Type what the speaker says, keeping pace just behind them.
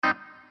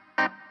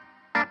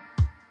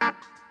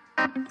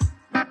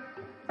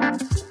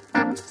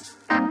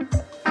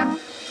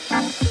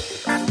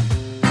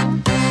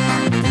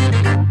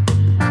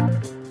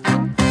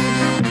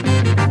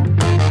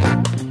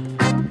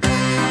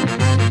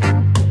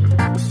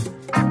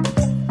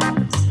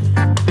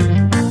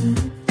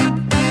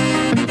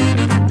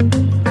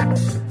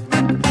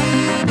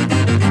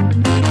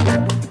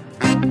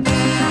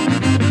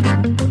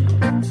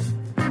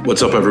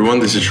What's up, everyone?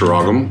 This is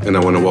Shiragam, and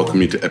I want to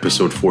welcome you to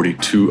episode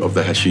 42 of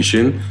The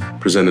Hashishin,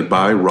 presented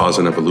by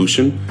Rosin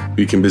Evolution.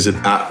 You can visit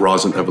at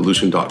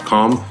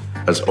rosinevolution.com.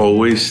 As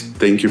always,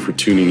 thank you for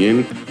tuning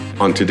in.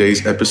 On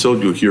today's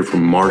episode, you'll hear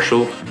from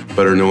Marshall,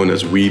 better known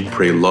as Weed,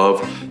 Pray,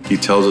 Love. He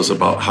tells us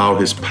about how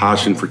his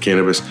passion for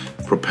cannabis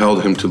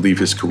propelled him to leave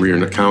his career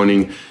in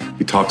accounting.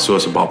 He talks to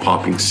us about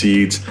popping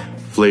seeds,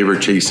 flavor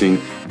chasing,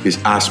 his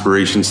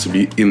aspirations to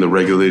be in the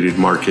regulated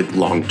market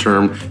long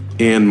term,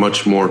 and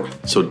much more,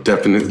 so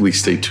definitely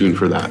stay tuned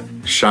for that.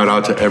 Shout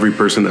out to every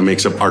person that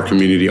makes up our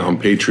community on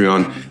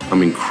Patreon.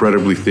 I'm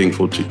incredibly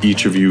thankful to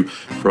each of you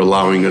for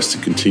allowing us to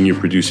continue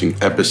producing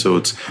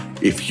episodes.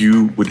 If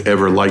you would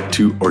ever like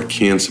to or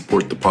can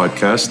support the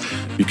podcast,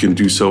 you can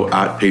do so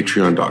at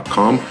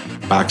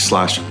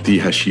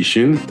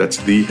patreon.com/thehashishin. That's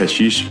the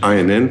hashish,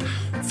 INN,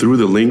 through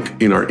the link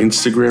in our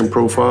Instagram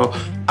profile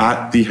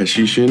at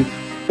thehashishin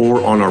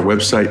or on our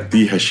website,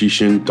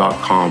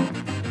 thehashishin.com.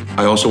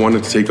 I also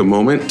wanted to take a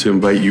moment to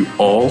invite you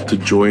all to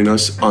join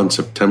us on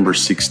September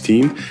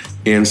 16th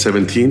and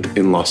 17th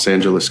in Los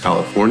Angeles,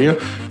 California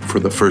for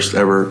the first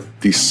ever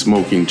The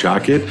Smoking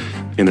Jacket,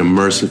 an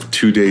immersive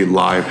 2-day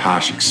live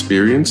hash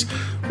experience,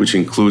 which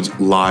includes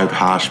live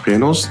hash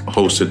panels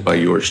hosted by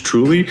yours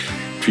truly,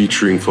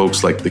 featuring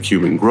folks like The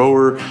Cuban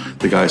Grower,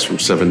 the guys from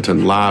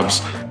 710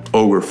 Labs,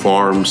 Ogre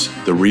Farms,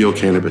 The Real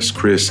Cannabis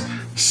Chris,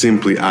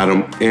 Simply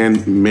Adam,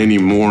 and many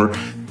more.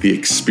 The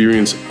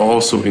experience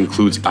also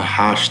includes a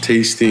hash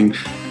tasting,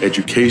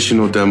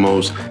 educational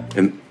demos,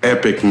 an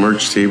epic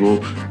merch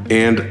table,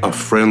 and a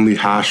friendly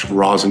hash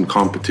rosin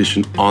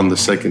competition on the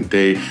second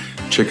day.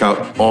 Check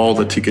out all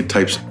the ticket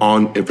types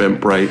on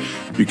Eventbrite.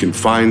 You can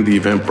find the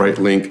Eventbrite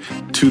link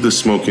to the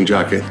Smoking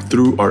Jacket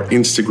through our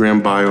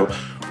Instagram bio,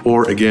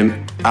 or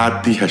again,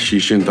 at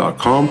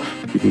thehashishin.com.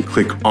 You can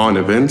click on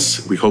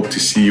events. We hope to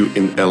see you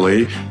in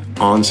LA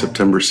on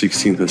September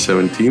 16th and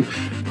 17th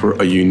for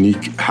a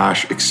unique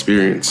hash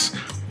experience.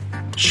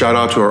 Shout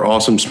out to our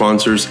awesome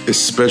sponsors,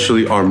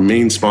 especially our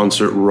main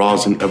sponsor,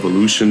 Rosin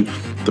Evolution,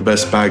 the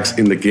best bags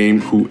in the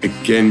game, who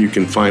again you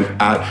can find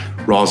at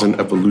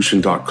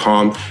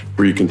rosinevolution.com,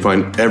 where you can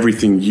find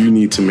everything you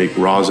need to make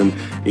rosin,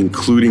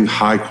 including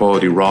high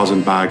quality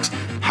rosin bags,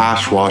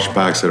 hash wash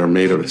bags that are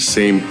made of the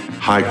same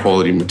high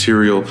quality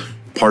material,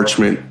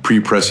 parchment,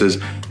 pre-presses,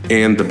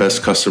 and the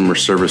best customer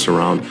service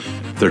around.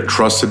 They're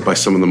trusted by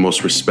some of the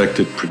most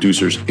respected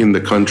producers in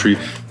the country.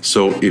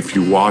 So if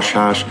you wash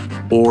hash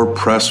or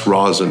press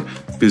rosin,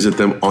 visit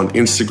them on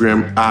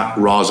Instagram at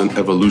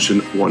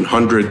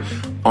rosinevolution100,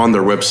 on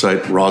their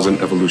website,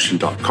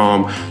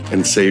 rosinevolution.com,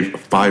 and save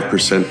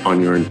 5% on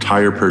your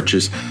entire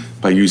purchase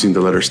by using the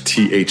letters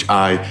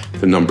THI,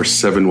 the number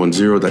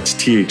 710, that's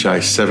THI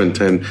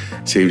 710,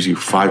 saves you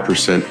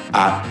 5%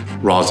 at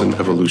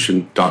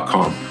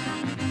rosinevolution.com.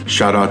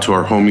 Shout out to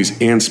our homies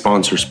and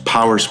sponsors,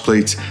 Powers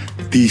Plates,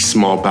 the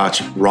small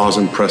batch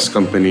rosin press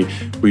company,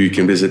 where you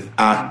can visit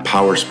at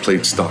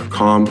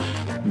powersplates.com.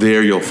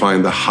 There you'll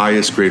find the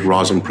highest grade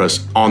rosin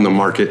press on the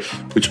market,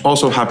 which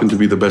also happen to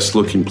be the best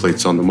looking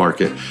plates on the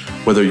market.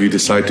 Whether you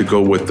decide to go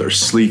with their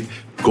sleek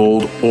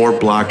gold or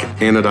black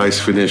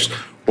anodized finish,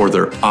 or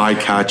their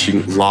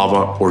eye-catching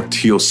lava or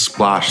teal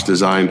splash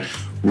design,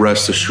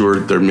 rest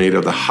assured they're made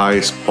of the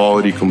highest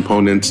quality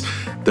components.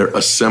 They're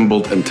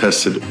assembled and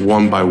tested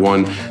one by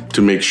one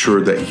to make sure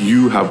that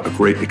you have a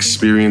great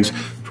experience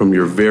from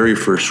your very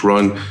first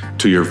run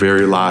to your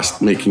very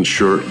last, making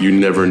sure you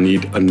never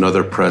need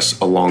another press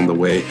along the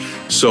way.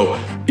 So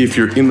if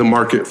you're in the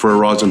market for a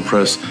rosin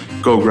press,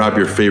 go grab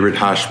your favorite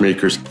hash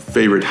maker's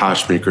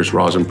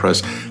rosin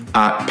press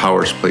at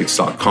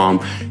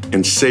powersplates.com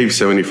and save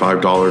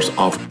 $75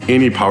 off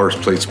any Powers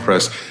Plates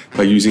press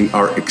by using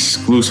our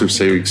exclusive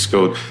savings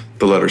code,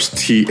 the letters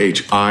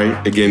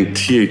THI. Again,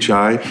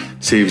 THI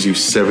saves you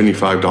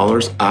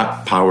 $75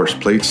 at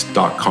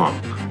powersplates.com.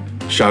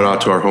 Shout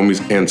out to our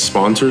homies and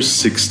sponsors,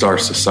 6 Star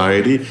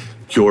Society,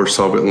 your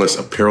solventless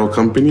apparel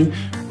company,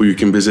 where you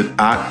can visit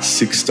at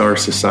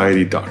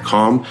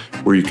 6starsociety.com,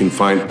 where you can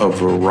find a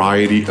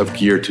variety of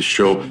gear to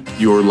show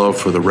your love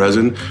for the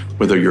resin,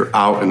 whether you're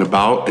out and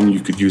about and you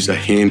could use a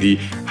handy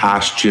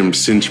Hash Gym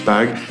cinch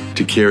bag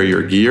to carry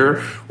your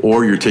gear,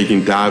 or you're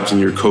taking dabs in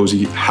your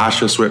cozy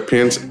Hasha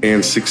sweatpants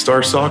and 6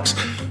 Star socks.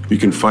 You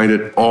can find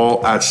it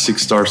all at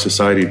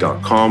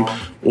 6starsociety.com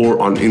or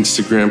on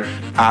Instagram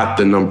at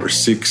the number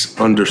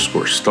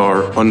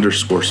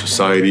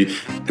 6_star_society.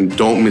 And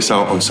don't miss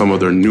out on some of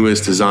their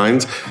newest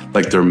designs,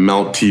 like their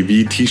Melt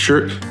TV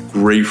t-shirt,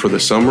 great for the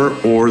summer,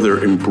 or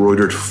their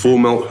embroidered full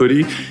melt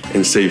hoodie,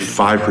 and save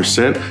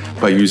 5%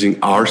 by using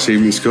our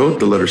savings code,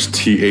 the letters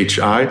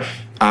THI,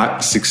 at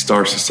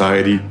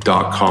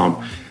 6starsociety.com.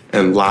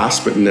 And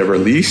last but never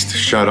least,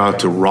 shout out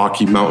to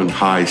Rocky Mountain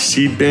High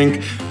Seed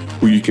Bank,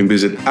 who you can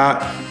visit at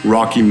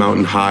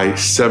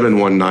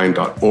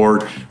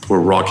RockyMountainHigh719.org, where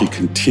Rocky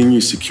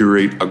continues to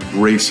curate a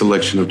great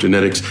selection of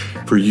genetics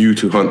for you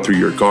to hunt through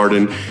your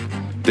garden.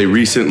 They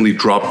recently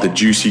dropped the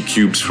Juicy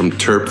Cubes from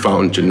Terp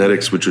Fountain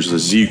Genetics, which was a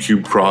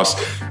Z-Cube cross,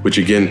 which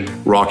again,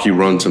 Rocky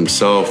runs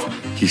himself.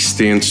 He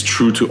stands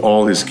true to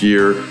all his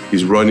gear.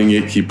 He's running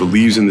it. He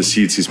believes in the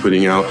seeds he's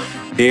putting out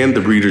and the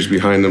breeders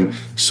behind them.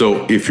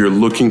 So if you're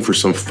looking for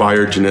some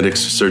fire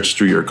genetics to search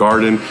through your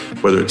garden,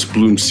 whether it's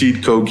Bloom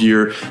Seed Co.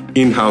 gear,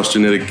 in-house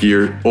genetic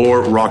gear,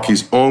 or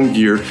Rocky's own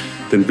gear,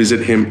 then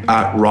visit him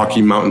at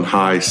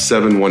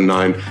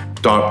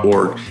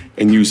RockyMountainHigh719.org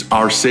and use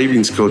our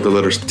savings code, the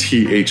letters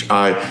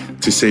THI,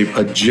 to save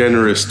a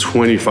generous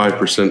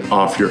 25%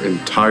 off your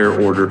entire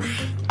order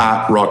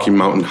at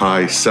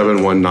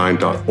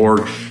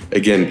RockyMountainHigh719.org.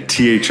 Again,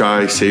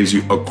 THI saves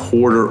you a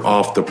quarter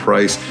off the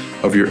price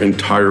of your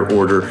entire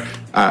order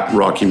at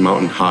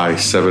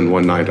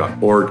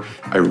RockyMountainHigh719.org.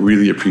 I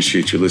really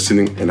appreciate you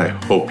listening, and I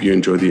hope you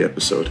enjoy the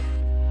episode.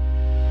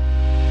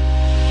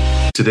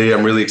 Today,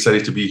 I'm really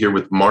excited to be here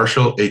with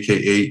Marshall,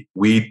 aka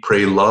Weed,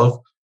 Pray, Love,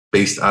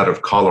 based out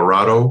of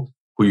Colorado,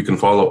 who you can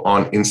follow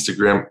on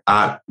Instagram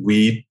at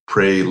Weed,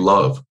 Pray,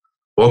 Love.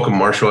 Welcome,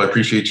 Marshall. I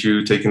appreciate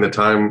you taking the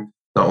time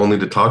not only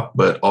to talk,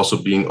 but also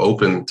being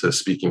open to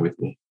speaking with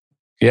me.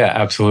 Yeah,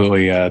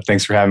 absolutely.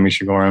 Thanks for having me,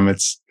 Shigoram.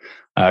 It's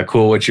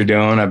cool what you're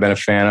doing. I've been a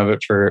fan of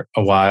it for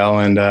a while,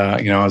 and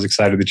I was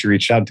excited that you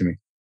reached out to me.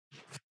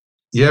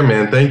 Yeah,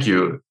 man. Thank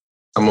you.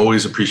 I'm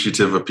always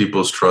appreciative of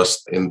people's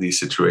trust in these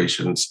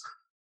situations.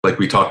 Like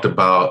we talked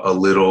about a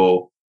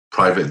little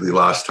privately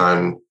last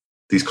time,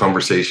 these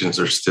conversations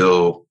are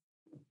still,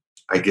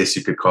 I guess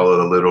you could call it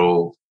a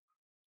little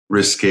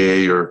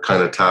risque or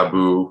kind of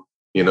taboo.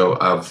 You know,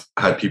 I've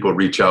had people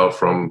reach out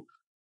from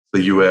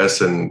the US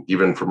and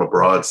even from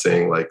abroad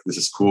saying like, this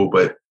is cool,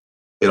 but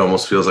it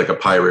almost feels like a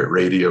pirate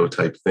radio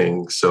type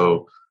thing.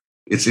 So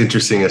it's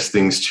interesting as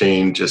things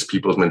change, as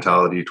people's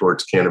mentality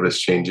towards cannabis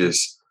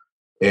changes,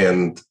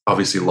 and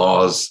obviously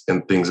laws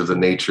and things of the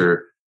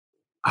nature,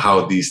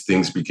 how these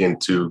things begin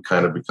to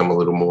kind of become a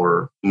little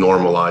more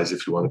normalized,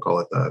 if you want to call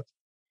it that.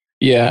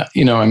 Yeah.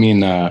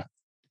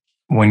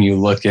 When you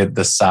look at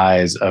the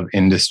size of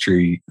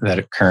industry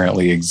that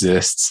currently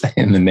exists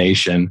in the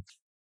nation,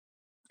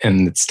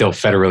 and it's still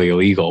federally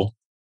illegal,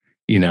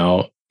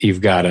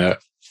 you've got to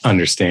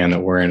understand that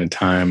we're in a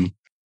time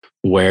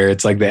where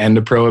it's like the end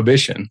of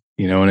prohibition.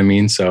 You know what I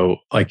mean? So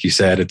like you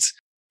said, it's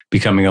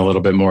becoming a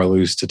little bit more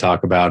loose to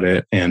talk about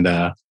it. And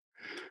at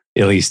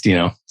least,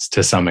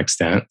 to some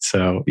extent.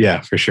 So yeah,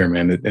 for sure,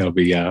 man, it'll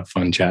be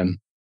fun chatting.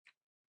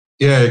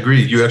 Yeah, I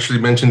agree. You actually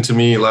mentioned to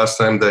me last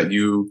time that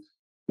you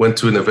went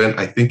to an event.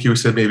 I think you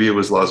said maybe it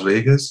was Las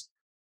Vegas,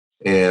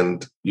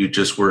 and you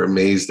just were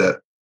amazed at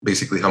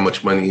basically how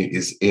much money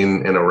is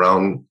in and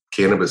around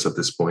cannabis at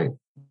this point.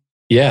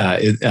 Yeah,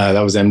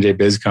 that was MJ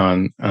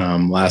BizCon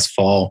last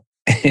fall.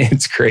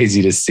 It's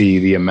crazy to see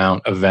the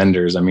amount of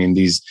vendors. I mean,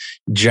 these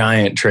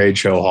giant trade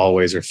show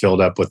hallways are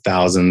filled up with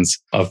thousands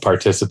of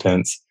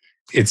participants.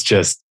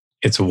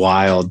 It's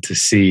wild to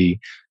see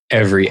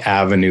every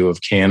avenue of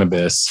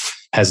cannabis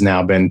has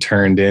now been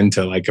turned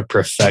into like a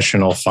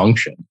professional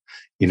function.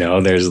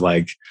 There's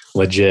like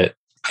legit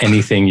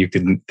anything you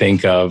could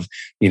think of,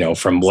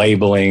 from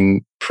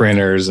labeling,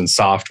 printers and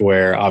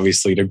software,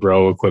 obviously, to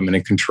grow equipment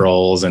and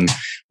controls. And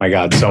my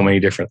God, so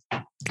many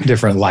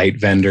different light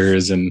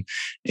vendors, and,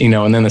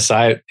 and then the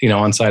side,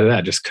 on side of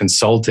that, just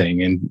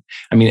consulting. And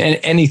I mean,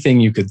 anything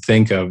you could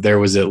think of, there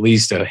was at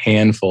least a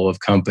handful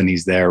of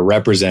companies there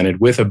represented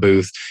with a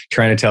booth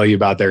trying to tell you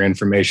about their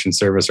information,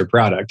 service, or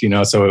product,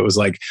 so it was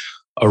like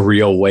a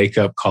real wake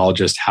up call,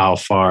 just how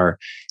far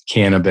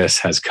cannabis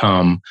has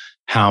come,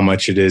 how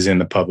much it is in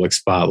the public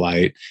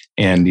spotlight.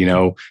 And,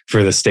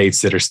 for the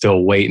states that are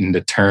still waiting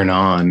to turn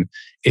on,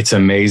 it's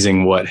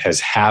amazing what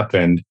has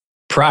happened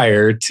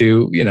prior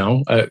to,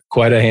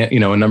 quite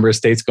a number of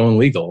states going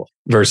legal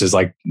versus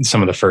like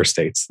some of the first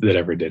states that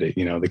ever did it,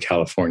 the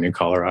California,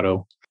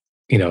 Colorado,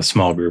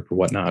 small group or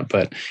whatnot.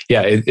 But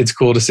yeah, it's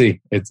cool to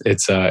see.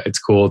 It's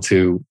cool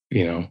to,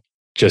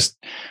 just,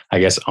 I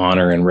guess,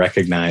 honor and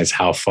recognize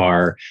how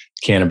far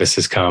cannabis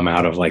has come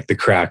out of like the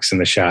cracks and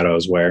the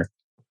shadows where,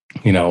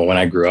 when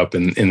I grew up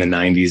in the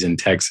 90s in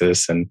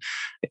Texas, and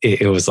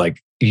it was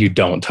like, you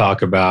don't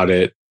talk about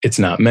it. It's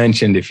not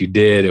mentioned. If you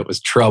did, it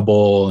was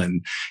trouble.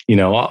 And,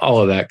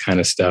 all of that kind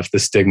of stuff. The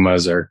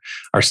stigmas are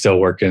still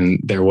working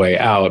their way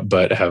out,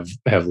 but have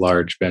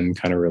large been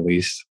kind of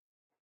released.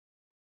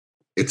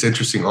 It's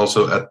interesting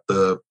also at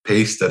the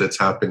pace that it's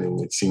happening.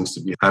 It seems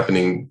to be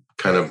happening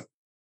kind of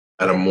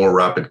at a more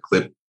rapid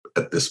clip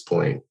at this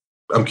point.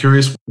 I'm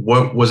curious,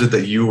 what was it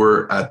that you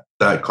were at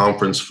that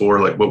conference for?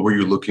 Like, what were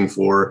you looking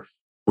for?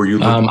 Were you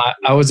looking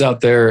I was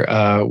out there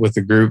with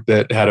a group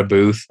that had a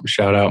booth.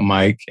 Shout out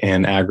Mike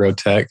and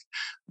Agrotech.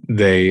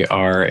 They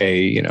are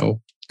a,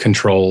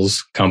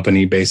 controls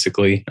company,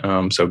 basically.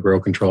 So Grow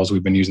Controls,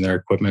 we've been using their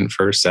equipment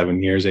for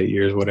 7 years, 8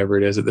 years, whatever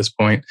it is at this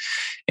point.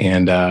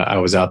 And I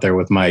was out there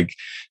with Mike,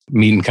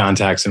 meeting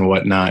contacts and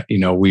whatnot.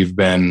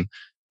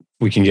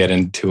 We can get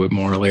into it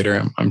more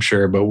later, I'm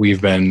sure, but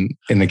we've been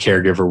in the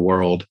caregiver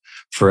world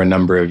for a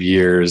number of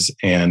years.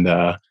 And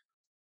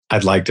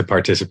I'd like to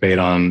participate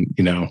on,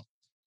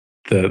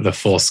 the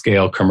full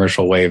scale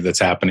commercial wave that's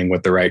happening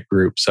with the right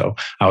group. So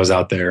I was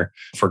out there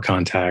for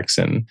contacts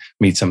and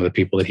meet some of the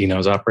people that he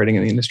knows operating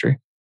in the industry.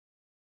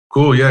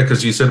 Cool. Yeah.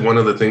 Because you said one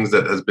of the things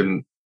that has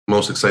been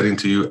most exciting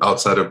to you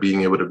outside of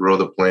being able to grow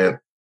the plant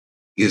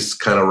is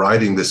kind of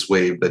riding this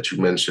wave that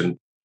you mentioned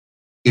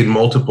in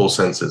multiple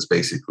senses,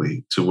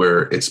 basically, to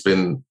where it's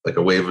been like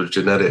a wave of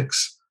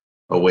genetics,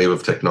 a wave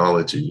of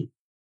technology.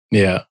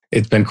 Yeah,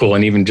 it's been cool.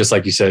 And even just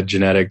like you said,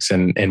 genetics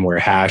and where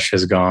hash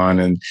has gone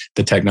and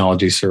the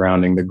technology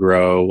surrounding the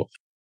grow,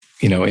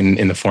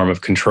 in the form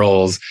of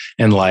controls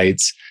and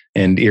lights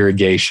and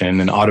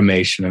irrigation and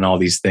automation and all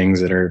these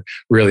things that are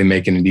really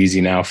making it easy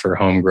now for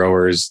home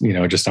growers,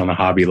 just on the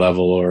hobby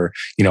level or,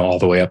 all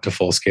the way up to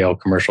full scale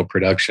commercial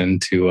production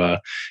to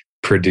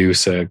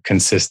produce a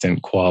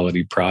consistent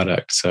quality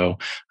product. So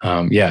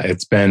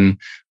it's been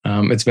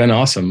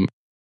awesome.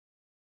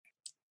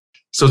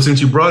 So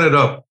since you brought it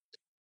up,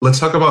 let's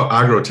talk about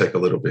Agrotech a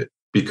little bit,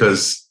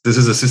 because this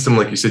is a system,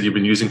 like you said, you've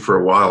been using for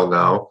a while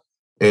now.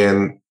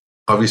 And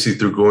obviously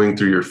through going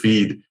through your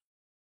feed,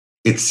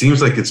 it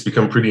seems like it's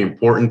become pretty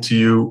important to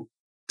you.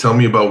 Tell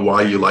me about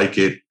why you like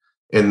it.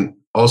 And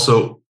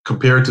also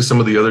compare it to some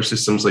of the other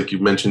systems, like you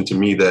mentioned to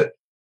me, that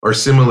are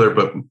similar,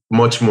 but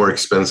much more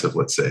expensive,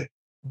 let's say.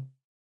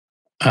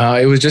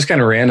 It was just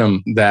kind of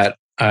random that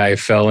I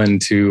fell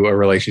into a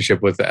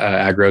relationship with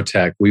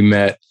Agrotech. We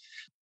met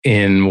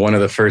in one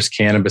of the first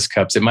cannabis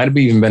cups. It might have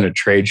even been a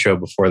trade show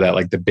before that,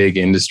 like the big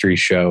industry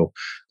show.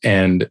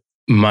 And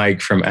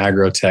Mike from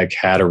Agrotech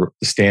had a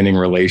standing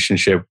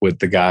relationship with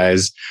the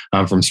guys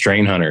from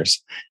Strain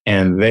Hunters.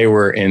 And they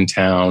were in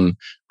town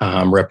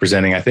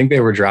representing, I think they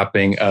were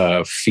dropping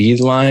a feed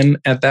line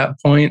at that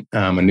point,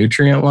 a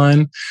nutrient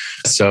line.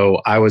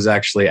 So I was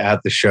actually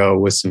at the show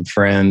with some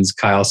friends,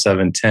 Kyle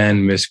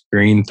 710, Miss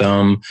Green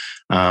Thumb.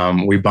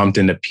 We bumped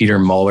into Peter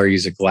Muller,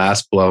 he's a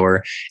glass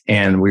blower,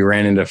 and we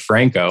ran into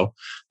Franco,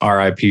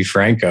 RIP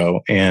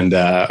Franco. And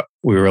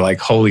we were like,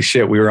 holy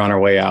shit, we were on our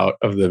way out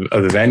of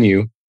the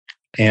venue.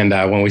 And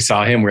when we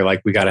saw him, we were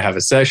like, we got to have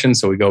a session.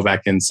 So we go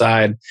back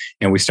inside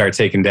and we start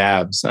taking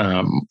dabs.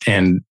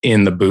 And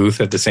in the booth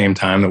at the same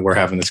time that we're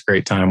having this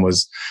great time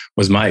was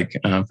Mike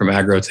from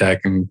Agrotech.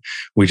 And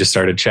we just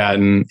started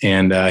chatting.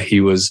 And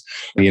he was,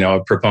 a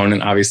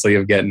proponent, obviously,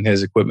 of getting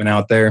his equipment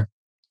out there.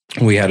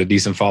 We had a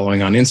decent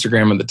following on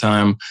Instagram at the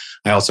time.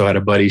 I also had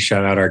a buddy,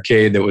 shout out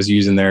Arcade, that was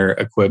using their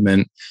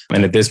equipment.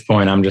 And at this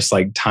point, I'm just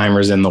like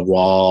timers in the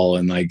wall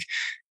and like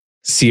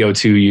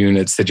CO2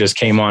 units that just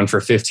came on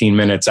for 15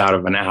 minutes out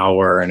of an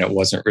hour, and it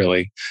wasn't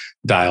really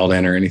dialed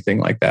in or anything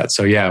like that.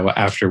 So yeah,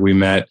 after we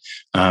met,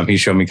 he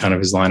showed me kind of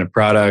his line of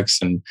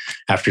products. And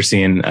after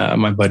seeing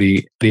my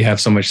buddy have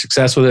so much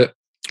success with it,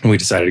 we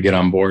decided to get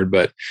on board.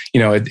 But,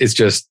 it's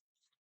just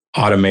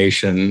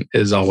automation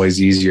is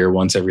always easier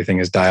once everything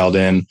is dialed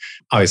in.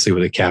 Obviously,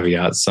 with a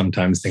caveat,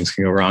 sometimes things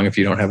can go wrong if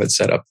you don't have it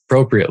set up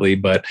appropriately.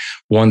 But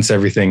once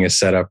everything is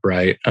set up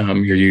right,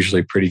 you're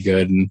usually pretty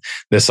good. And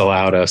this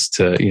allowed us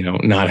to,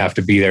 not have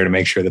to be there to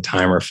make sure the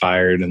timer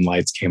fired and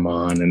lights came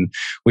on. And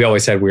we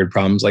always had weird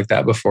problems like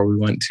that before we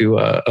went to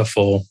a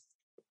full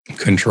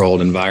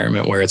controlled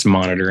environment where it's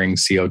monitoring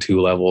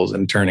CO2 levels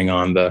and turning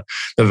on the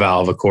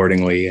valve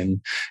accordingly and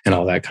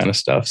all that kind of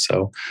stuff.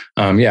 So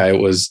it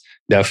was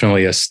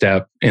definitely a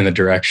step in the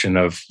direction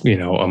of,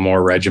 a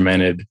more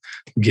regimented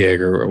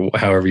gig or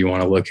however you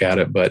want to look at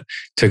it, but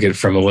took it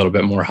from a little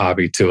bit more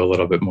hobby to a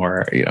little bit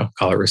more,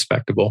 call it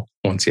respectable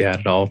once you had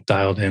it all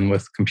dialed in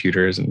with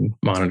computers and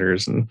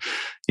monitors and,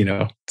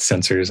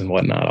 sensors and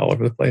whatnot all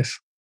over the place.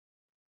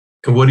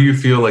 And what do you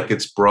feel like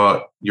it's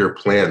brought your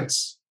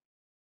plants?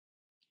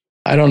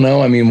 I don't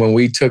know. I mean, when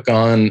we took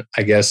on,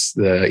 I guess,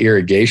 the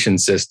irrigation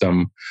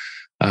system,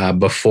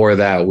 before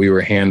that, we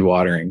were hand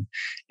watering,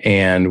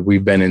 and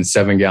we've been in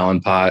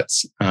 7-gallon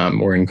pots.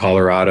 We're in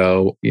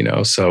Colorado,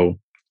 so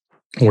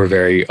we're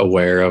very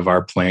aware of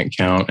our plant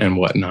count and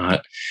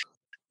whatnot,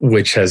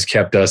 which has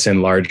kept us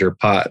in larger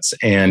pots.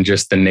 And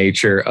just the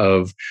nature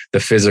of the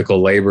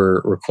physical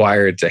labor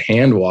required to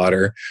hand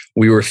water,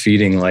 we were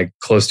feeding like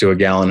close to 1.5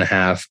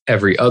 gallons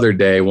every other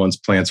day once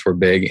plants were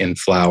big in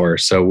flower.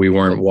 So we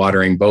weren't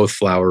watering both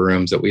flower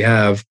rooms that we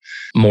have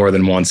more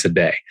than once a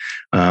day.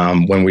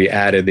 When we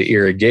added the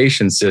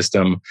irrigation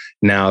system,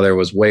 now there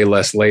was way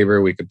less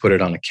labor. We could put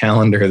it on a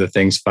calendar. The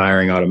thing's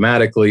firing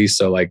automatically.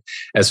 So like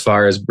as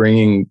far as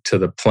bringing to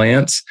the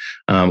plants,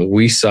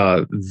 we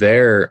saw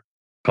their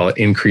call it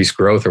increased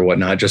growth or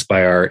whatnot, just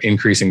by our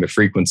increasing the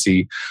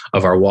frequency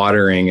of our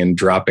watering and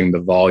dropping the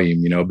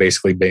volume,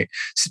 basically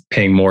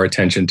paying more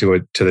attention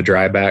to the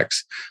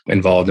drybacks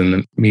involved in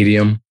the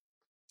medium.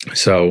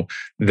 So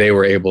they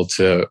were able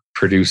to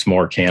produce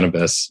more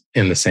cannabis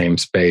in the same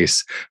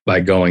space by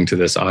going to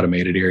this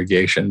automated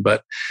irrigation.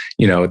 But,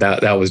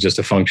 that was just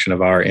a function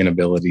of our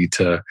inability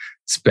to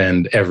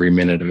spend every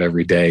minute of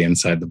every day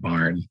inside the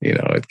barn.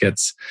 It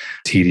gets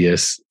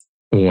tedious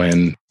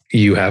when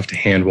you have to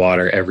hand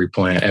water every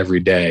plant every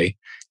day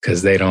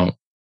because they don't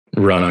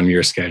run on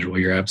your schedule.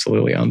 You're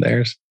absolutely on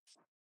theirs.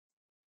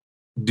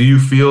 Do you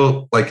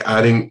feel like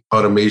adding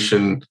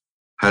automation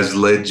has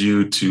led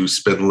you to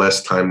spend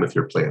less time with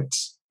your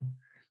plants?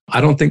 I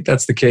don't think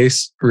that's the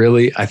case,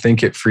 really. I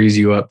think it frees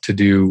you up to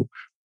do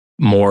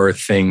more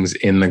things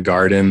in the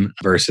garden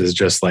versus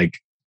just like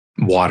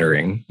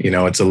watering.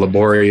 It's a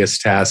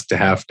laborious task to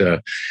have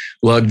to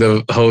lug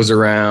the hose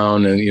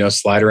around and,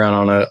 slide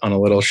around on a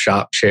little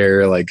shop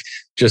chair. Like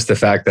just the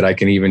fact that I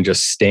can even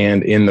just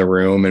stand in the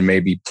room and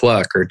maybe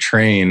pluck or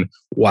train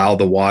while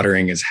the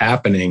watering is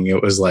happening.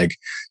 It was like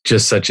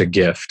just such a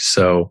gift.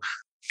 So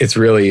it's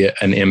really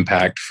an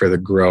impact for the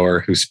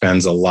grower who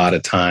spends a lot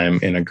of time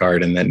in a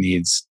garden that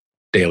needs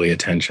daily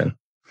attention.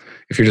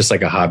 If you're just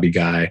like a hobby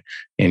guy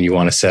and you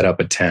want to set up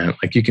a tent,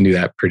 like you can do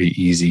that pretty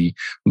easy.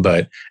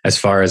 But as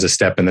far as a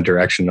step in the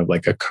direction of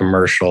like a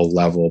commercial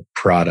level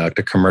product,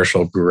 a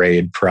commercial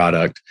grade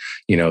product,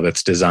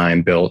 that's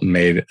designed, built, and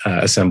made,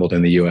 assembled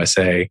in the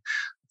USA,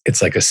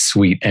 it's like a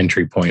sweet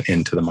entry point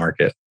into the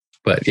market.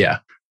 But yeah,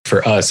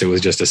 for us, it was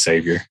just a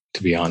savior,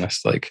 to be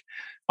honest. Like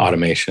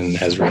automation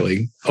has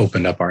really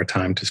opened up our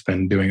time to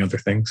spend doing other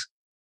things,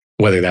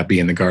 whether that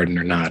be in the garden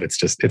or not.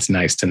 It's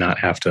nice to not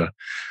have to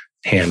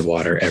hand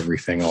water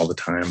everything all the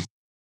time.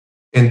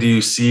 And do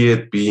you see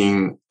it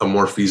being a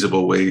more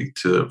feasible way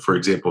to, for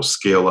example,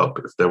 scale up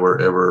if there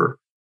were ever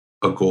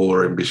a goal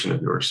or ambition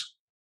of yours?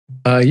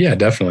 Yeah,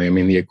 definitely. I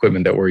mean, the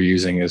equipment that we're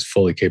using is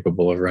fully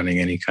capable of running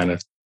any kind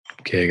of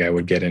gig I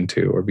would get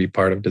into or be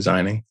part of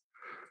designing.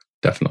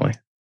 Definitely.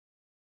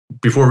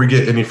 Before we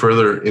get any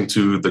further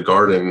into the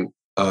garden,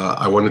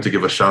 I wanted to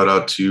give a shout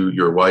out to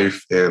your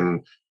wife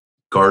and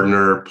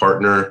gardener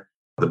partner,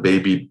 the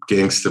baby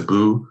Gangsta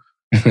Boo.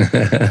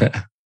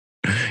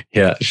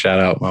 Yeah, shout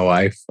out my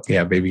wife.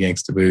 Yeah, baby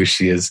Gangsta Boo.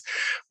 She has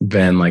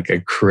been like a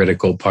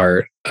critical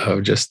part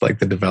of just like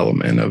the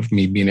development of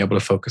me being able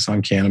to focus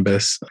on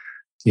cannabis.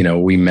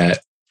 We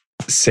met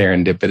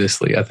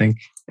serendipitously, I think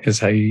is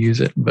how you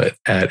use it, but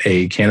at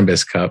a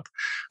Cannabis Cup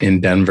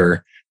in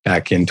Denver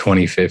back in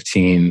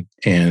 2015.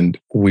 And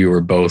we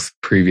were both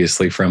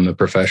previously from the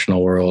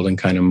professional world and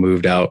kind of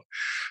moved out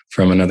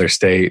from another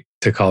state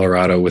to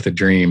Colorado with a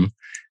dream.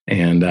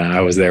 And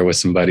I was there with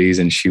some buddies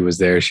and she was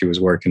there. She was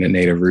working at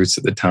Native Roots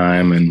at the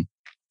time. And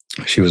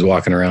she was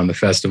walking around the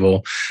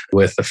festival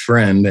with a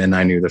friend and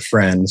I knew the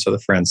friend. So the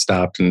friend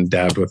stopped and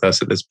dabbed with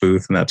us at this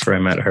booth. And that's where I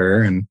met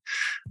her.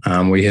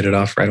 And we hit it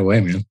off right away,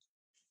 man.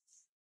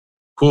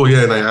 Cool.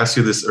 Yeah. And I asked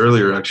you this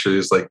earlier, actually,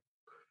 is like,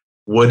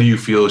 what do you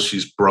feel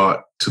she's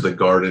brought to the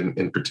garden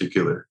in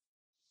particular?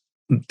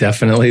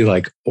 Definitely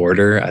like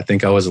order. I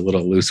think I was a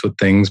little loose with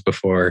things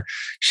before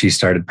she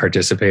started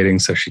participating.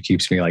 So she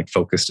keeps me like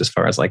focused as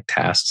far as like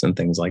tasks and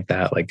things like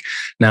that. Like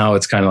now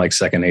it's kind of like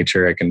second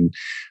nature.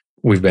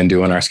 We've been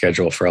doing our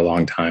schedule for a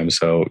long time.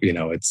 So,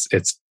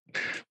 it's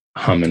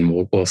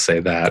humming, we'll say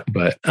that.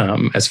 But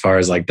as far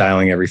as like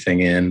dialing everything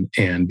in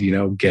and,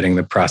 getting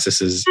the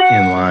processes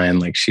in line,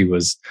 like she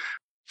was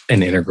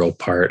an integral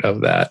part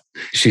of that.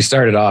 She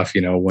started off,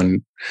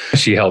 when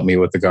she helped me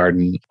with the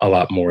garden a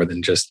lot more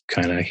than just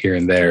kind of here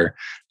and there.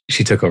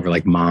 She took over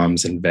like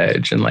moms and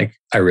veg. And like,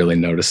 I really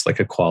noticed like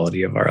a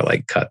quality of our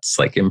like cuts,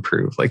 like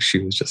improve. Like she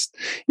was just,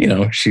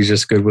 she's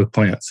just good with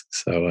plants.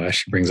 So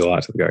she brings a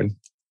lot to the garden.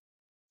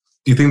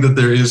 Do you think that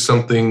there is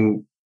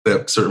something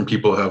that certain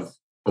people have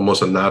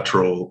almost a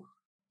natural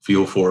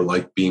feel for,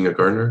 like being a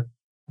gardener?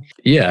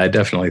 Yeah, I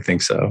definitely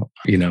think so.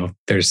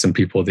 There's some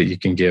people that you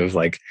can give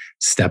like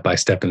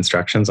step-by-step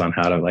instructions on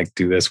how to like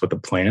do this with a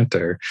plant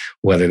or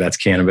whether that's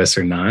cannabis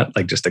or not,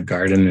 like just a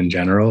garden in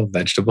general,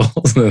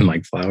 vegetables and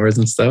like flowers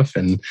and stuff.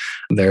 And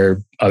there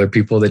are other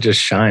people that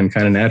just shine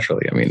kind of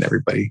naturally. I mean,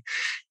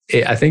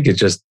 I think it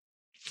just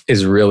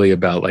is really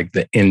about like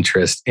the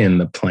interest in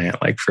the plant.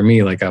 Like for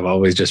me, like I've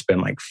always just been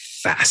like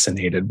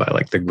fascinated by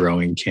like the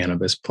growing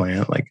cannabis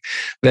plant, like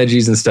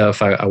veggies and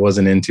stuff I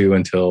wasn't into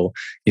until,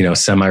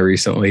 semi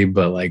recently,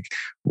 but like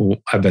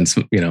I've been,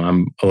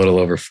 I'm a little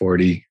over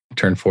 40,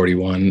 turned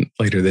 41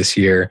 later this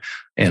year.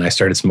 And I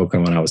started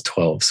smoking when I was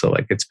 12. So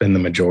like it's been the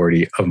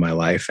majority of my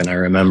life. And I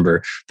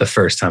remember the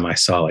first time I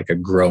saw like a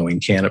growing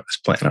cannabis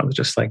plant, I was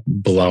just like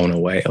blown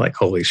away. Like,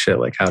 holy shit,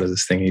 like how does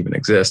this thing even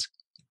exist?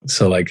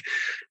 So like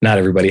not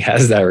everybody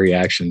has that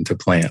reaction to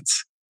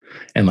plants.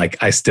 And like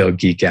I still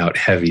geek out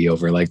heavy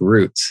over like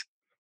roots.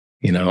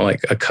 Like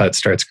a cut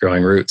starts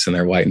growing roots and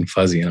they're white and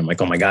fuzzy. And I'm like,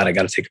 oh my God, I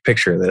got to take a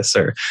picture of this,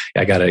 or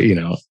I got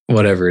to,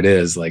 whatever it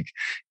is. Like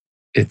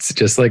it's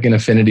just like an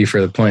affinity for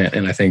the plant.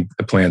 And I think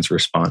the plants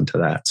respond to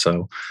that.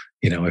 So,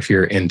 if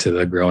you're into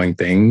the growing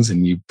things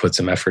and you put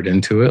some effort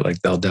into it,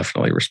 like they'll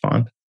definitely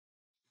respond.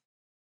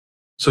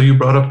 So you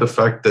brought up the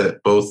fact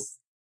that both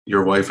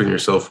your wife and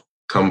yourself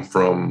come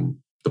from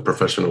the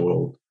professional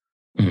world.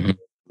 Mm-hmm.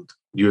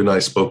 You and I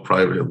spoke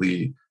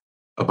privately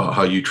about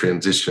how you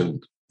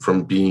transitioned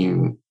from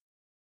being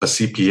a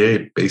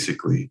CPA,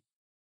 basically.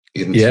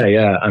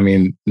 Yeah. I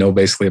mean, no,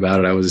 basically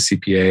about it. I was a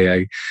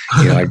CPA.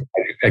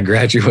 I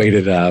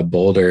graduated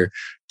Boulder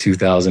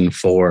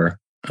 2004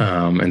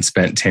 and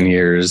spent 10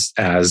 years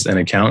as an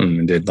accountant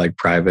and did like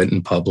private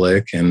and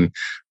public, and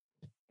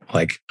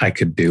like I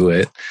could do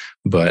it,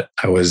 but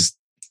I was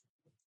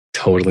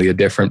totally a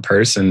different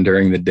person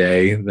during the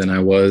day than I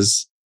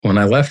was when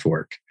I left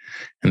work.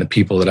 And the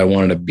people that I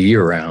wanted to be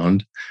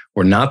around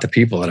were not the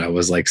people that I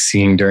was like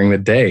seeing during the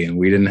day. And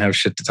we didn't have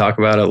shit to talk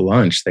about at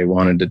lunch. They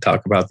wanted to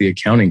talk about the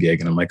accounting gig.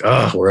 And I'm like,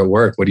 oh, we're at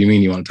work. What do you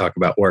mean you want to talk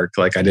about work?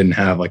 Like I didn't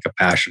have like a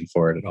passion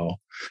for it at all.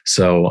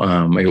 So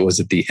it was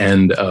at the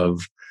end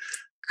of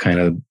kind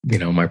of,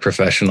 my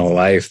professional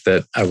life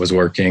that I was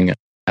working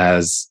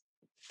as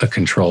a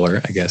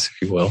controller, I guess,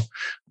 if you will,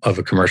 of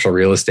a commercial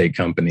real estate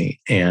company.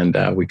 And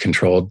we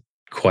controlled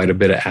quite a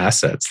bit of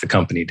assets, the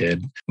company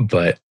did.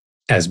 But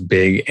as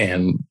big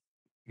and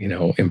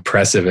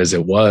impressive as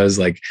it was,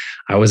 like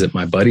I was at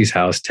my buddy's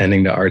house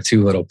tending to our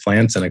 2 little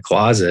plants in a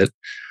closet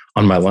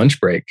on my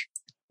lunch break,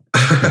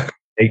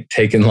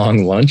 taking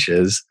long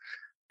lunches.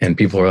 And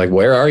people were like,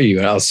 where are you?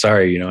 And I was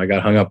sorry, I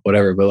got hung up,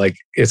 whatever. But like,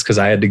 it's because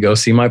I had to go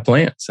see my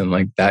plants. And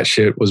like that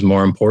shit was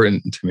more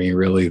important to me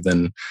really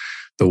than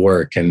the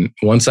work. And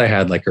once I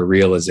had like a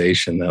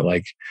realization that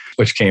like,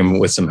 which came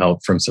with some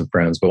help from some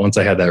friends, but once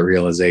I had that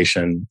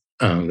realization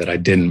that I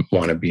didn't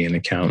want to be an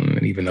accountant,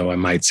 and even though I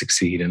might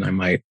succeed and I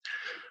might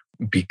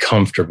be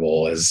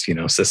comfortable, as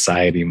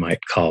society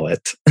might call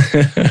it,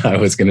 I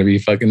was going to be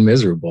fucking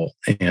miserable.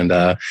 And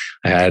I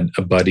had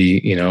a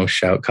buddy,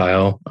 shout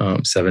Kyle,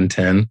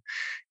 710.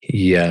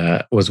 He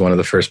was one of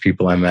the first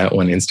people I met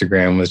when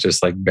Instagram was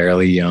just like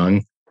barely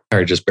young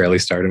or just barely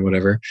started,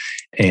 whatever.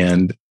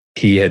 And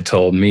he had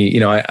told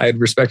me, I'd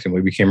respect him.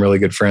 We became really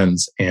good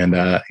friends, and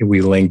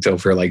we linked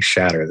over like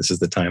Shatter. This is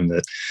the time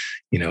that,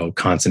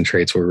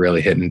 concentrates were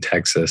really hitting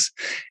Texas.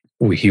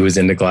 He was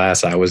into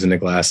glass. I was into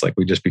glass. Like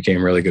we just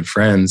became really good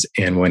friends.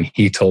 And when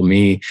he told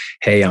me,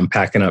 hey, I'm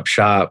packing up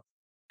shop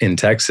in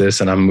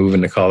Texas and I'm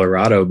moving to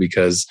Colorado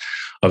because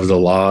of the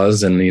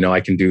laws, and,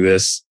 I can do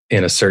this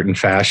in a certain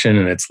fashion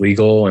and it's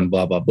legal and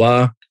blah, blah,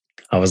 blah.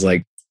 I was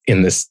like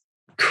in this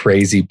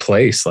crazy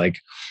place, like,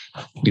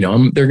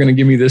 they're going to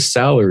give me this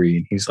salary.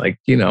 And he's like,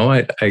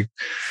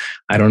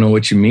 I don't know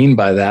what you mean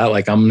by that.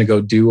 Like, I'm going to go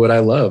do what I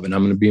love and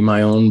I'm going to be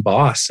my own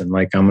boss. And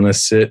like, I'm going to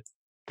sit,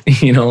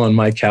 on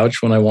my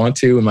couch when I want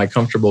to in my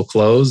comfortable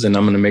clothes. And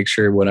I'm going to make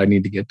sure what I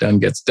need to get done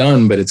gets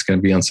done, but it's going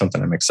to be on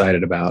something I'm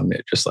excited about. And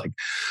it just like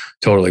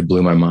totally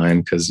blew my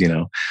mind because,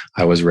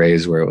 I was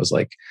raised where it was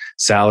like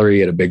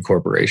salary at a big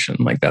corporation.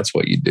 Like that's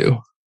what you do.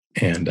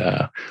 And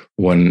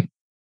when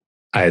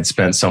I had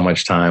spent so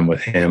much time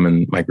with him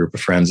and my group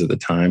of friends at the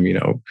time,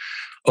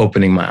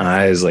 opening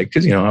my eyes, like,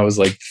 cause I was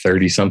like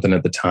 30 something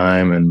at the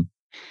time, and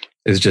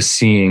is just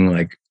seeing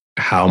like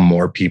how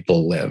more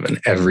people live, and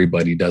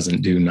everybody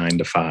doesn't do 9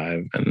 to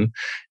 5, and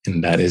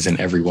that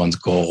isn't everyone's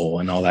goal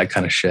and all that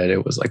kind of shit.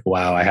 It was like,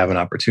 wow, I have an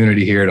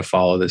opportunity here to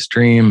follow this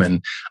dream.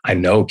 And I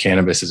know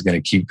cannabis is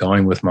going to keep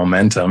going with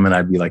momentum. And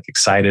I'd be like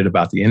excited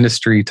about the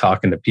industry,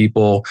 talking to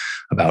people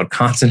about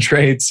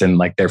concentrates, and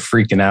like they're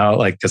freaking out,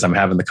 like, cause I'm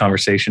having the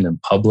conversation in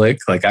public.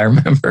 Like I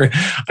remember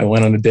I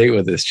went on a date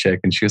with this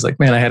chick and she was like,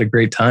 man, I had a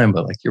great time,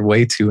 but like, you're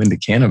way too into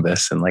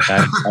cannabis. And like,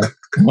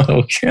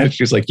 well, she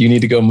was like, you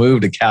need to go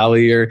move to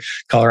Cali or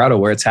Colorado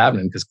where it's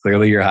happening, because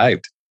clearly you're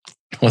hyped.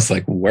 I was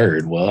like,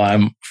 word. Well,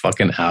 I'm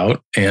fucking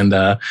out. And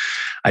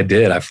I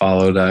did. I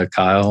followed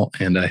Kyle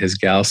and his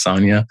gal,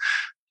 Sonia,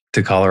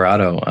 to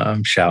Colorado.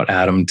 Shout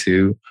Adam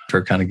too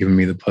for kind of giving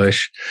me the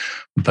push.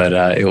 But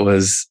it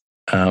was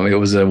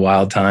a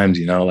wild times,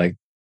 like,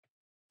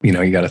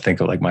 you got to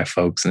think of like my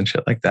folks and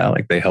shit like that.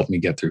 Like they helped me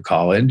get through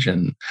college,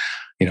 and,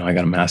 I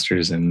got a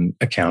master's in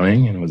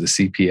accounting and was a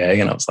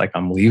CPA. And I was like,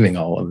 I'm leaving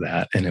all of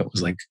that. And it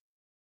was like,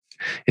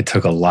 it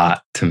took a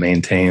lot to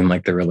maintain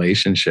like the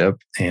relationship,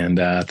 and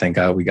thank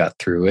God we got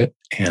through it.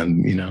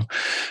 And,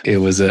 it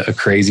was a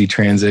crazy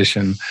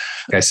transition.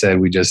 Like I said,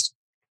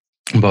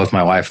 both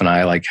my wife and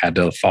I like had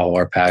to follow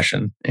our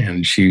passion,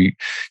 and she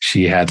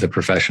had the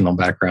professional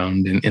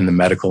background in the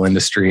medical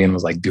industry and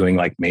was like doing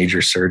like major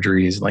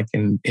surgeries, like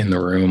in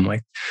the room,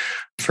 like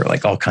for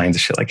like all kinds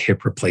of shit, like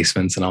hip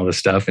replacements and all this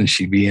stuff. And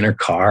she'd be in her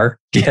car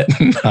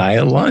getting high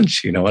at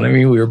lunch. You know what I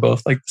mean? We were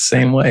both like the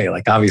same way.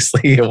 Like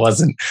obviously it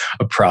wasn't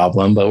a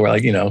problem, but we're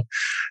like,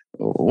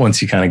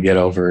 once you kind of get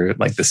over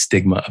like the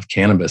stigma of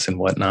cannabis and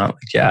whatnot,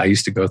 like, yeah, I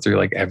used to go through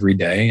like every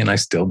day, and I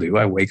still do.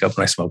 I wake up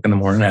and I smoke in the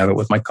morning, I have it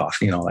with my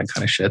coffee and all that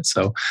kind of shit.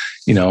 So,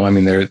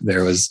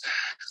 there was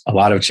a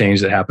lot of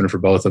change that happened for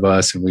both of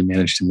us, and we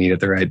managed to meet at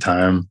the right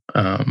time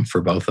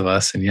for both of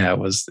us. And yeah,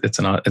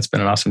 it's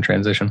been an awesome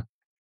transition.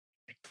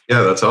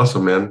 Yeah, that's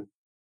awesome, man.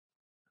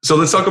 So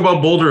let's talk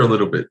about Boulder a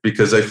little bit,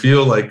 because I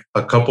feel like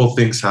a couple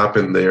things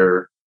happened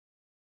there.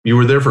 You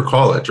were there for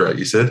college, right?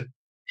 You said?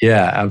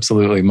 Yeah,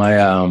 absolutely.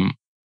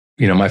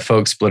 My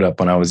folks split up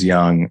when I was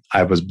young.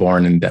 I was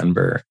born in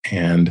Denver,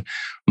 and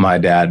my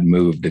dad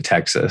moved to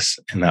Texas.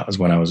 And that was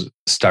when I was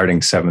starting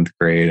 7th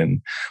grade.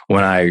 And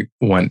when I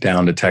went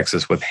down to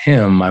Texas with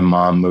him, my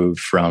mom moved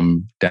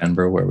from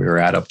Denver, where we were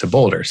at, up to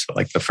Boulder. So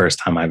like the first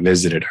time I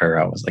visited her,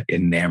 I was like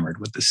enamored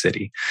with the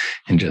city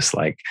and just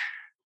like,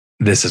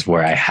 this is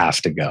where I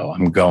have to go.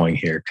 I'm going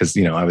here. Cause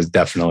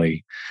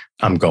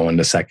I'm going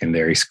to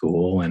secondary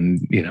school, and,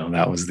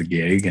 that was the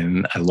gig,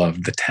 and I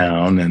loved the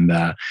town. And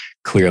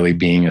clearly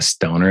being a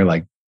stoner,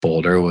 like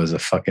Boulder was a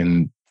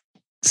fucking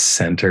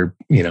center,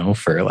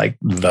 for like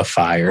the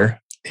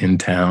fire. in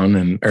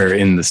town or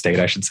in the state,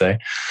 I should say.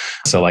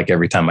 So like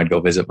every time I'd go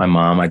visit my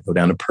mom, I'd go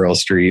down to Pearl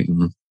Street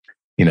and,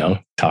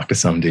 talk to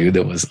some dude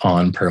that was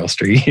on Pearl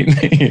Street,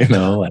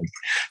 like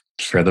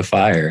for the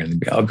fire,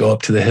 and I'll go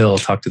up to the hill,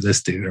 talk to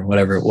this dude or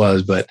whatever it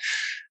was. But,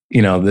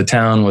 the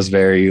town was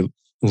very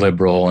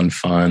liberal and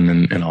fun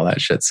and all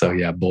that shit. So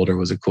yeah, Boulder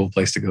was a cool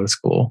place to go to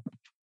school.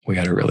 We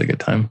had a really good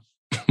time.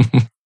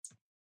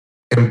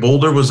 And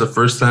Boulder was the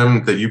first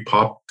time that you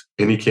popped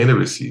any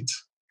cannabis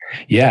seeds?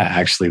 Yeah,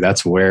 actually,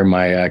 that's where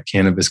my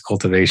cannabis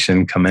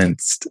cultivation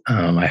commenced.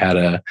 I had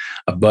a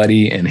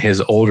buddy and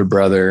his older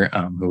brother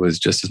who was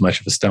just as much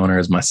of a stoner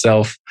as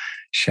myself.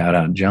 Shout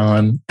out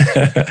John.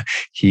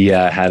 He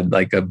had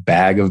like a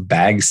bag of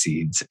bag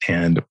seeds.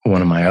 And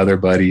one of my other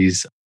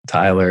buddies,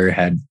 Tyler,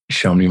 had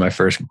shown me my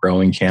first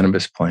growing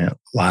cannabis plant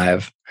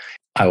live.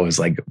 I was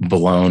like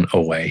blown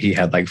away. He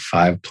had like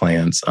 5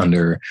 plants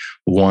under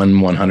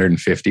one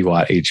 150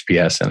 watt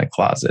HPS in a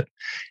closet.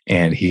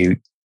 And he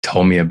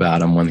told me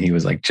about them when he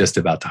was like just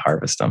about to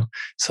harvest them.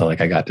 So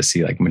like I got to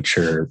see like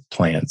mature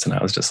plants and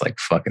I was just like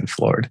fucking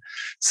floored.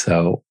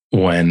 So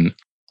when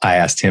I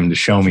asked him to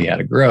show me how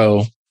to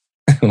grow,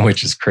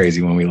 which is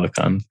crazy when we look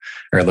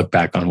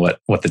back on what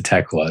the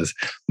tech was.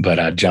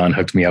 But John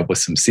hooked me up with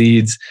some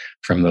seeds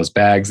from those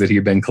bags that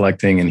he'd been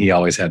collecting, and he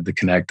always had the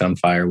Connect on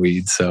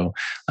fireweed. So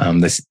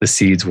the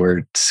seeds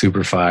were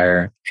super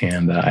fire,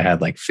 and I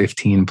had like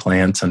 15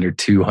 plants under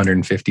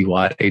 250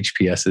 watt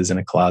HPSs in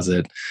a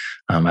closet.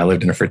 I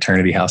lived in a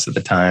fraternity house at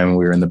the time.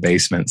 We were in the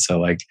basement, so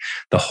like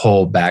the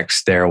whole back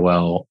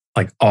stairwell,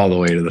 like all the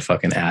way to the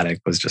fucking attic,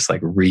 was just like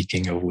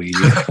reeking of weed.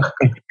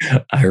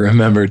 I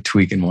remember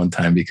tweaking one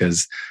time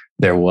because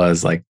there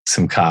was like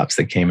some cops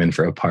that came in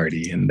for a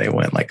party and they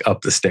went like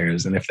up the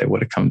stairs. And if they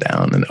would have come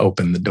down and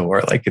opened the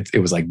door, like it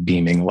was like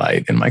beaming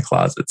light in my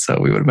closet. So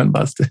we would have been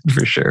busted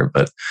for sure.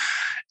 But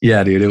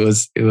yeah, dude,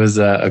 it was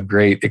a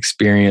great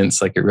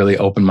experience. Like it really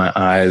opened my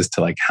eyes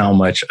to like how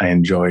much I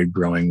enjoyed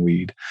growing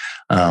weed.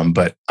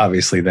 But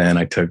obviously then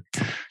I took,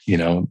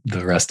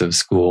 the rest of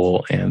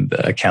school and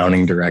the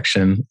accounting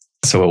direction.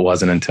 So it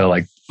wasn't until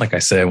like I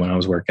said, when I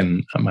was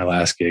working at my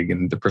last gig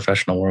in the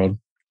professional world,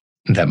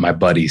 that my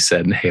buddy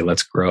said, hey,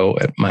 let's grow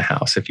at my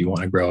house if you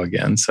want to grow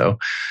again. So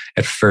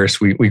at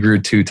first we grew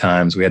 2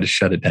 times. We had to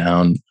shut it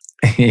down.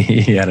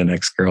 He had an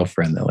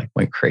ex-girlfriend that like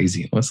went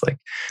crazy and was like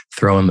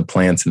throwing the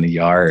plants in the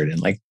yard and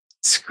like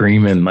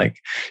screaming like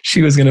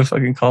she was going to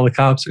fucking call the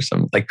cops or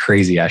something, like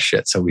crazy ass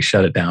shit. So we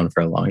shut it down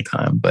for a long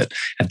time. But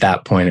at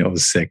that point it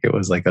was sick. It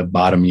was like a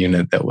bottom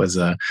unit that was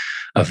a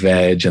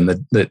veg, and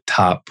the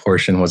top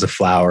portion was a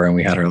flower, and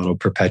we had our little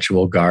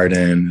perpetual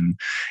garden, and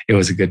it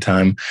was a good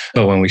time.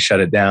 But when we shut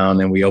it down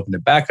and we opened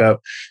it back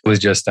up, it was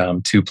just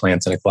 2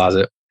 plants in a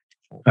closet,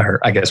 or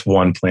I guess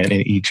 1 plant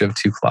in each of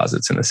 2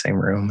 closets in the same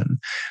room. And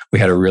we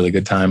had a really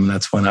good time. And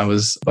that's when I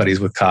was buddies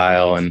with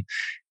Kyle, and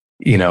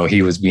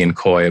he was being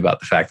coy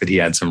about the fact that he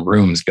had some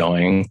rooms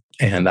going,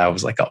 and I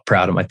was like all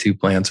proud of my 2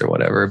 plants or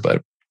whatever.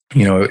 But,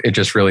 it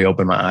just really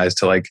opened my eyes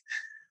to like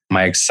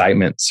my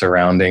excitement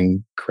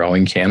surrounding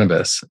growing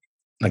cannabis.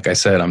 Like I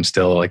said, I'm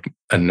still like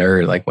a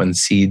nerd. Like when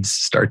seeds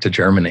start to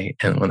germinate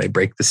and when they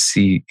break the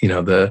seed,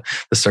 the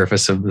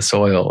surface of the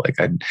soil, like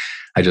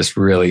I just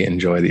really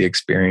enjoy the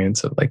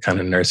experience of like kind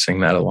of nursing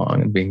that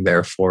along and being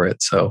there for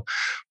it. So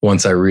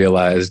once I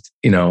realized,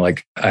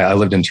 like I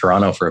lived in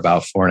Toronto for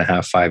about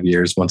 4.5, 5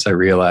 years. Once I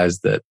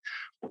realized that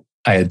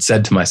I had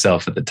said to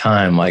myself at the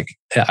time, like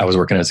I was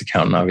working as an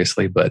accountant,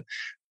 obviously, but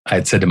I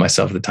had said to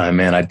myself at the time,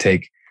 man, I'd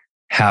take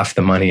half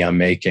the money I'm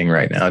making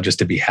right now just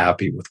to be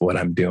happy with what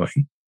I'm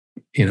doing.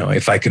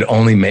 If I could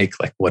only make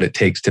like what it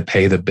takes to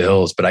pay the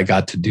bills, but I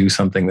got to do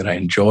something that I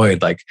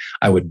enjoyed, like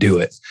I would do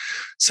it.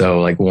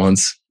 So like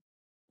once,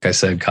 like I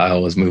said,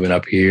 Kyle was moving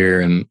up here,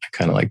 and I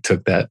kind of like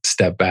took that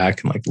step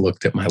back and like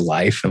looked at my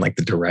life and like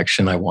the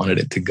direction I wanted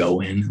it to go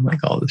in, and like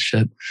all this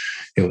shit.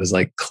 It was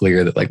like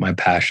clear that like my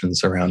passion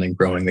surrounding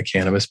growing the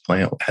cannabis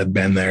plant had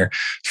been there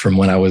from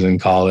when I was in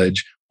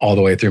college all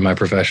the way through my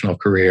professional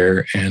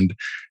career. And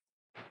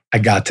I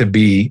got to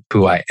be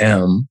who I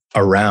am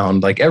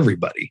around like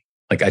everybody.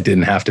 Like I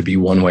didn't have to be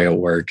one way at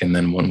work and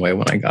then one way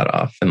when I got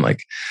off. And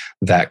like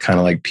that kind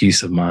of like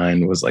peace of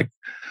mind was like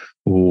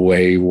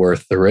way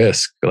worth the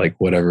risk, like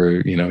whatever,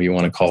 you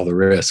want to call the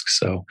risk.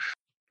 So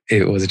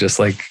it was just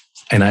like,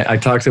 and I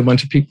talked to a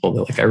bunch of people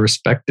that like I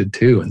respected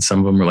too. And some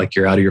of them were like,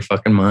 you're out of your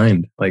fucking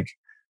mind. Like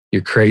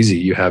you're crazy.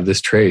 You have this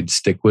trade,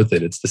 stick with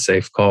it. It's the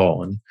safe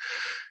call. And,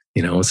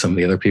 some of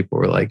the other people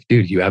were like,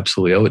 dude, you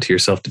absolutely owe it to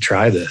yourself to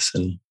try this.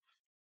 And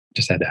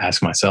just had to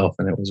ask myself,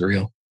 and it was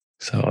real.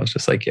 So I was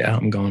just like, yeah,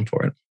 I'm going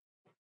for it.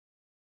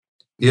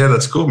 Yeah,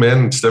 that's cool,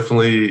 man. It's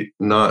definitely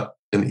not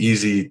an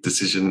easy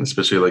decision,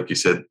 especially like you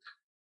said,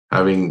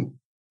 having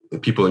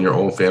people in your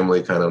own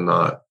family kind of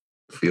not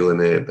feeling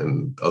it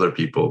and other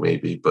people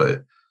maybe.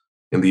 But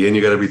in the end,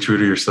 you got to be true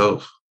to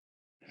yourself.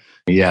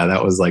 Yeah,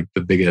 that was like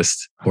the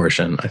biggest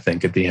portion, I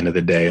think, at the end of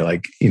the day.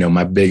 Like,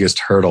 my biggest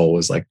hurdle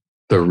was like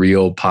the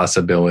real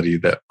possibility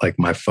that like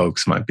my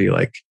folks might be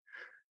like,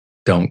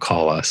 don't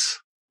call us.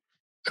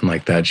 And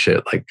like that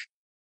shit like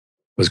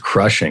was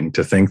crushing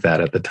to think that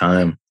at the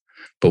time.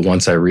 But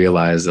once I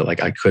realized that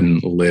like I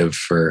couldn't live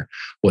for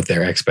what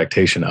their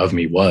expectation of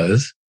me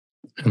was,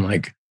 and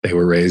like they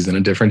were raised in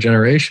a different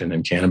generation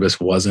and cannabis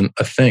wasn't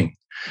a thing,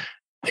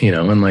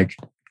 and like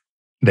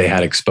they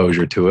had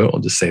exposure to it, I'll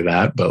just say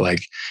that, but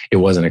like it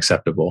wasn't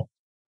acceptable.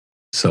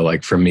 So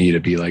like for me to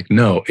be like,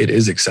 no, it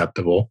is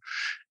acceptable.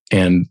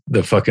 And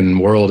the fucking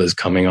world is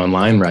coming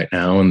online right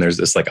now. And there's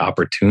this like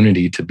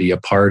opportunity to be a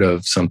part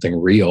of something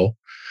real.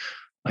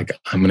 Like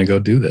I'm going to go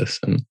do this.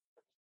 And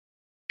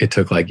it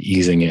took like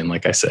easing in.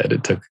 Like I said,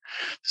 it took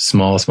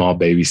small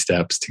baby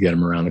steps to get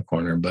them around the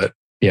corner. But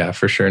yeah,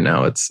 for sure.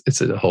 Now it's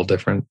a whole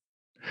different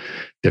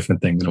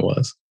thing than it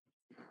was.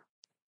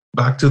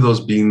 Back to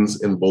those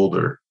beans in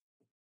Boulder.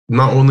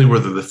 Not only were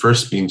they the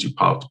first beans you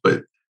popped,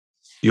 but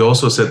you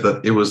also said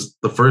that it was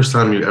the first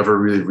time you ever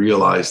really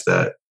realized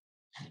that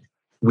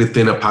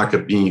within a pack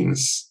of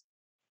beans,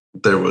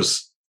 there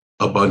was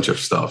a bunch of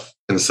stuff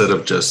instead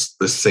of just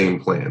the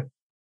same plant.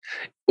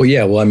 Well,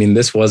 yeah. Well, I mean,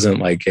 this wasn't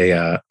like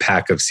a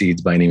pack of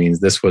seeds by any means.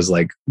 This was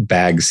like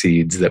bag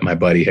seeds that my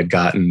buddy had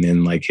gotten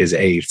in like his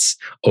eighths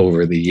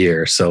over the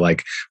year. So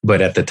like,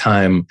 but at the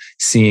time,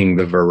 seeing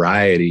the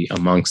variety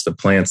amongst the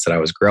plants that I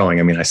was growing,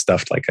 I mean, I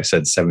stuffed, like I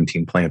said,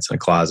 17 plants in a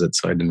closet.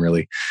 So I didn't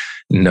really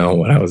know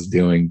what I was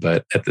doing.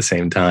 But at the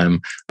same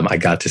time, I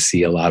got to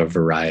see a lot of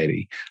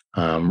variety.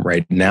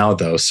 Right now,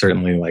 though,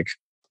 certainly like,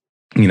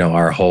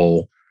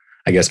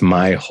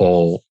 my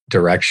whole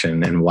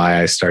direction and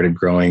why I started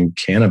growing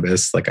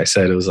cannabis, like I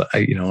said, it was,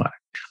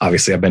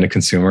 obviously I've been a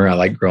consumer. I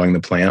like growing the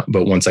plant,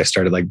 but once I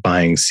started like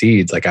buying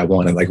seeds, like I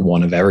wanted like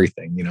one of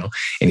everything,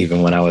 and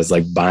even when I was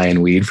like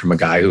buying weed from a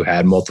guy who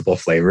had multiple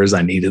flavors,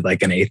 I needed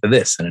like an eighth of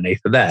this and an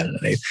eighth of that and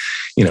an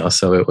eighth,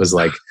 so it was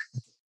like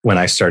when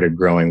I started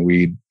growing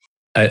weed,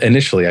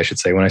 initially, I should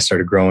say, when I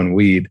started growing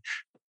weed,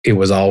 it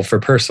was all for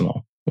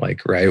personal.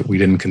 Like, right, we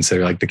didn't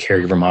consider like the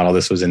caregiver model.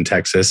 This was in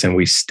Texas and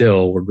we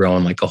still were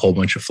growing like a whole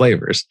bunch of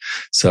flavors.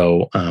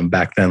 So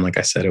back then, like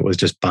I said, it was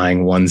just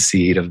buying one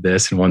seed of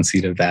this and one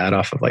seed of that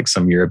off of like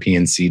some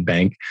European seed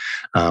bank.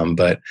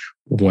 But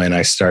when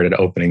I started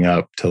opening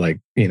up to like,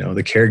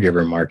 the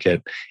caregiver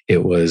market,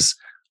 it was,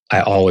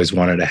 I always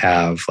wanted to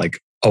have like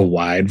a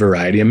wide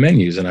variety of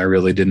menus. And I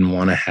really didn't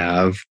want to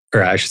have,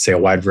 or I should say a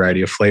wide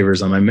variety of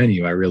flavors on my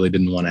menu. I really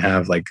didn't want to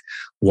have like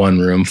one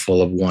room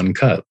full of one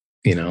cut.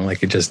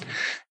 Like it just,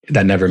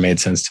 that never made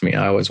sense to me.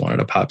 I always wanted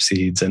to pop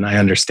seeds. And I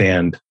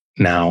understand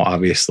now,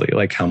 obviously,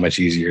 like how much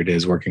easier it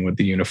is working with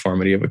the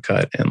uniformity of a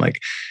cut and like,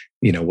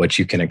 what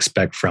you can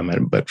expect from it.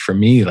 But for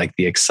me, like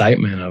the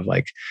excitement of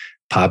like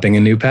popping a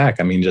new pack.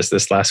 I mean, just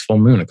this last full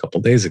moon, a couple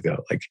of days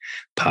ago, like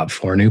pop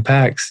 4 new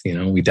packs.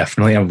 We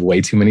definitely have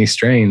way too many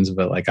strains,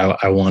 but like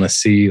I want to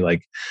see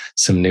like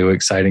some new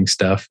exciting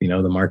stuff.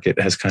 The market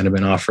has kind of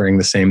been offering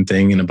the same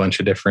thing in a bunch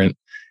of different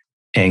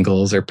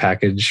angles or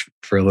package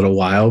for a little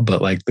while,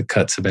 but like the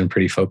cuts have been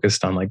pretty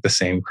focused on like the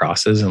same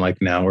crosses. And like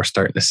now we're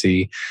starting to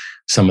see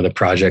some of the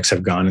projects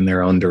have gone in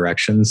their own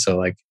direction. So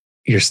like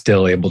you're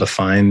still able to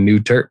find new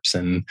terps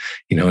and,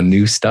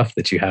 new stuff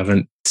that you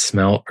haven't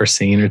smelt or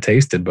seen or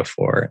tasted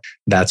before.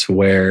 That's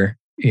where,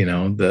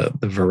 the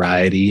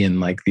variety and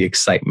like the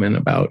excitement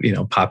about,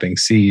 popping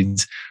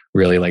seeds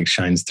really like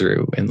shines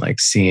through, and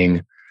like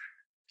seeing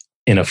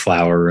in a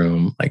flower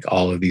room, like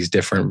all of these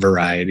different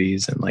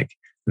varieties. And like,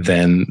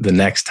 then the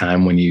next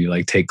time when you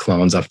like take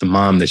clones off the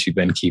mom that you've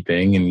been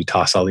keeping and you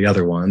toss all the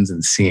other ones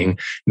and seeing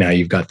now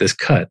you've got this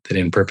cut that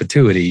in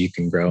perpetuity you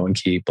can grow and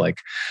keep. Like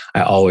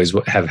I always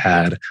have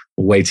had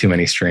way too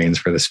many strains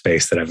for the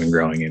space that I've been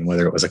growing in,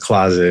 whether it was a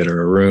closet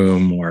or a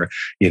room or,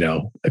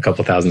 a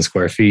couple thousand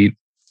square feet.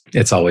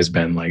 It's always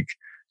been like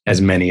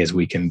as many as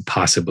we can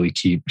possibly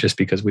keep just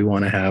because we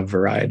want to have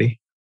variety.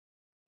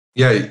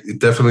 Yeah, it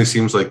definitely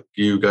seems like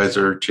you guys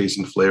are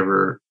chasing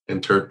flavor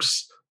and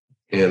terps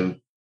and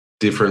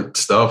different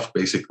stuff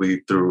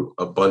basically through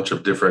a bunch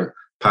of different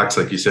packs.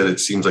 Like you said, it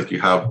seems like you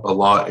have a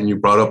lot, and you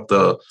brought up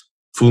the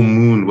full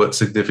moon. What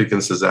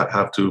significance does that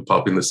have to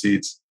popping the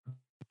seeds?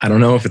 I don't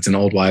know if it's an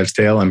old wives'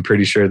 tale. I'm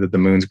pretty sure that the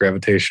moon's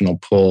gravitational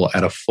pull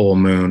at a full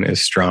moon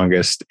is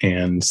strongest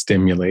and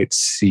stimulates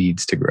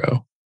seeds to grow.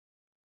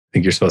 I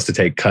think you're supposed to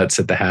take cuts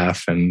at the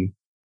half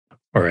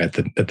or at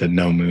the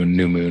no moon,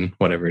 new moon,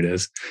 whatever it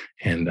is,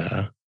 and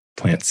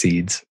plant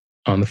seeds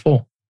on the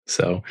full.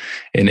 So,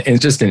 and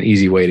it's just an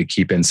easy way to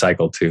keep in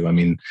cycle too. I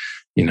mean,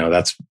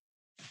 that's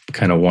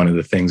kind of one of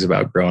the things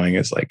about growing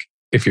is like,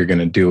 if you're going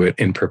to do it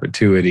in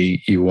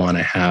perpetuity, you want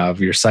to have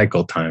your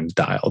cycle times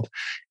dialed.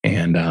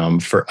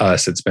 And for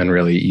us, it's been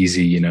really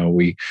easy.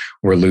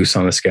 We're loose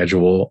on the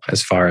schedule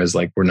as far as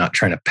like, we're not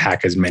trying to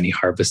pack as many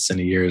harvests in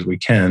a year as we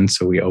can.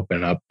 So we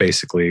open up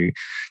basically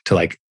to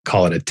like,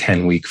 call it a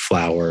 10-week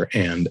flower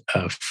and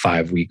a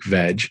 5-week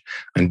veg.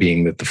 And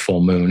being that the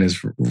full moon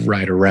is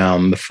right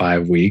around the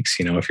 5 weeks,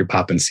 if you're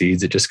popping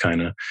seeds, it just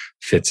kind of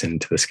fits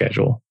into the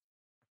schedule.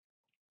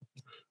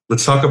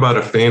 Let's talk about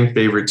a fan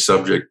favorite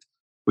subject,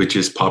 which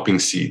is popping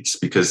seeds,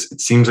 because it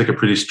seems like a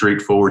pretty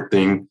straightforward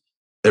thing.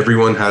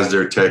 Everyone has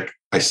their tech.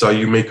 I saw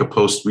you make a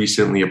post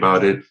recently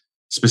about it,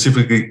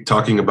 specifically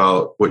talking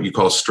about what you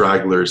call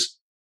stragglers.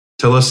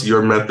 Tell us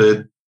your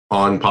method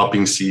on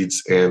popping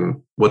seeds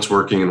and what's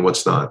working and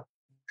what's not.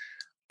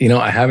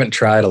 I haven't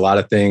tried a lot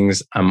of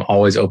things. I'm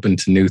always open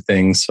to new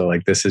things. So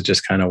like, this is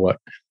just kind of what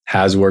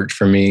has worked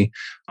for me.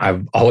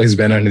 I've always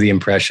been under the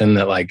impression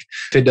that like,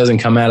 if it doesn't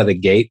come out of the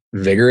gate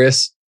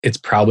vigorous, it's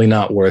probably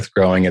not worth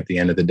growing at the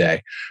end of the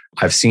day.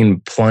 I've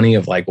seen plenty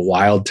of like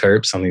wild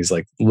terps on these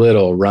like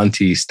little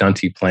runty,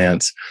 stunty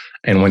plants.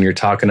 And when you're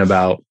talking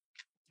about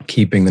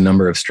keeping the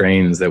number of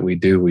strains that we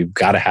do, we've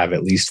got to have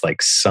at least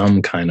like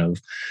some kind of,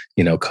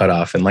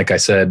 cutoff. And like I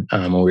said,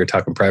 when we were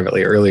talking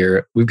privately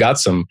earlier, we've got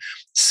some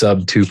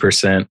sub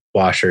 2%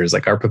 washers.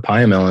 Like our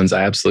papaya melons,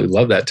 I absolutely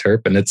love that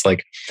terp. And it's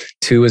like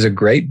 2 is a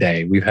great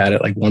day. We've had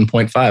it like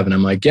 1.5 and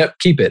I'm like, yep,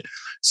 keep it.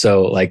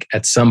 So like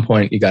at some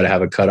point you got to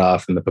have a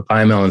cutoff, and the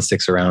papaya melon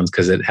sticks around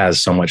because it has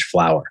so much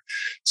flower.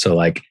 So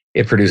like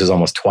it produces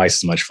almost twice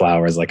as much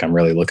flower as like I'm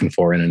really looking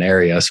for in an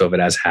area. So if it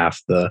has half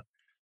the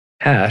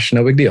hash,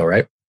 no big deal,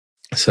 right?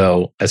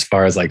 So as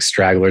far as like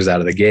stragglers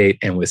out of the gate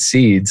and with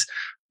seeds,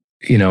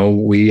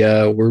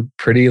 we're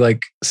pretty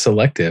like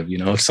selective.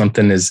 If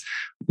something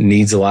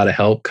needs a lot of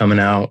help coming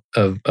out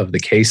of the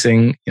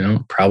casing,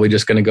 probably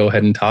just going to go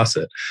ahead and toss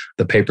it.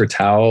 The paper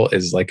towel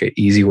is like an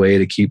easy way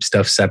to keep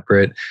stuff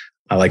separate.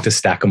 I like to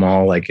stack them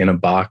all like in a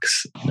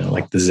box,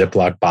 like the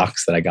Ziploc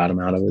box that I got them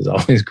out of is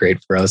always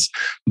great for us.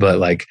 But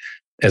like,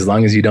 as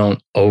long as you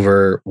don't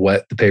over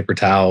wet the paper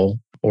towel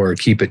or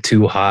keep it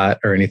too hot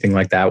or anything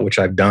like that, which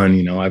I've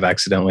done, I've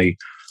accidentally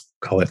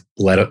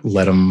let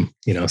them,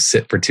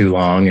 sit for too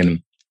long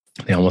and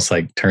they almost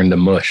like turned to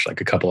mush, like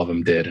a couple of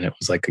them did. And it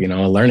was like, a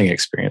learning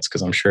experience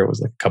because I'm sure it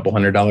was like a couple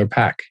 $100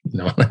 pack, you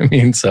know what I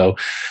mean? So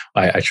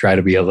I try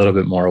to be a little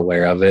bit more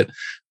aware of it.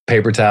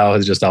 Paper towel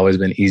has just always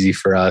been easy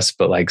for us,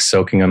 but like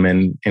soaking them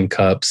in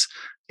cups,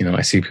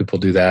 I see people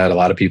do that. A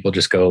lot of people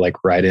just go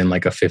like right in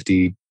like a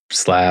 50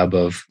 slab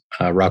of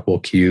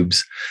Rockwool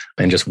cubes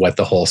and just wet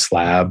the whole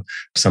slab.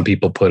 Some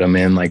people put them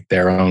in like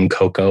their own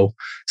cocoa.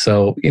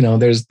 So,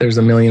 there's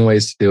a million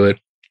ways to do it.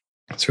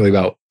 It's really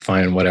about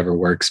finding whatever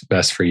works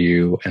best for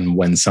you. And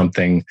when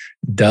something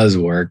does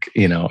work,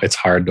 it's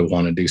hard to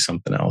want to do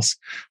something else.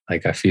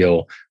 Like I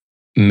feel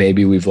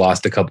maybe we've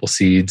lost a couple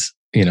seeds,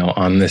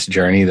 on this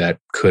journey that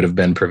could have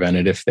been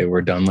prevented if they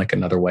were done like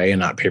another way and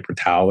not paper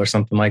towel or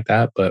something like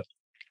that. But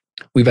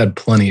we've had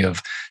plenty of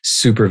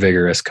super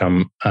vigorous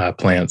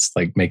plants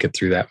like make it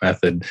through that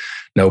method,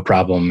 no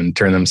problem, and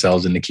turn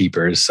themselves into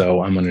keepers.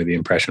 So I'm under the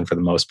impression for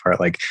the most part,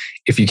 like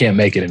if you can't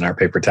make it in our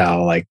paper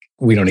towel, like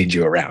we don't need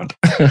you around.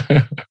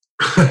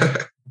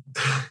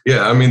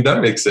 Yeah, I mean,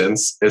 that makes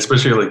sense.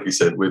 Especially like you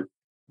said, with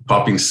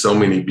popping so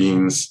many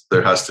beans,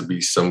 there has to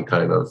be some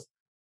kind of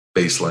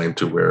baseline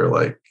to where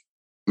like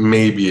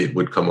maybe it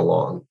would come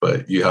along,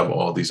 but you have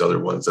all these other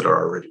ones that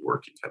are already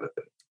working kind of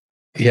thing.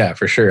 Yeah,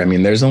 for sure. I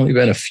mean, there's only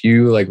been a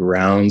few like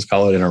rounds,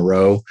 call it in a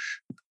row,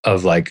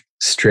 of like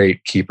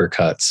straight keeper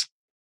cuts.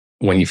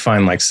 When you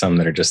find like some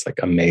that are just like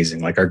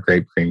amazing, like our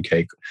grape cream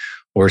cake,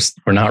 we're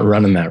not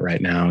running that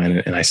right now.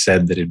 And I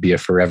said that it'd be a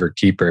forever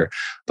keeper,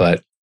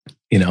 but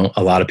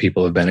a lot of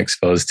people have been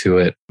exposed to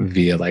it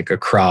via like a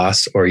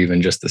cross or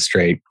even just the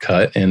straight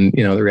cut. And,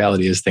 the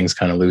reality is things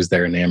kind of lose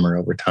their enamor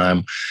over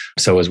time.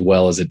 So as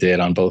well as it did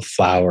on both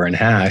flour and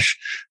hash,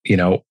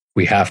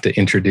 we have to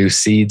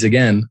introduce seeds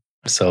again.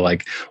 So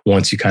like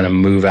once you kind of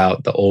move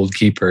out the old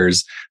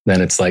keepers,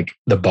 then it's like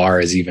the bar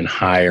is even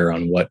higher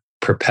on what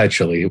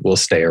perpetually will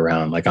stay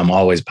around. Like I'm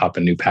always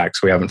popping new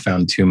packs. We haven't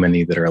found too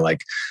many that are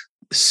like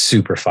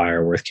super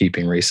fire worth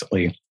keeping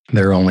recently.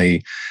 There are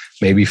only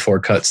maybe 4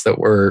 cuts that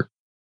were,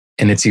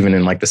 and it's even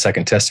in like the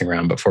second testing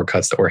round, but 4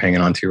 cuts that we're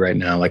hanging on to right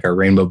now. Like our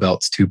Rainbow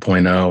Belts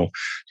 2.0,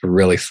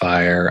 really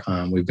fire.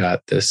 We've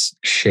got this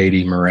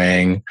Shady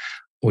Meringue,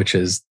 which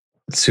is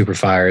super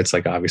fire. It's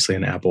like obviously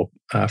an apple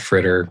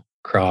fritter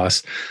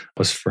cross.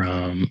 Was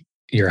from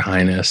Your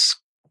Highness.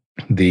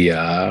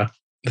 The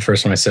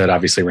first one I said,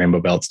 obviously Rainbow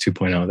Belts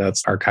 2.0,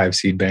 that's Archive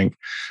Seed Bank.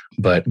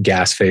 But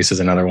Gas Face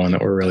is another one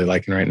that we're really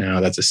liking right now.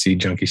 That's a Seed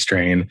Junkie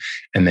strain.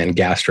 And then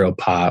Gastro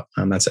Pop,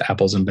 that's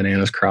apples and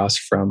bananas cross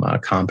from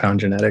Compound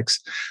Genetics.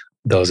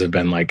 Those have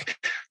been like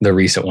the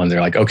recent ones.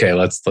 They're like, okay,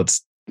 let's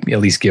at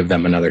least give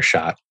them another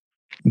shot.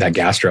 That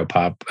Gastro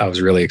Pop, I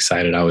was really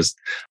excited. I was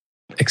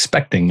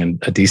expecting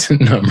a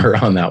decent number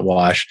on that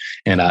wash,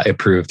 and it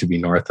proved to be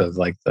north of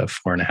like the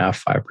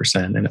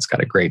 4.5-5%, and it's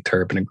got a great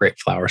terp and a great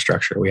flower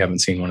structure. We haven't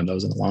seen one of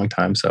those in a long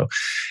time, so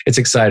it's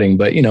exciting.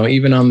 But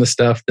even on the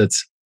stuff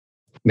that's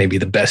maybe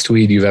the best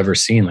weed you've ever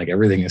seen, like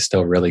everything is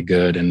still really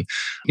good. And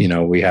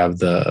we have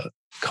the,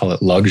 call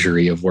it,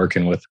 luxury of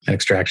working with an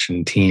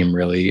extraction team,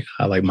 really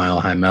like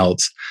Mile High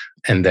Melts,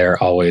 and they're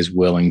always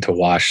willing to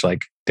wash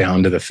like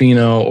down to the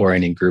pheno or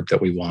any group that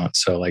we want.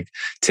 So like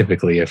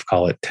typically if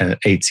call it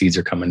 8 seeds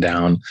are coming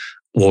down,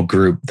 we'll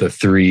group the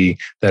 3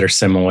 that are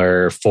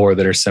similar, 4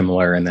 that are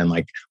similar, and then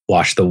like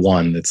wash the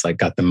 1 that's like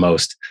got the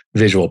most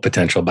visual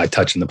potential by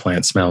touching the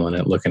plant, smelling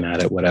it, looking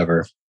at it,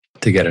 whatever,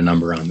 to get a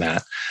number on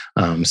that.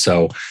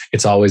 So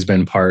it's always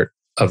been part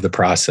of the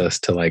process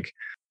to like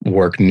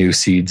work new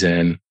seeds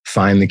in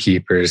find the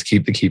keepers,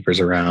 keep the keepers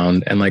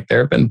around. And like, there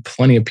have been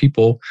plenty of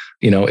people,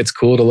 it's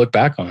cool to look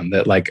back on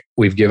that, like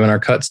we've given our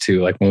cuts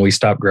to, like when we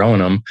stopped growing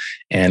them.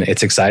 And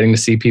it's exciting to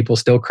see people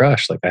still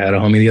crush. Like I had a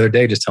homie the other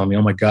day just telling me,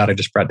 oh my God, I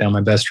just brought down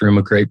my best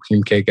Ruma grape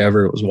cream cake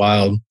ever. It was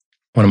wild.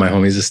 One of my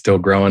homies is still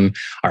growing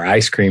our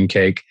ice cream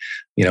cake.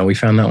 We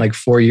found that like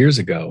 4 years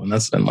ago, and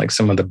that's been like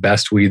some of the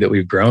best weed that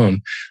we've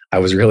grown. I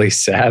was really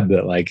sad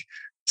that like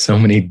so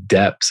many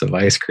depths of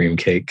ice cream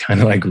cake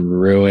kind of like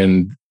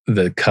ruined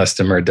the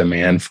customer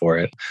demand for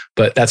it.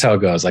 But that's how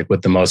it goes. Like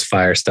with the most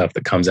fire stuff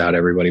that comes out,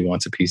 everybody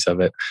wants a piece of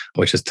it,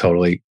 which is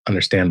totally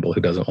understandable. Who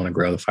doesn't want to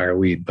grow the fire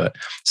weed? But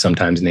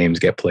sometimes names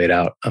get played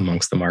out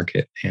amongst the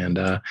market, and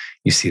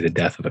you see the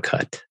death of a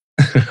cut.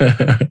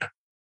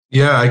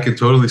 Yeah, I can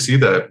totally see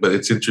that. But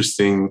it's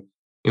interesting,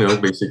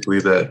 basically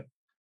that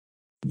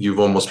you've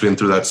almost been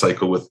through that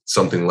cycle with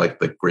something like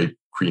the grape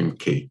cream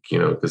cake,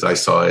 because I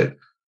saw it,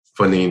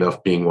 funny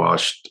enough, being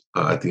washed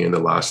at the end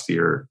of last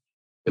year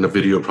in a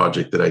video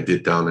project that I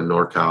did down in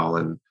NorCal,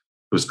 and it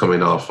was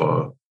coming off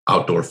a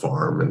outdoor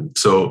farm. And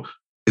so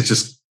it's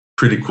just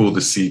pretty cool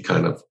to see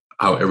kind of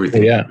how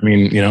everything. Yeah. I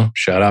mean,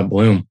 shout out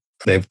Bloom.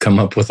 They've come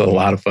up with a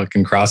lot of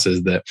fucking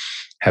crosses that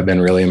have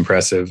been really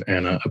impressive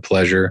and a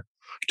pleasure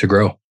to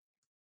grow.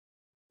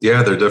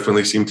 Yeah, they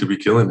definitely seem to be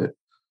killing it.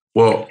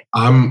 Well,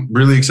 I'm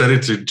really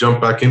excited to jump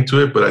back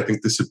into it, but I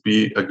think this would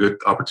be a good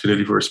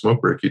opportunity for a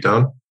smoke break. You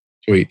down?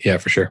 Sweet. Yeah,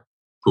 for sure.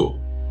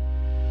 Cool.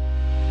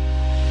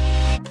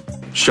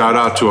 Shout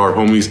out to our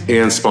homies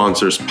and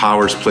sponsors,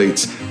 Powers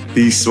Plates,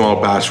 the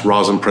small batch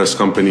rosin press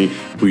company,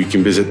 who you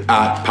can visit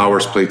at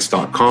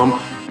powersplates.com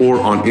or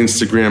on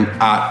Instagram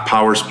at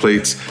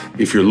powersplates.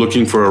 If you're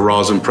looking for a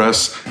rosin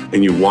press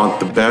and you want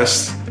the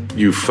best,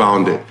 you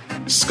found it.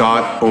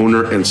 Scott,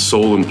 owner and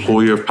sole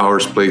employee of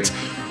Powers Plates,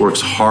 works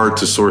hard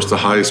to source the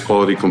highest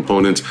quality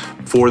components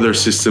for their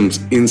systems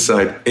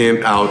inside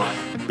and out,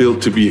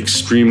 built to be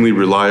extremely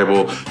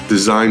reliable,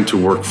 designed to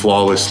work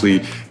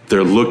flawlessly.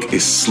 Their look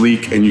is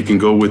sleek, and you can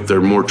go with their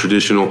more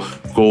traditional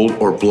gold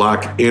or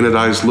black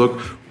anodized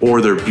look,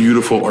 or their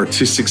beautiful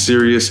artistic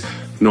series.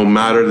 No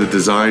matter the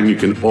design, you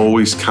can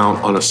always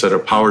count on a set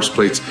of Powers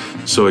Plates.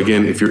 So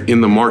again, if you're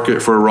in the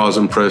market for a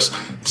rosin press,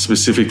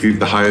 specifically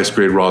the highest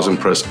grade rosin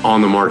press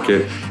on the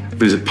market,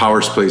 visit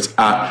Powers Plates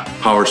at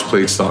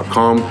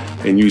powersplates.com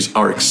and use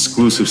our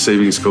exclusive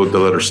savings code, the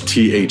letters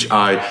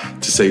THI,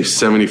 to save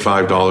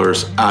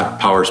 $75 at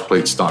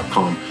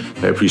powersplates.com.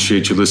 I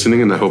appreciate you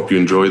listening, and I hope you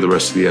enjoy the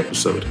rest of the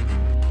episode.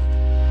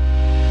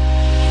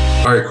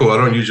 All right, cool. I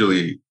don't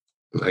usually,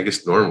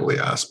 normally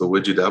ask, but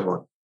what'd you dab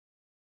on?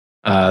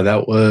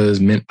 That was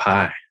mint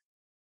pie.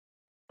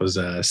 It was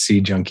a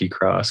Sea Junkie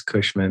cross,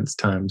 Cushman's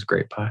times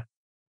grape pie.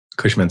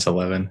 Cushman's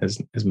 11,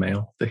 his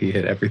male that he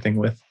hit everything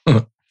with.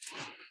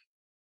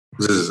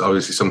 This is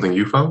obviously something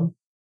you found?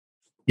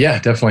 Yeah,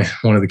 definitely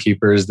one of the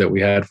keepers that we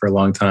had for a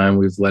long time.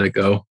 We've let it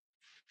go.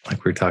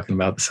 Like we were talking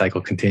about, the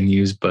cycle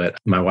continues, but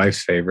my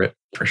wife's favorite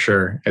for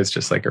sure. It's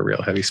just like a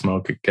real heavy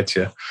smoke. It gets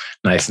you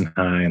nice and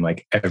high. And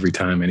like every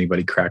time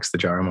anybody cracks the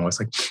jar, I'm always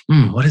like,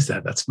 what is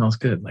that? That smells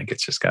good. Like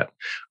it's just got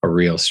a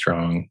real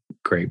strong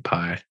grape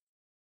pie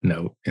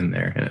note in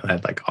there. And it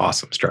had like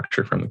awesome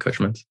structure from the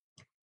Cushman's.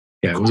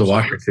 Yeah, it was a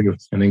walker too.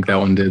 I think that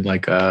one did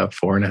like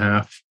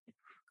 4.5,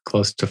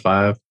 close to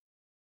 5.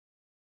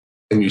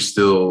 And you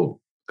still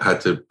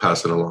had to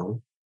pass it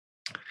along?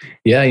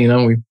 Yeah,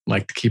 we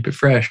like to keep it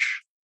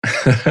fresh.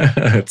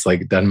 It's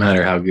like, it doesn't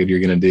matter how good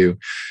you're going to do.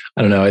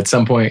 I don't know. At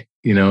some point,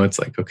 it's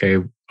like, okay,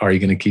 are you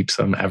going to keep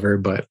some ever?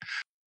 But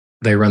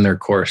they run their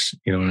course.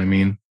 You know what I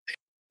mean?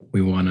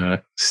 We want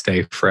to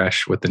stay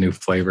fresh with the new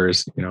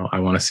flavors. I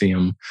want to see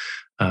them,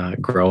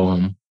 grow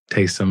them,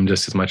 taste them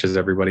just as much as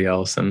everybody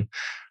else. And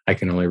I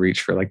can only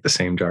reach for like the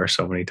same jar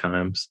so many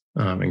times,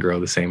 and grow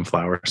the same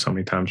flower so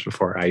many times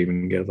before I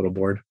even get a little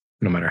bored,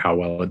 no matter how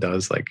well it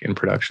does, like in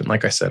production.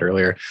 Like I said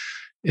earlier,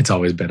 it's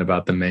always been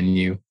about the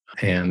menu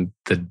and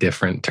the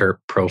different terp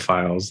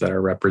profiles that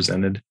are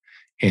represented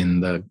in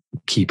the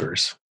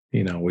keepers.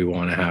 We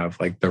want to have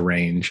like the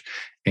range,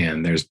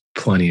 and there's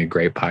plenty of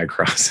grape pie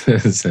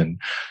crosses and,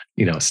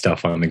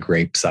 stuff on the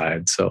grape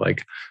side. So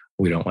like,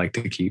 we don't like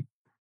to keep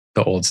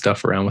the old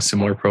stuff around with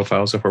similar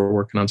profiles if we're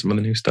working on some of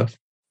the new stuff.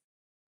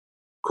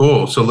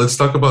 Cool. So let's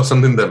talk about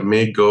something that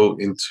may go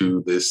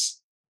into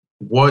this.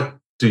 What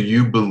do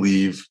you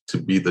believe to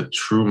be the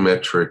true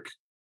metric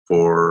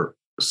for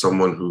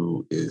someone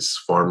who is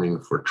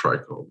farming for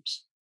trichomes?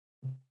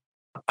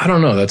 I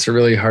don't know. That's a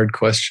really hard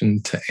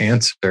question to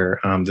answer.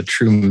 The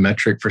true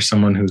metric for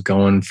someone who's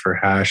going for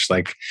hash,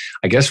 like,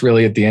 I guess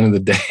really at the end of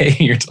the day,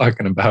 you're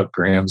talking about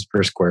grams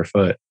per square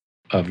foot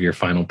of your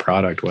final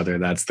product, whether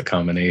that's the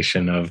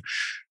combination of,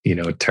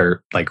 terp,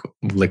 like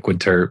liquid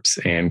terps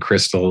and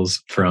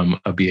crystals from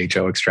a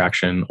BHO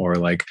extraction, or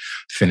like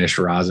finished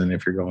rosin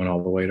if you're going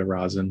all the way to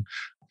rosin,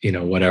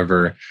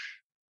 whatever.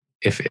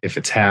 If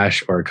it's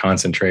hash or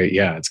concentrate,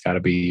 yeah, it's got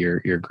to be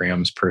your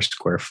grams per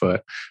square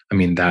foot. I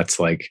mean, that's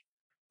like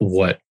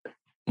what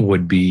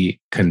would be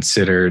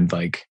considered,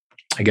 like,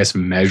 I guess,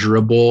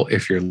 measurable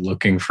if you're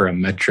looking for a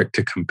metric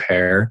to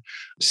compare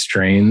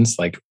strains.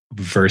 Like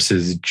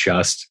versus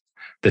just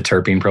the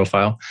terpene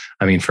profile.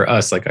 I mean, for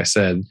us, like I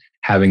said,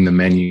 having the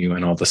menu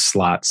and all the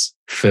slots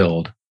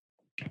filled,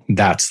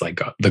 that's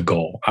like the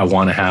goal. I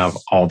want to have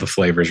all the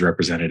flavors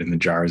represented in the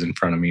jars in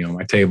front of me on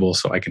my table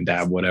so I can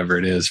dab whatever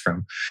it is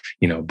from,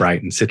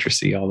 bright and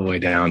citrusy all the way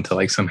down to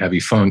like some heavy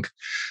funk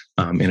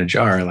in a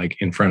jar, like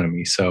in front of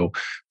me. So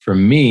for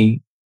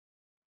me,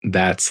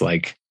 that's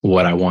like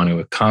what I want to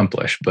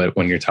accomplish. But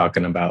when you're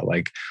talking about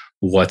like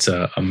what's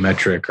a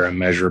metric or a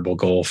measurable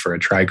goal for a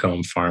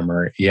trichome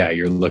farmer, yeah,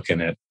 you're looking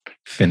at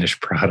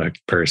finished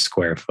product per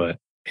square foot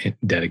in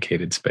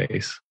dedicated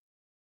space.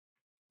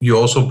 You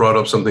also brought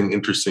up something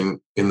interesting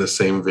in the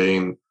same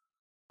vein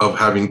of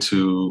having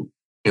to,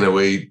 in a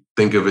way,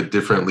 think of it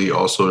differently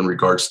also in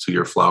regards to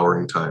your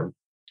flowering time.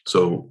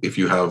 So if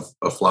you have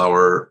a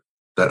flower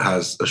that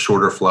has a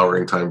shorter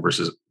flowering time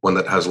versus one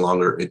that has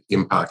longer, it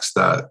impacts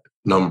that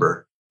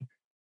number.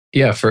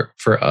 Yeah,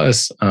 for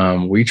us,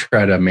 we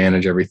try to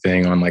manage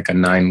everything on like a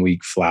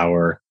 9-week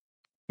flower.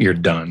 You're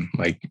done.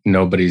 Like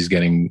nobody's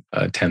getting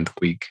a 10th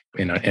week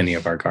in any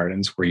of our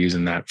gardens. We're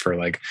using that for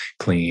like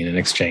clean and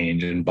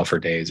exchange and buffer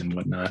days and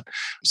whatnot.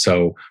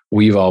 So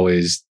we've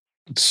always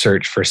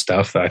searched for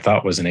stuff that I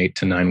thought was an 8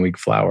 to 9 week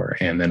flower.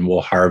 And then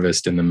we'll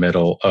harvest in the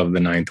middle of the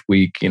 9th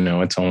week.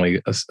 It's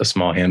only a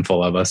small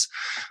handful of us.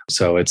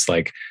 So it's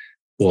like,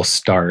 we'll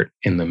start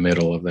in the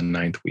middle of the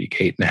 9th week.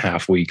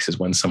 8.5 weeks is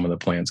when some of the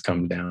plants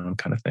come down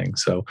kind of thing.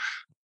 So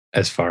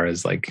as far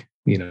as like,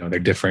 they're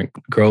different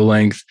grow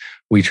length,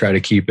 we try to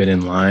keep it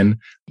in line,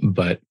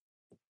 but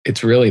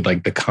it's really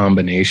like the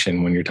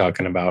combination when you're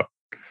talking about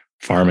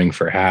farming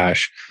for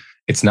hash.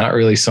 It's not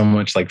really so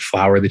much like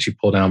flower that you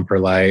pull down per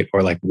light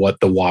or like what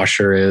the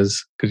washer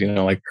is. Because,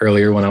 like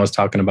earlier when I was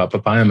talking about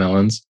papaya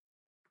melons,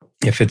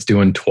 if it's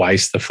doing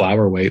twice the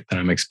flower weight that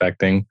I'm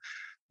expecting,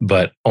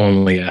 but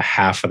only a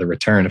half of the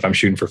return, if I'm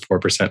shooting for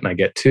 4% and I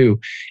get 2,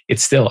 it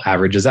still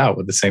averages out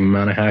with the same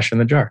amount of hash in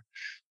the jar.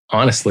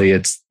 Honestly,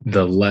 it's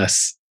the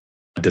less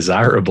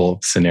desirable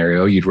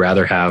scenario. You'd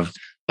rather have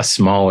a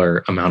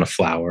smaller amount of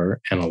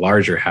flower and a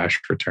larger hash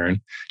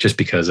return just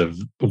because of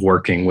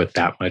working with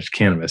that much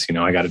cannabis.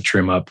 I got to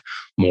trim up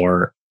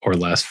more or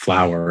less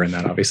flower, and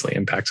that obviously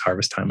impacts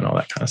harvest time and all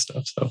that kind of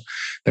stuff. So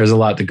there's a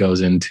lot that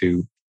goes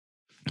into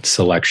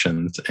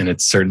selections, and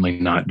it's certainly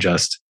not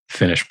just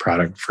finished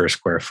product per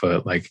square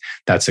foot. Like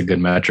that's a good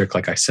metric,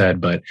 like I said,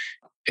 but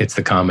it's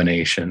the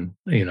combination,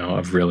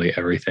 of really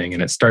everything.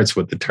 And it starts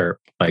with the terp.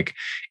 Like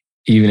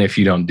even if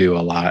you don't do a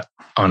lot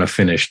on a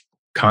finished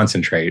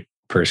concentrate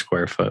per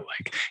square foot,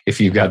 like if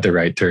you've got the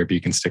right terp,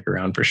 you can stick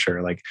around for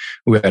sure. Like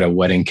we had a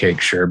wedding cake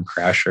sherb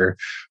crasher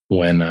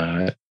when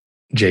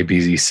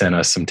JBZ sent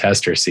us some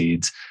tester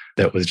seeds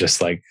that was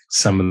just like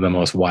some of the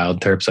most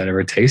wild terps I'd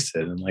ever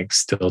tasted. And like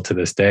still to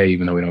this day,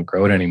 even though we don't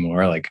grow it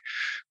anymore, like,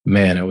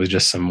 man, it was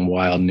just some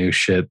wild new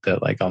shit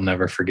that like I'll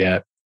never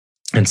forget.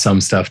 And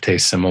some stuff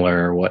tastes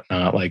similar or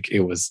whatnot. Like it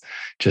was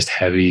just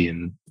heavy,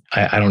 and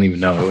I don't even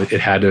know.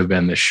 It had to have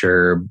been the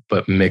sherb,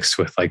 but mixed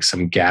with like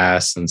some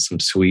gas and some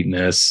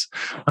sweetness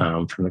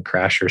from the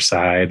crasher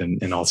side,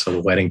 and also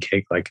the wedding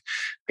cake. Like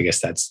I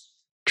guess that's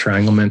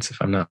triangle mints, if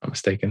I'm not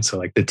mistaken. So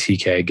like the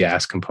TK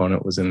gas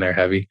component was in there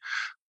heavy,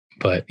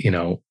 but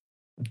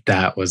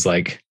that was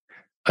like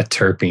a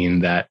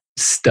terpene that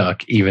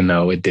stuck, even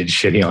though it did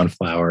shitty on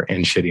flower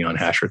and shitty on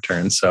hash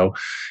return. So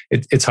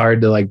it's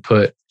hard to like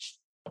put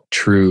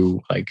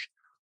true, like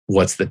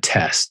what's the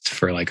test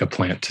for like a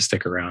plant to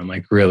stick around.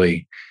 Like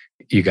really,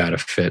 you got to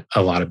fit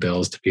a lot of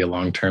bills to be a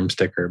long-term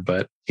sticker,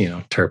 but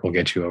terp will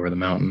get you over the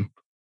mountain.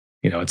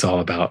 It's all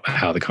about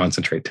how the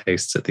concentrate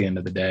tastes at the end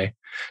of the day.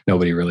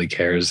 Nobody really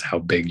cares how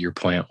big your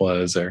plant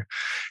was or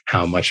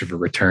how much of a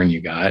return you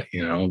got.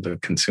 The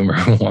consumer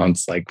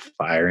wants like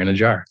fire in a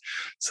jar.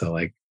 So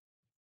like,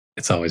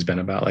 it's always been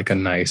about like a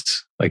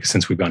nice, like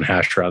since we've gone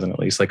hash rosin, at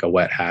least like a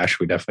wet hash,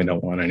 we definitely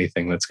don't want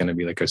anything that's going to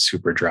be like a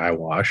super dry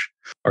wash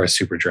or a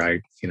super dry,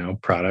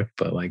 product.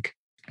 But like,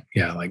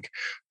 yeah, like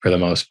for the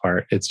most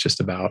part, it's just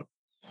about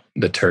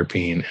the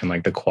terpene and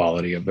like the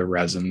quality of the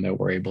resin that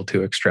we're able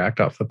to extract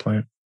off the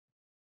plant.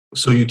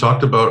 So you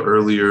talked about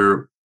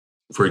earlier,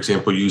 for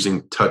example,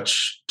 using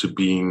touch to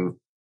being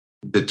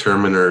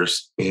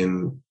determiners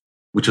in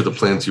which of the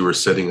plants you were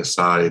setting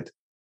aside.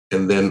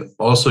 And then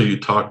also you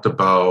talked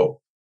about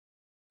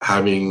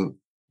having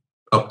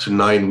up to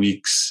 9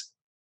 weeks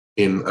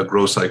in a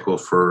grow cycle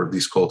for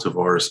these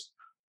cultivars.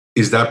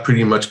 Is that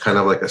pretty much kind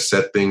of like a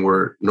set thing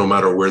where no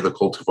matter where the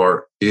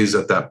cultivar is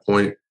at that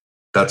point,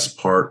 that's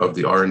part of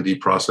the R&D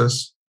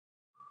process?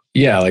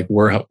 Yeah, like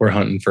we're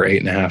hunting for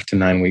 8.5 to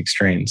 9 week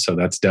strains. So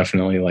that's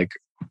definitely like,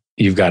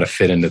 you've got to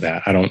fit into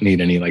that. I don't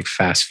need any like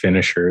fast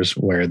finishers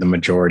where the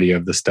majority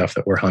of the stuff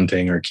that we're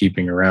hunting or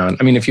keeping around.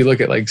 I mean, if you look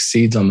at like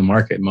seeds on the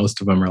market, most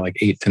of them are like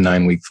 8 to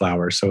 9 week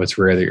flowers. So it's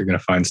rare that you're going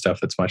to find stuff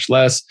that's much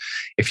less.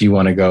 If you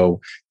want to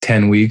go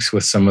 10 weeks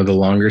with some of the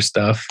longer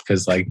stuff,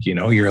 because like,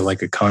 you're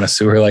like a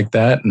connoisseur like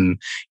that and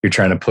you're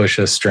trying to push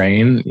a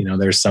strain,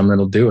 there's some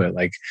that'll do it.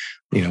 Like,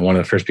 one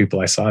of the first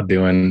people I saw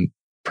doing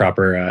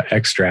proper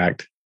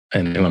extract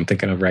and who I'm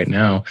thinking of right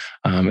now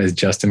is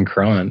Justin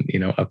Cron,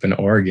 up in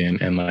Oregon.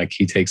 And like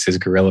he takes his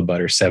gorilla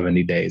butter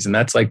 70 days, and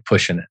that's like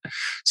pushing it.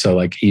 So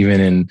like even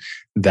in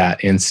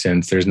that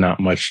instance, there's not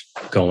much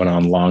going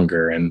on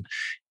longer. And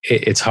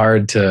it's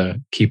hard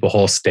to keep a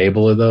whole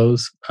stable of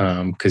those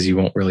because you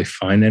won't really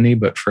find any.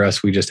 But for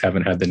us, we just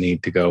haven't had the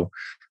need to go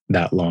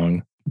that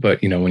long.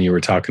 But, when you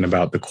were talking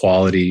about the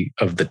quality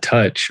of the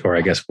touch, or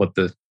I guess what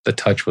the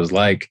touch was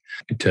like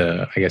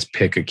to, I guess,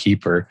 pick a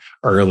keeper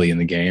early in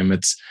the game,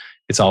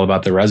 it's all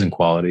about the resin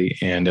quality.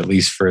 And at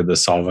least for the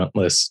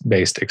solventless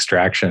based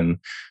extraction,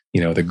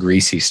 the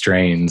greasy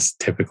strains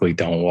typically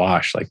don't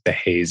wash, like the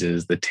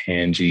hazes, the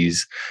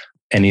tangies,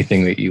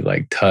 anything that you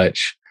like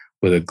touch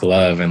with a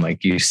glove and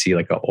like you see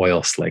like an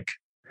oil slick,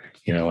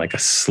 like a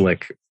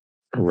slick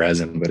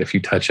resin. But if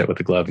you touch it with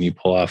a glove and you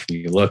pull off and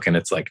you look and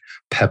it's like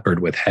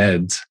peppered with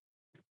heads,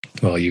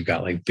 well, you've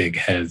got like big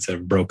heads that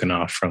have broken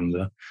off from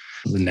the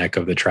neck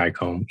of the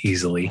trichome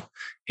easily.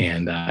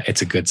 And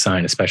it's a good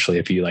sign, especially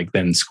if you like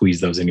then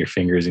squeeze those in your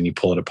fingers and you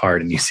pull it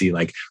apart and you see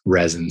like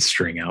resin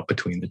string out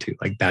between the two.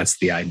 Like that's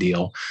the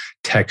ideal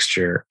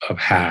texture of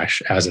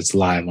hash as it's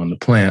live on the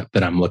plant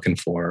that I'm looking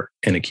for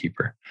in a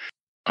keeper.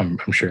 I'm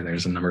sure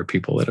there's a number of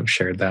people that have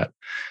shared that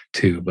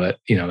too, but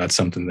that's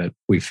something that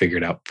we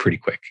figured out pretty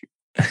quick.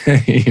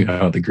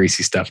 The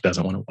greasy stuff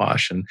doesn't want to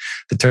wash, and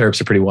the terps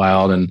are pretty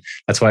wild. And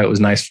that's why it was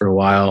nice for a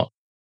while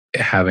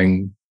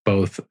having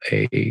both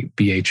a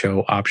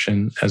BHO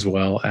option as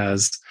well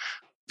as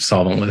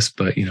solventless.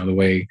 But, the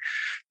way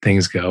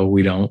things go,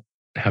 we don't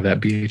have that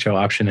BHO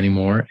option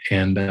anymore.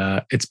 And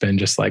it's been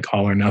just like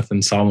all or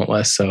nothing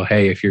solventless. So,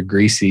 hey, if you're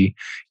greasy,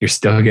 you're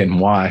still getting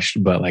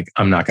washed, but like,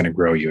 I'm not going to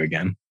grow you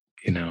again.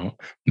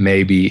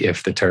 Maybe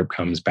if the terp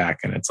comes back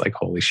and it's like,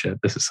 holy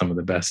shit, this is some of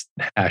the best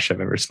hash I've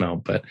ever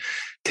smelled. But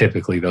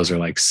typically those are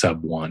like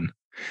sub 1.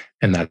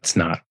 And that's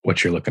not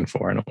what you're looking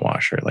for in a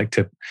washer. Like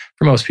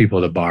for most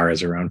people, the bar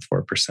is around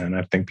 4%.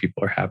 I think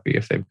people are happy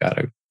if they've got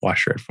a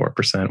washer at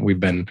 4%. We've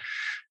been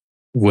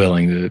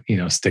willing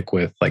to, stick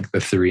with like the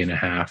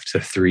 3.5 to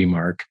 3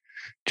 mark,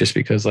 just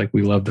because like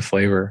we love the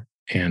flavor.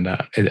 And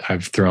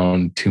I've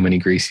thrown too many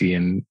greasy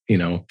and,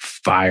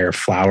 fire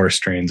flower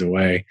strains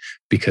away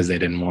because they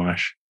didn't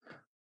wash.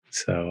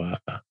 So,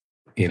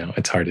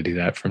 it's hard to do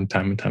that from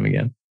time and time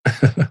again.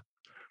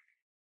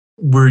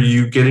 Were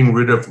you getting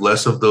rid of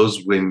less of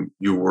those when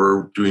you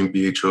were doing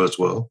BHO as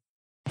well?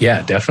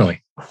 Yeah,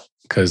 definitely.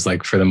 Because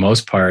like for the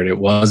most part, it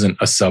wasn't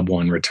a sub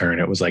 1 return.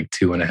 It was like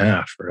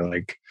 2.5 or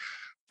like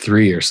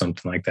 3 or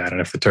something like that. And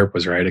if the terp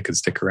was right, it could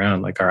stick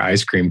around. Like our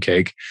ice cream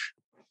cake,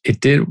 it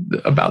did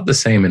about the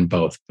same in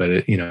both, but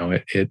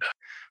it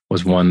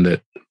was one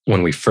that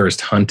when we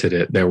first hunted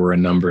it, there were a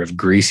number of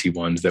greasy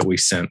ones that we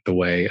sent the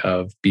way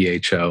of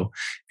BHO.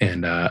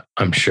 And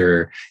I'm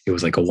sure it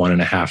was like a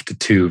 1.5 to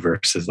 2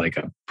 versus like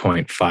a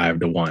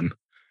 0.5 to 1.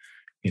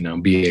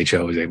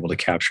 BHO was able to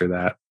capture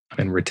that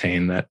and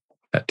retain that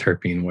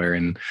terpene, where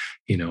in,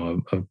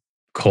 a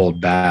cold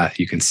bath,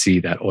 you can see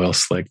that oil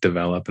slick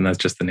develop. And that's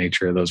just the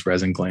nature of those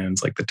resin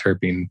glands, like the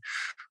terpene,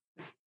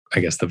 I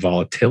guess the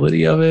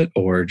volatility of it,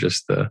 or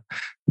just the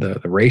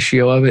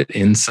ratio of it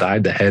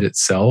inside the head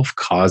itself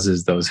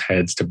causes those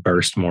heads to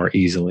burst more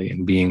easily.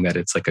 And being that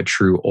it's like a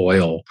true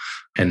oil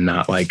and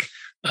not like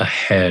a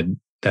head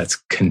that's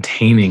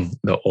containing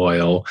the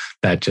oil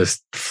that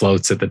just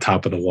floats at the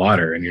top of the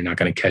water, and you're not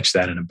going to catch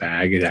that in a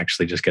bag. It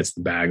actually just gets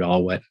the bag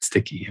all wet and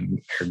sticky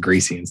or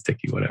greasy and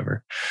sticky,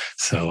 whatever.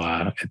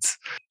 So it's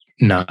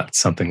not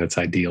something that's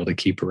ideal to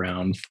keep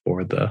around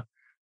for the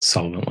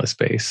solventless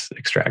base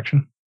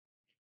extraction.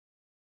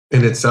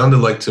 And it sounded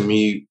like to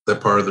me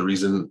that part of the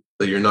reason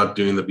that you're not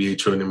doing the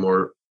BHO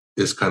anymore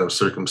is kind of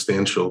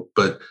circumstantial.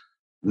 But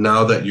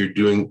now that you're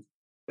doing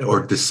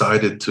or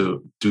decided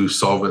to do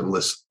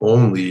solventless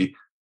only,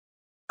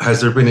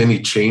 has there been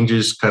any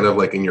changes kind of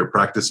like in your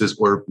practices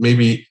or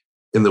maybe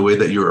in the way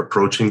that you're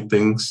approaching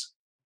things?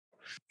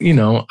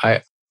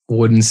 I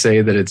wouldn't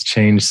say that it's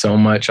changed so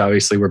much.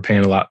 Obviously, we're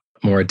paying a lot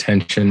more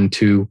attention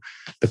to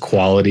the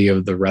quality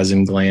of the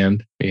resin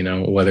gland,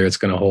 whether it's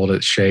going to hold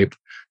its shape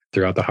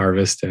throughout the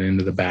harvest and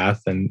into the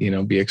bath and,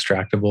 be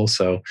extractable.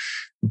 So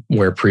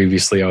where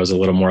previously I was a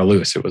little more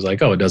loose, it was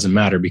like, oh, it doesn't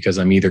matter because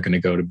I'm either going to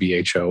go to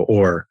BHO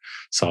or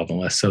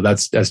solventless. So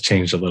that's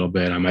changed a little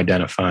bit. I'm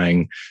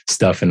identifying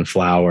stuff in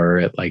flower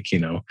at like,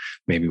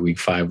 maybe week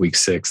 5, week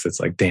 6. That's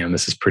like, damn,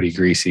 this is pretty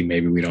greasy.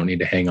 Maybe we don't need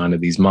to hang on to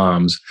these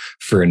moms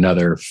for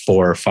another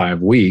 4 or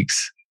 5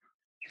 weeks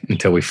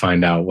until we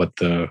find out what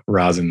the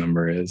rosin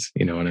number is.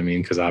 You know what I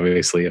mean? Because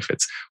obviously if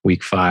it's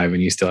week 5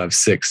 and you still have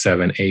 6,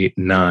 7, 8,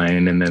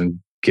 9, and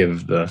then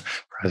give the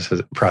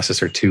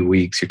processor 2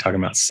 weeks, you're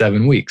talking about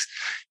 7 weeks.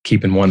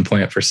 Keeping one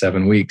plant for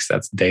 7 weeks,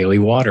 that's daily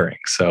watering.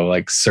 So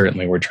like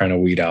certainly we're trying to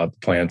weed out the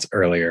plants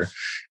earlier.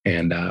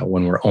 And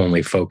when we're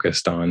only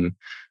focused on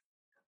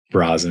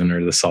rosin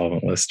or the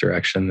solventless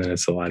direction, then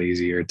it's a lot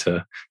easier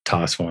to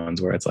toss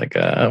ones where it's like,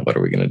 what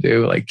are we going to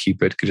do? Like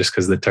keep it just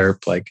because the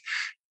terp, like,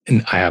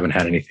 and I haven't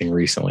had anything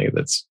recently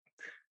that's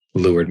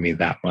lured me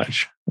that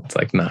much. It's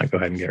like, nah, go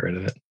ahead and get rid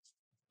of it.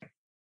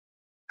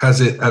 Has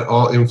it at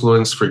all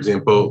influenced, for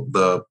example,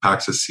 the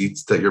packs of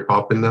seeds that you're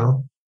popping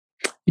now?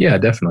 Yeah,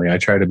 definitely. I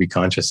try to be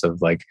conscious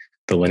of like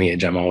the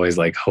lineage. I'm always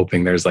like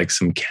hoping there's like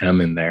some chem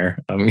in there.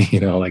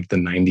 Like the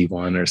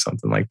 91 or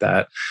something like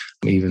that.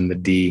 Even the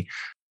D,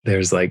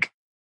 there's like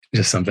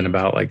just something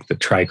about like the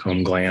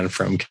trichome gland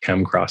from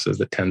chem crosses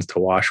that tends to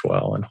wash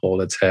well and hold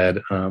its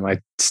head. I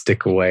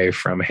stick away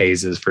from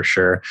hazes for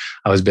sure.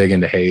 I was big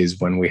into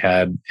haze when we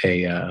had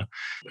a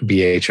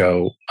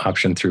BHO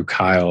option through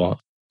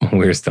Kyle when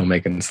we were still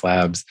making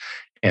slabs.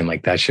 And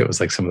like that shit was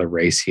like some of the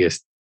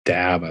raciest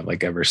dab I've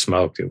like ever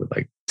smoked. It would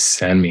like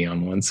send me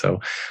on one. So,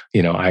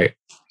 I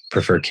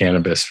prefer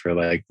cannabis for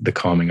like the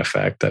calming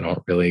effect. I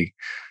don't really,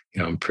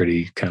 I'm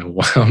pretty kind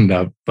of wound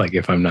up, like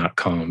if I'm not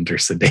calmed or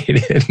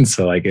sedated. And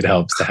so like it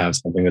helps to have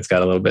something that's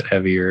got a little bit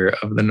heavier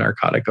of the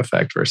narcotic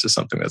effect versus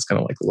something that's going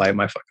to like light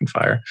my fucking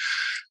fire.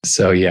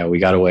 So yeah, we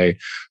got away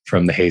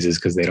from the hazes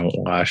because they don't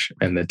wash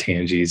and the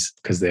tangies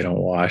because they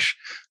don't wash.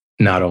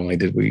 Not only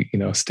did we,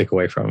 stick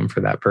away from them for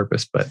that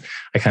purpose, but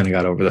I kind of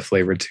got over the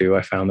flavor too.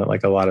 I found that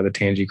like a lot of the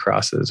tangy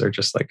crosses are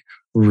just like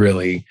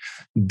really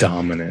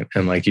dominant,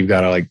 and like you've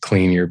got to like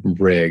clean your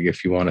rig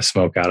if you want to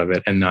smoke out of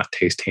it and not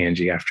taste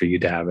tangy after you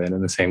dab it.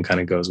 And the same kind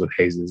of goes with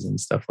hazes and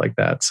stuff like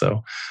that.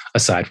 So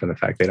aside from the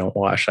fact they don't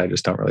wash, I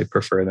just don't really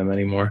prefer them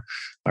anymore.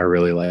 I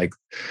really like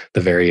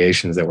the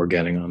variations that we're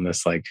getting on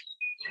this, like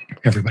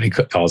everybody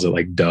calls it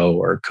like dough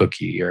or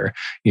cookie or,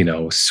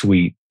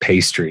 sweet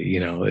pastry.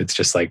 It's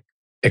just like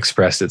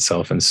expressed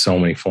itself in so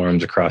many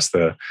forms across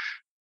the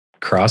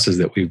crosses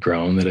that we've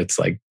grown that it's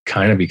like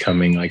kind of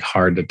becoming like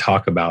hard to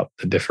talk about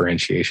the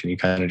differentiation. You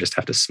kind of just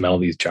have to smell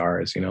these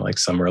jars, like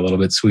some are a little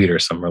bit sweeter,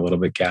 some are a little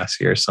bit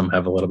gassier, some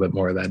have a little bit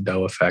more of that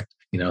dough effect,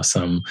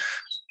 some,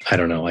 I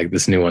don't know, like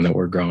this new one that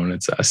we're growing,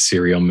 it's a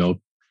cereal milk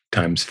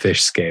times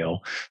fish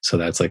scale. So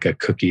that's like a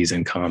cookies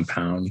and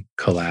compound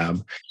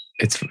collab.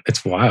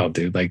 It's wild,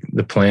 dude. Like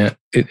the plant,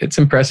 it's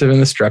impressive in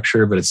the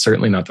structure, but it's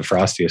certainly not the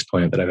frostiest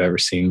plant that I've ever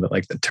seen. But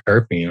like the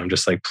terpene, I'm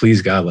just like,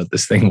 please God, let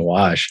this thing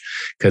wash,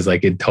 because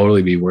like it'd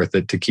totally be worth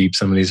it to keep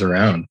some of these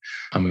around.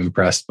 I'm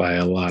impressed by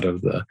a lot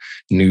of the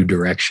new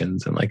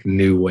directions and like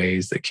new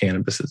ways that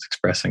cannabis is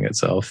expressing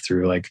itself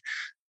through like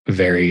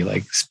very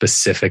like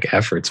specific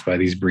efforts by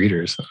these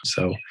breeders.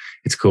 So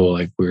it's cool.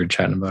 Like we were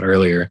chatting about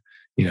earlier,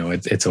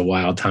 it's a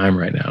wild time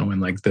right now, and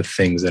like the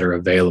things that are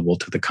available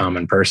to the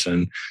common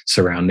person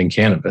surrounding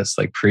cannabis.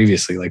 Like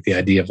previously, like the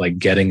idea of like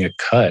getting a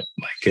cut,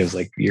 like is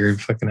like you're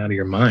fucking out of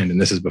your mind.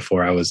 And this is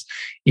before I was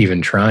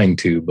even trying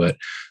to, but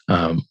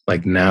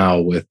like now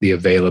with the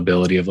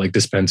availability of like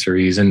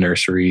dispensaries and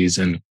nurseries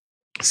and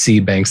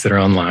seed banks that are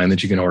online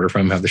that you can order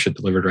from, have the shit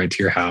delivered right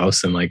to your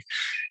house, and like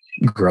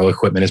grow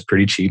equipment is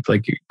pretty cheap.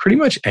 Like pretty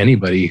much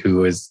anybody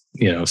who is,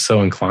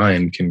 so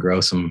inclined can grow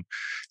some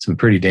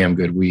pretty damn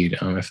good weed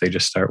if they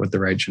just start with the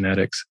right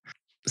genetics.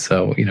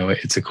 So,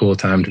 it's a cool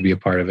time to be a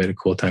part of it, a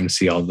cool time to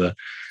see all the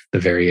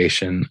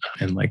variation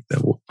and like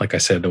I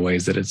said, the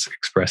ways that it's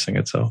expressing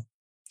itself.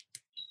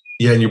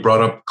 Yeah. And you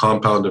brought up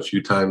compound a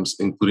few times,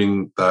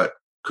 including that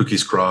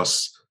cookies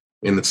cross.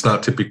 And it's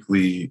not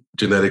typically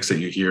genetics that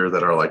you hear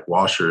that are like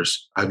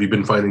washers. Have you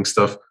been finding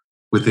stuff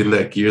within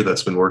that gear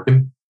that's been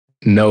working?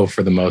 No,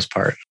 for the most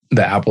part.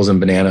 The apples and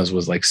bananas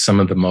was like some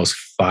of the most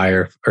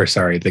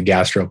the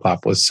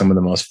gastropop was some of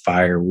the most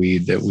fire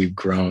weed that we've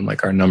grown.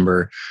 Like our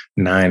number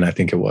 9, I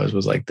think it was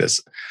like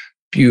this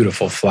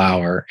beautiful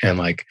flower, and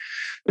like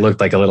it looked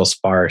like a little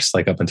sparse,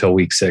 like up until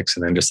week 6,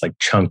 and then just like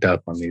chunked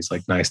up on these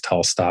like nice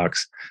tall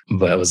stalks.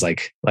 But it was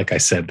like I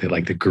said,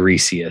 the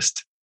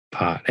greasiest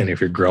pot. And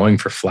if you're growing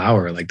for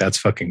flower, like that's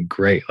fucking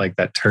great. Like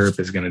that terp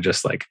is going to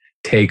just like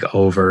take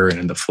over,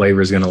 and the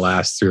flavor is going to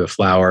last through the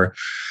flower.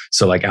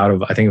 So like out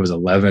of, I think it was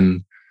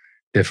 11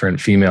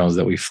 different females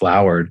that we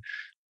flowered,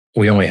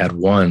 we only had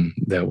one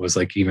that was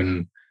like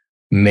even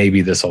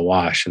maybe this will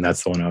wash. And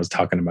that's the one I was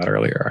talking about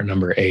earlier. Our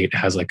number 8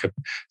 has like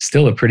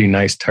still a pretty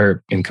nice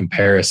terp in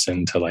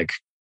comparison to like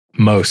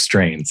most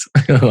strains.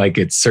 Like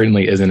it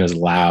certainly isn't as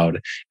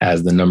loud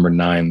as the number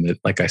 9 that,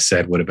 like I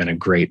said, would have been a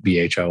great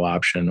BHO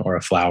option or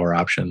a flower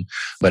option,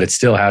 but it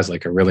still has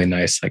like a really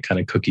nice like kind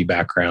of cookie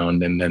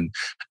background, and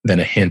then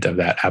a hint of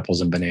that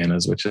apples and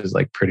bananas, which is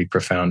like pretty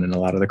profound in a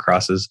lot of the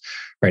crosses.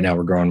 Right now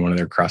we're growing one of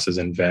their crosses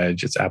in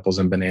veg. It's apples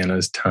and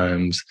bananas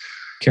times,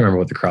 can't remember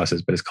what the cross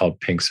is, but it's called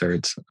Pink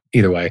Certs.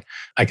 Either way,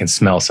 I can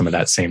smell some of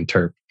that same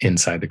terp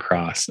inside the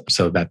cross.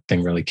 So that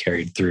thing really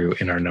carried through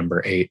in our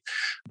number 8.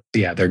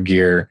 Yeah, their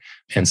gear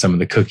and some of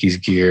the cookies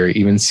gear,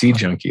 even Seed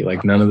Junkie,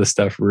 like none of the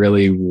stuff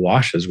really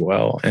washes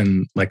well.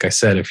 And like I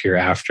said, if you're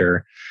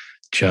after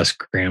just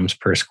grams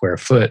per square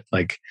foot,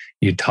 like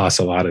you'd toss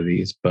a lot of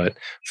these. But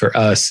for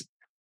us,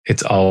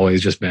 it's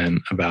always just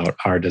been about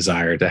our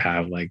desire to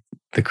have like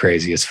the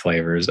craziest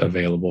flavors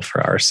available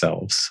for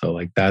ourselves. So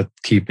like that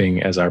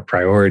keeping as our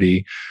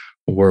priority,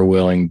 we're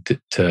willing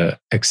to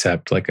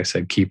accept, like I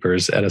said,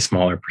 keepers at a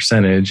smaller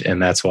percentage.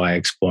 And that's why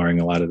exploring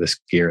a lot of this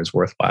gear is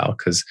worthwhile.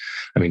 Because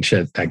I mean,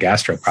 shit, that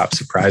gastropop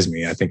surprised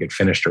me. I think it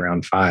finished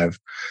around 5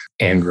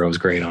 and grows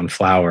great on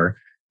flower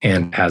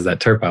and has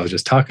that terp I was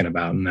just talking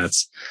about. And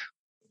that's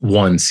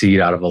one seed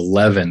out of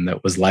 11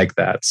 that was like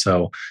that.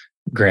 So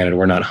granted,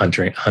 we're not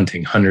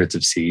hunting hundreds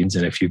of seeds.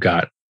 And if you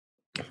got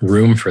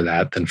room for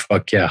that, then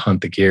fuck yeah,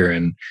 hunt the gear.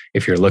 And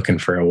if you're looking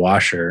for a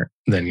washer,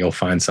 then you'll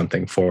find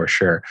something for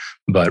sure.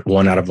 But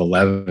 1 out of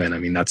 11, I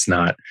mean, that's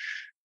not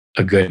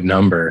a good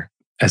number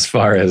as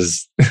far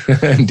as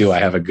do I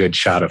have a good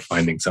shot of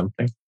finding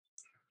something?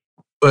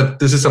 But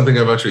this is something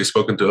I've actually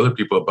spoken to other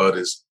people about.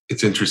 Is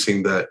it's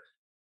interesting that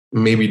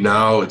maybe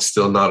now it's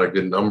still not a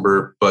good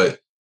number, but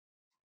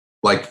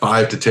like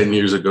 5 to 10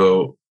 years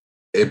ago,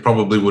 it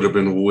probably would have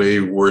been way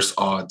worse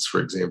odds, for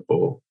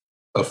example,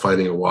 of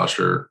finding a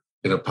washer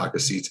in a pack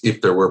of seeds,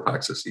 if there were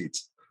packs of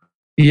seeds.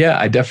 Yeah,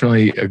 I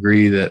definitely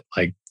agree that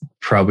like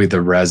probably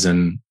the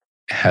resin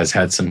has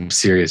had some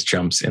serious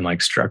jumps in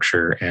like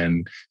structure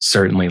and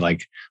certainly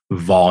like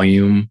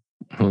volume,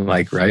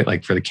 like, right?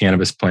 Like for the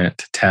cannabis plant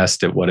to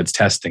test at what it's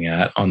testing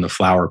at on the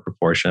flower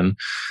proportion,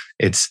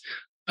 it's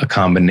a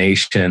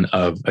combination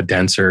of a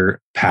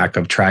denser pack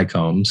of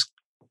trichomes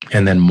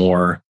and then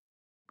more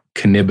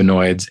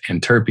cannabinoids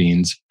and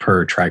terpenes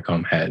per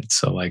trichome head.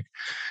 So like,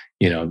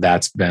 you know,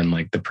 that's been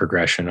like the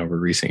progression over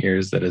recent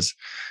years that has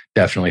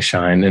definitely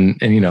shined. And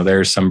you know, there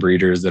are some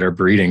breeders that are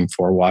breeding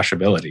for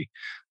washability.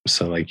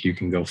 So like you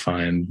can go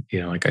find,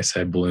 you know, like I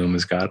said, Bloom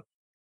has got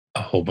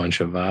a whole bunch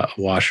of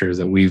washers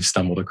that we've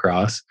stumbled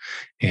across.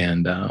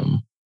 And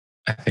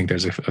I think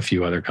there's a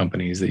few other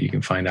companies that you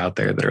can find out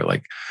there that are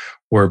like,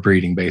 we're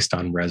breeding based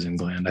on resin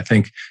gland. I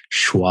think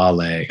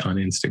Schwale on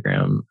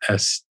Instagram,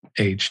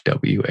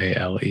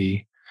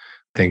 SHWALE.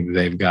 I think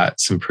they've got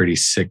some pretty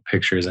sick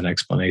pictures and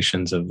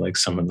explanations of like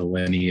some of the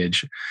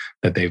lineage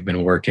that they've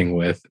been working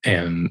with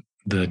and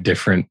the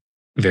different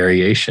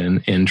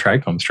variation in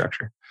trichome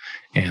structure.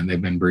 And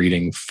they've been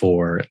breeding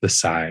for the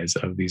size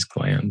of these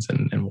glands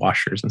and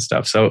washers and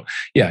stuff. So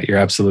yeah, you're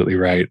absolutely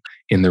right.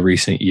 In the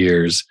recent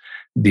years,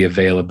 the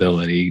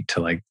availability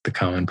to like the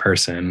common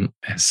person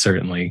has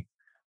certainly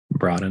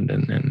broadened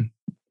and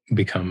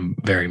become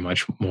very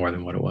much more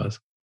than what it was.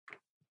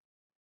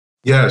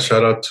 Yeah,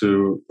 shout out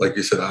to, like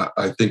you said,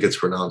 I think it's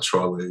pronounced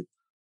Charlie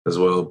as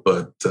well.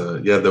 But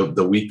yeah,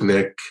 the weak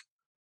neck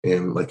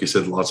and like you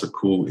said, lots of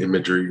cool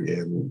imagery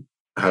and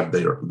have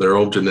their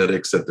own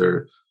genetics that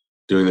they're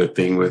doing their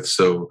thing with.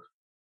 So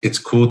it's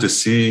cool to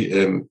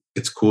see, and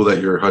it's cool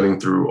that you're hunting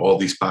through all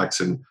these packs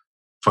and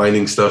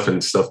finding stuff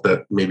and stuff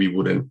that maybe you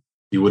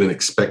wouldn't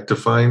expect to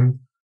find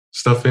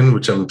stuff in,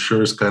 which I'm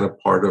sure is kind of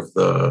part of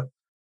the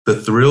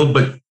thrill.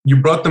 But you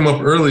brought them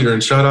up earlier,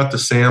 and shout out to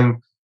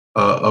Sam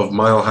of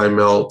Mile High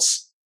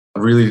Melts,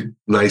 a really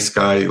nice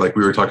guy. Like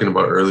we were talking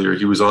about earlier,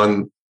 he was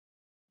on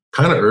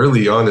kind of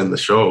early on in the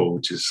show,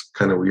 which is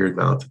kind of weird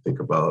now to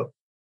think about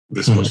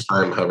this much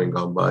time having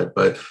gone by.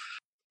 But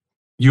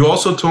you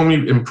also told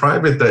me in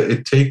private that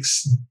it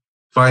takes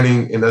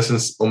finding, in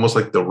essence, almost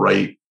like the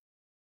right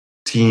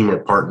team or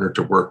partner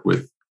to work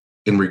with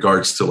in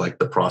regards to like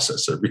the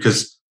processor,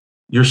 because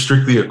you're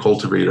strictly a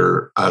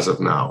cultivator as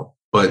of now,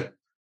 but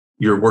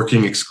you're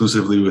working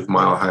exclusively with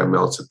Mile High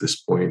Melts at this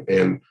point.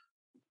 And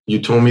you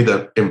told me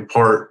that in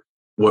part,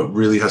 what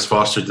really has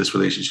fostered this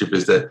relationship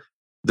is that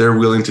they're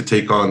willing to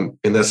take on,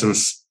 in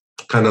essence,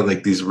 kind of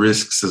like these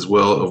risks as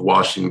well of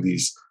washing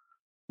these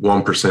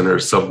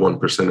 1%ers, sub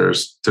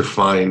 1%ers to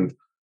find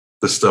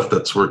the stuff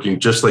that's working,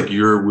 just like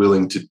you're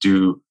willing to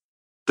do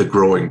the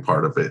growing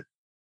part of it.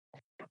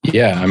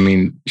 Yeah, I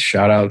mean,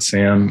 shout out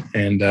Sam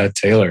and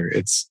Taylor.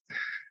 It's,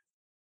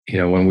 you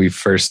know, when we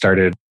first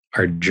started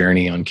our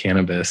journey on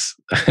cannabis,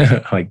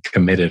 like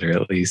committed, or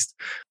at least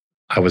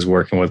I was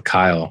working with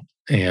Kyle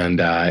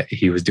and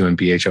he was doing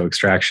BHO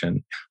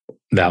extraction.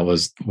 That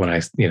was when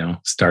I, you know,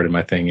 started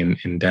my thing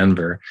in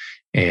Denver.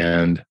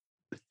 And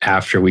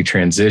after we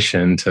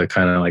transitioned to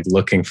kind of like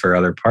looking for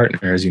other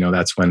partners, you know,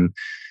 that's when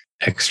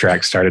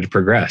extract started to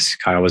progress.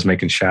 Kyle was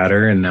making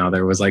shatter and now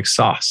there was like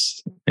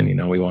sauce. And, you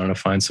know, we wanted to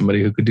find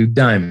somebody who could do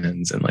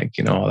diamonds and like,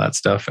 you know, all that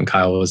stuff. And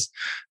Kyle was,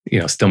 you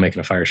know, still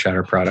making a fire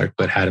shatter product,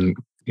 but hadn't,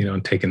 you know,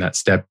 taken that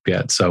step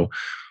yet. So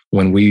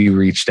when we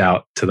reached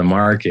out to the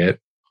market,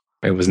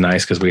 it was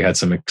nice because we had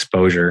some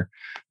exposure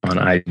on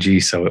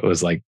IG. So it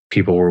was like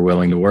people were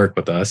willing to work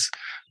with us.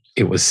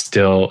 It was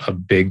still a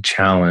big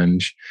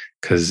challenge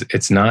because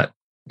it's not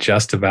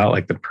just about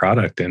like the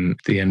product. And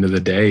at the end of the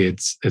day,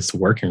 it's the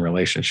working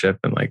relationship.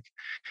 And like,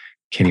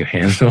 can you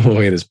handle the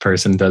way this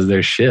person does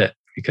their shit?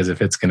 Because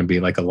if it's going to be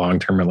like a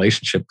long-term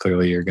relationship,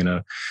 clearly you're going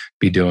to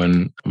be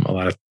doing a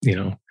lot of, you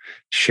know,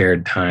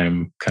 shared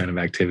time kind of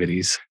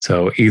activities.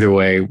 So either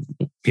way,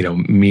 you know,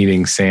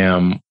 meeting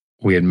Sam,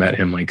 we had met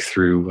him like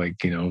through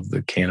like, you know,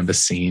 the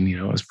cannabis scene, you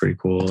know, it was pretty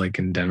cool. Like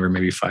in Denver,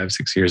 maybe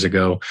 5-6 years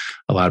ago,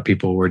 a lot of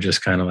people were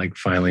just kind of like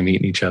finally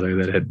meeting each other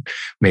that had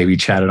maybe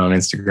chatted on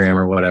Instagram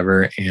or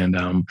whatever.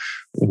 And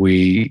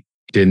we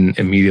didn't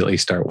immediately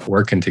start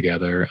working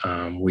together.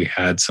 We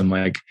had some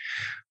like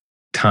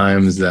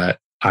times that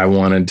I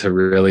wanted to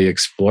really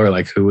explore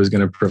like who was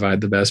going to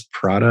provide the best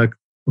product,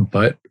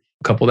 but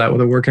couple that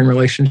with a working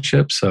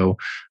relationship. So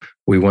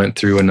we went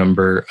through a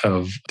number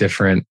of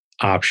different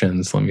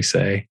options, let me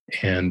say.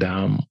 And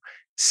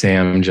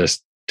Sam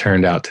just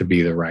turned out to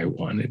be the right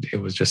one.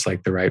 It was just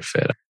like the right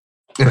fit.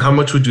 And how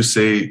much would you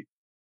say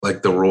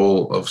like the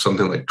role of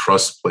something like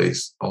trust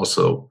plays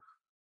also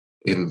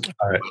in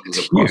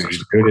it's huge,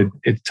 dude.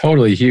 It's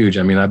totally huge.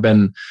 I mean, I've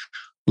been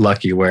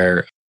lucky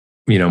where,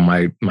 you know,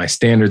 my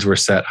standards were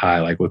set high.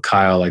 Like with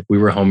Kyle, like we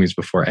were homies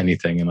before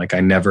anything. And like I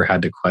never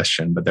had to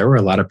question. But there were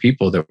a lot of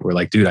people that were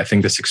like, dude, I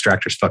think this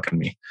extractor's fucking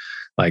me.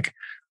 Like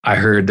I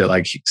heard that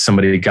like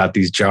somebody got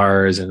these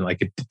jars and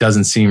like it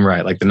doesn't seem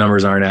right. Like the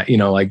numbers aren't at, you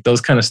know, like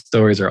those kind of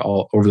stories are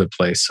all over the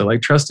place. So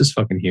like trust is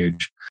fucking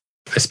huge,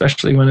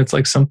 especially when it's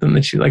like something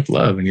that you like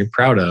love and you're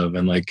proud of.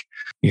 And like,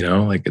 you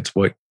know, like it's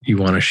what you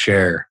want to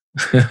share.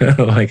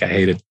 Like I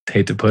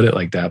hate to put it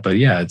like that, but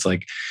yeah, it's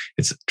like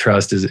it's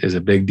trust is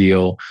a big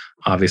deal.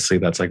 Obviously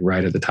that's like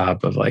right at the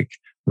top of like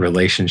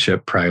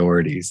relationship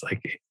priorities,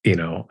 like, you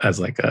know, as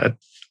like a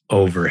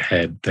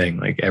overhead thing.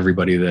 Like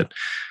everybody that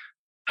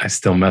I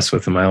still mess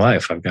with in my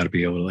life, I've got to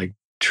be able to like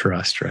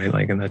trust, right?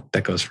 Like, and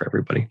that goes for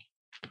everybody.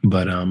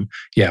 But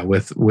yeah,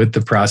 with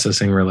the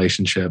processing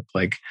relationship,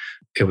 like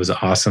it was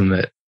awesome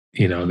that,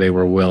 you know, they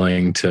were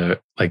willing to,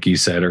 like you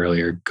said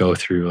earlier, go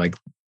through like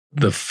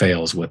the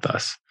fails with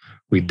us.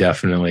 We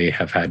definitely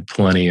have had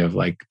plenty of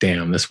like,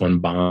 damn, this one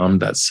bombed.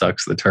 That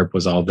sucks. The terp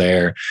was all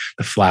there.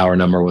 The flower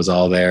number was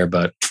all there,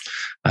 but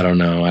I don't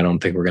know. I don't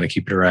think we're going to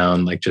keep it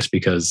around like just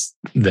because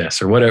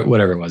this or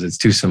whatever it was. It's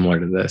too similar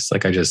to this.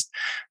 Like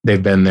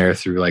they've been there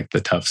through like the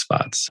tough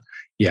spots.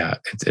 Yeah,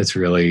 it's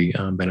really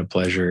been a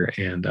pleasure.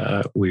 And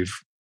we've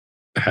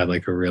had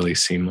like a really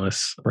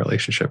seamless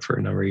relationship for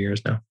a number of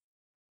years now.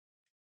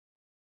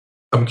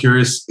 I'm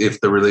curious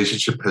if the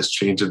relationship has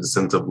changed in the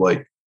sense of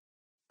like,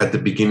 at the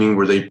beginning,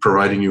 were they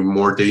providing you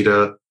more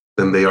data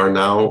than they are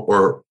now?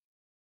 Or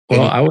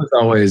well, I was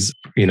always,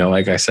 you know,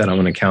 like I said,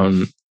 I'm an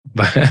accountant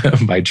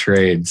by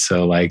trade.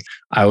 So like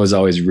I was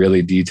always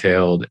really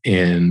detailed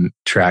in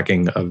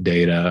tracking of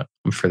data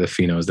for the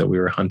phenos that we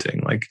were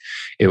hunting. Like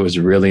it was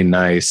really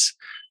nice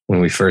when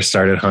we first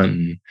started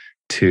hunting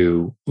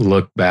to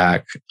look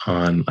back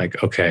on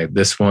like, okay,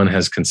 this one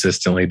has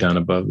consistently done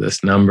above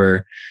this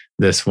number.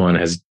 This one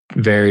has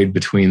varied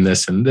between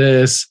this and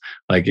this.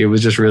 Like it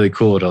was just really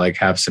cool to like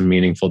have some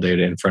meaningful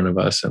data in front of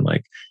us and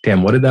like,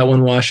 damn, what did that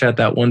one wash at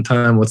that one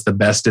time? What's the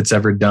best it's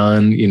ever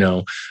done? You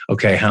know,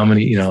 okay, how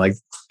many, you know, like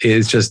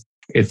it's just,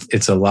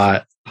 it's a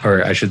lot,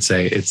 or I should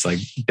say it's like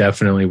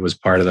definitely was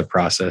part of the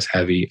process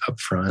heavy up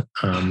front.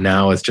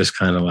 Now it's just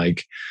kind of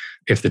like,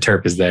 if the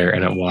terp is there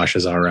and it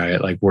washes all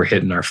right, like we're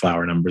hitting our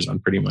flower numbers on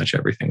pretty much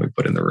everything we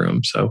put in the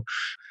room. So,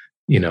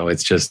 you know,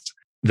 it's just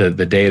the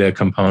data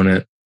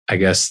component, I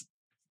guess.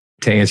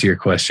 To answer your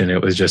question,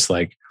 it was just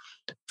like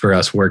for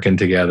us working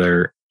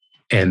together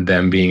and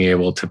them being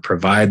able to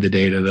provide the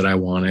data that I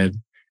wanted.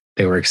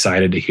 They were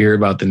excited to hear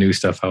about the new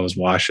stuff I was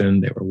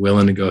washing. They were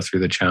willing to go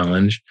through the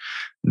challenge.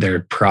 Their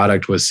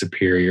product was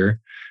superior.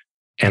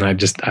 And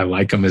I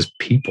like them as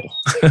people.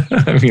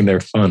 I mean,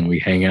 they're fun. We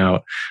hang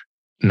out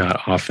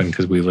not often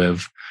because we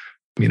live,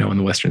 you know, on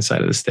the western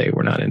side of the state.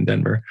 We're not in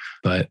Denver,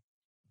 but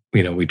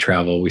you know, we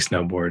travel, we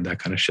snowboard, that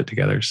kind of shit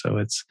together. So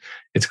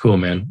it's cool,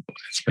 man.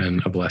 It's been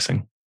a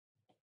blessing.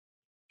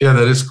 Yeah,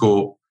 that is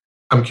cool.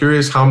 I'm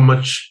curious how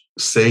much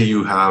say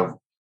you have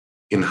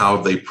in how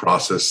they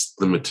process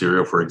the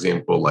material, for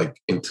example,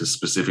 like into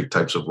specific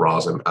types of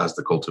rosin as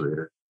the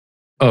cultivator.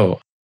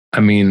 Oh, I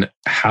mean,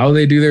 how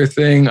they do their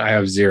thing, I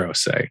have zero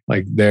say.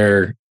 Like they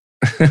are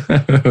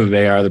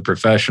the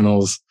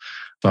professionals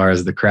as far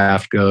as the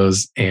craft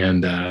goes.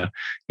 And,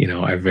 you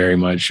know, I very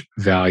much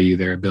value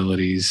their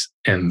abilities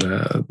and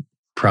the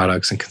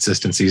products and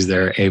consistencies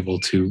they're able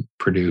to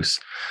produce.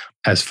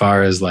 As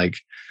far as like,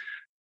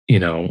 you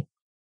know,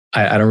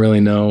 I don't really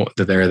know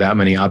that there are that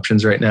many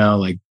options right now.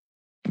 Like,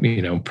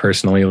 you know,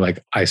 personally,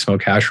 like I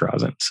smoke hash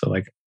rosin. So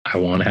like I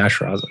want hash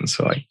rosin.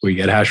 So like we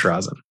get hash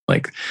rosin.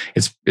 Like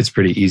it's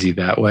pretty easy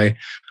that way.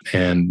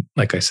 And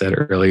like I said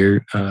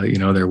earlier, you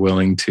know, they're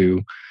willing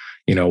to,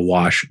 you know,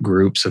 wash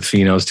groups of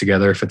phenos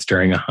together if it's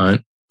during a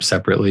hunt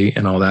separately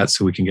and all that.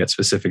 So we can get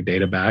specific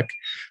data back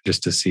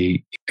just to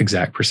see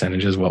exact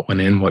percentages, what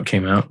went in, what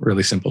came out.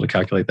 Really simple to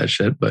calculate that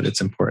shit, but it's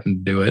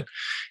important to do it.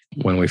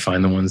 When we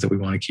find the ones that we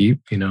want to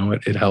keep, you know,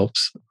 it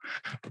helps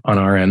on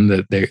our end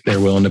that they're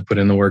willing to put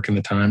in the work and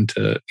the time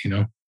to, you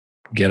know,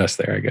 get us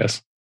there, I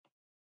guess.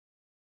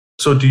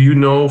 So do you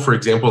know, for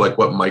example, like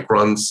what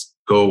microns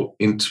go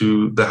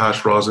into the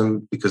hash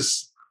rosin?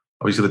 Because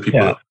obviously the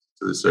people... Yeah.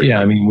 Yeah,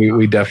 I mean,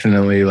 we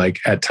definitely like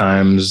at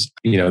times,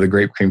 you know, the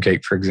grape cream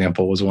cake, for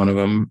example, was one of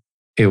them.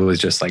 It was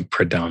just like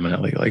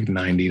predominantly like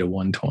 90 to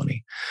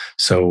 120.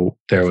 So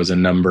there was a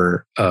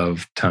number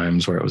of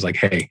times where it was like,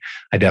 hey,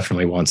 I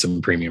definitely want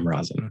some premium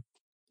rosin.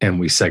 And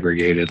we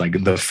segregated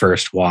like the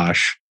first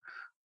wash,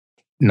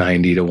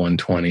 90 to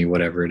 120,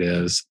 whatever it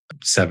is,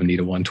 70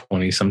 to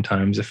 120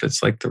 sometimes if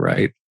it's like the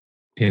right,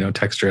 you know,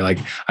 texture. Like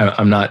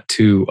I'm not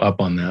too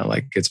up on that.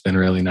 Like it's been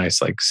really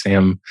nice. Like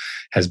Sam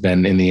has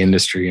been in the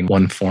industry in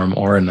one form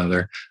or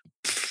another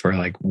for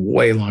like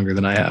way longer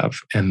than I have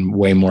and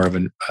way more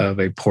of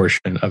a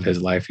portion of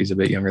his life. He's a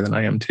bit younger than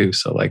I am too.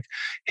 So like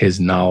his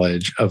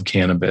knowledge of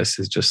cannabis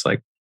is just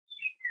like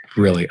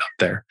really up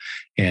there,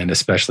 and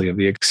especially of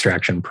the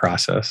extraction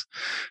process.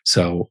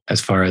 So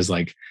as far as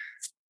like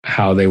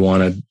how they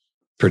want to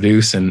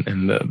produce and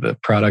the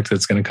product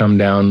that's going to come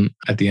down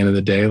at the end of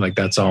the day, like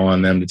that's all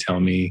on them to tell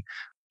me.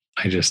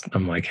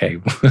 I'm like, hey,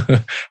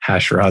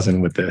 hash rosin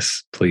with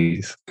this,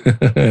 please.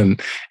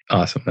 And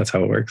awesome. That's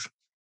how it works.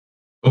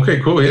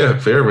 Okay, cool. Yeah,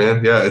 fair,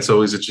 man. Yeah, it's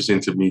always interesting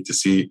to me to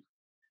see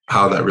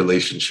how that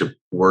relationship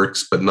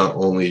works, but not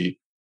only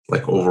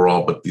like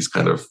overall, but these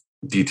kind of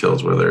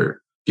details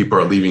where people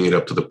are leaving it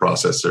up to the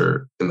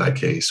processor in that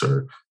case,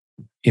 or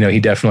he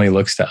definitely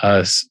looks to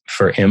us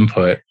for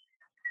input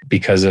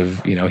because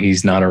of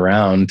he's not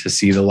around to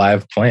see the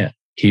live plant.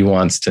 He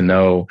wants to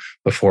know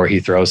before he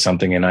throws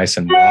something in ice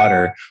and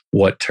water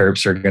what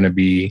terps are going to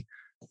be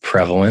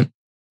prevalent.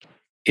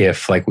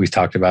 If, like we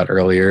talked about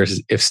earlier,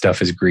 if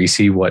stuff is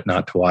greasy, what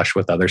not to wash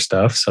with other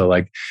stuff. So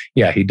like,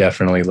 yeah, he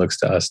definitely looks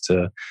to us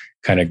to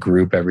kind of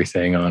group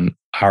everything on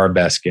our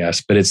best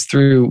guess. But it's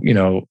through,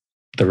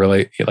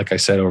 like I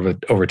said,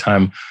 over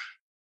time,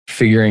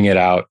 figuring it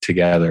out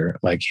together,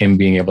 like him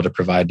being able to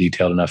provide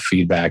detailed enough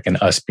feedback and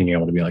us being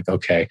able to be like,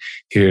 okay,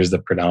 here's the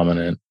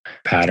predominant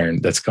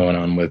pattern that's going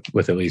on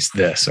with at least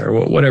this or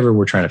whatever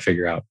we're trying to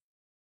figure out.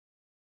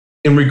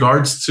 In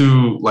regards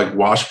to like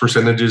wash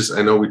percentages,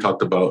 I know we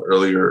talked about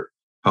earlier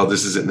how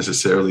this isn't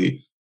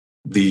necessarily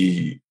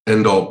the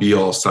end all be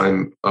all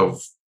sign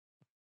of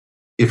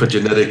if a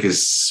genetic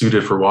is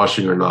suited for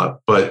washing or not,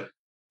 but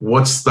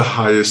what's the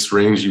highest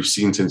range you've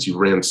seen since you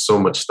ran so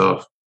much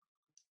stuff?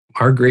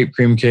 Our grape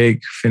cream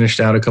cake finished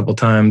out a couple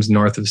times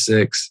north of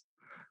 6,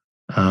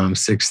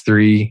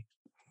 6.3.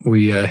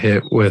 We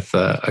hit with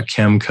a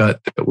chem cut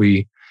that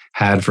we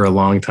had for a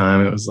long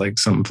time. It was like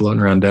something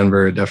floating around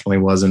Denver. It definitely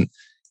wasn't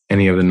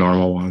any of the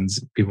normal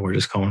ones. People were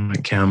just calling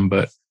it chem,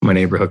 but my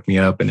neighbor hooked me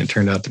up and it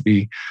turned out to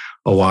be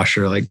a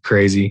washer like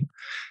crazy.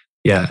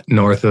 Yeah,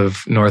 north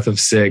of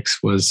 6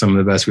 was some of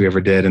the best we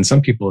ever did. And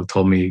some people have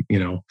told me,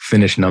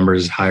 finished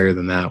numbers higher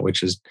than that,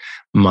 which is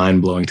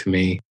mind blowing to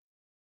me.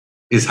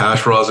 Is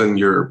hash rosin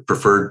your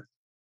preferred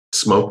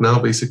smoke now,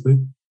 basically?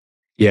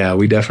 Yeah,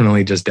 we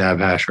definitely just dab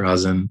hash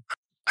rosin.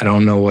 I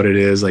don't know what it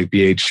is, like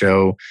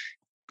BHO,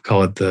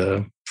 call it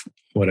the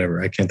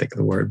whatever, I can't think of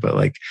the word, but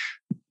like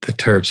the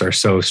terps are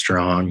so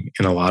strong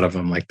in a lot of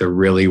them, like the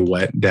really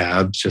wet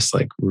dabs just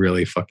like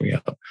really fuck me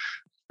up.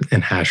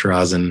 And hash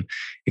rosin,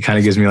 it kind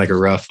of gives me like a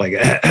rough, like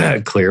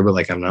clear, but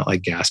like I'm not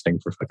like gasping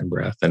for fucking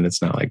breath, and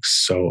it's not like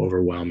so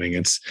overwhelming.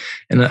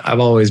 And I've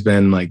always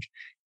been like,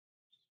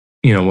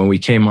 when we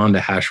came on to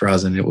hash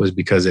rosin, it was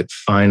because it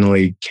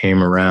finally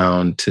came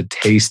around to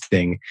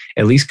tasting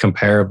at least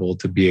comparable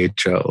to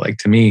BHO. Like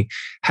to me,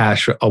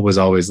 hash was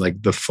always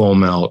like the full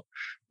melt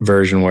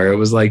version where it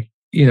was like,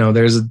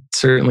 there's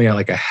certainly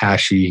like a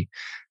hashy,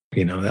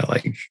 that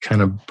like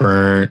kind of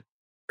burnt,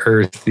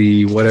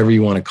 earthy, whatever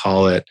you want to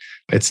call it.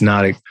 It's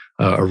not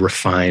a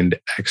refined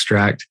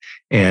extract.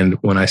 And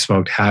when I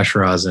smoked hash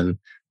rosin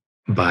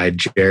by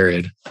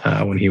Jared,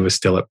 when he was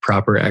still at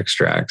Proper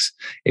Extracts,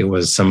 it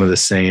was some of the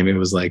same. It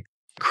was like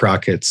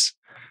Crockett's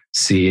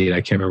seed.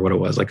 I can't remember what it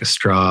was, like a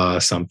straw or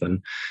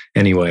something.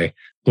 Anyway,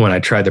 when I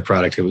tried the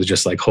product, it was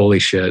just like, holy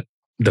shit,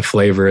 the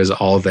flavor is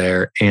all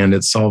there and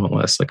it's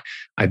solventless. Like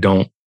I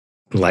don't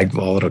like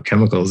volatile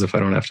chemicals if I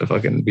don't have to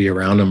fucking be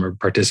around them or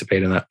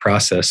participate in that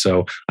process.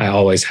 So I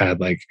always had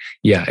like,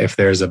 yeah, if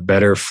there's a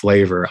better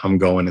flavor, I'm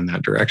going in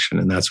that direction.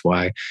 And that's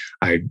why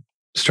I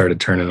started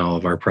turning all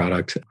of our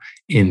product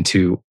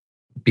into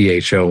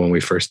BHO when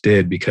we first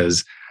did,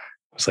 because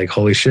it's like,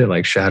 holy shit,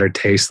 like shatter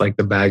tastes like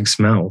the bag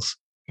smells.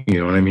 You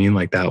know what I mean?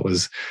 Like that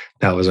was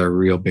a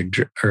real big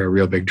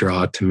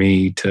draw to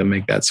me to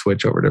make that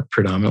switch over to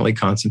predominantly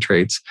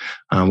concentrates.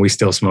 We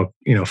still smoke,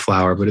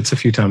 flower, but it's a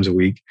few times a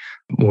week.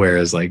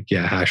 Whereas like,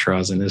 yeah, hash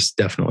rosin is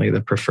definitely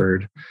the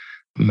preferred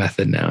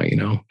method now,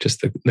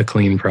 just the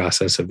clean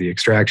process of the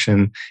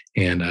extraction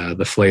and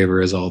the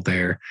flavor is all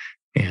there.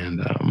 And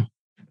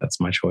that's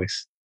my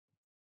choice.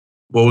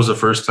 What was the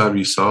first time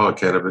you saw a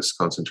cannabis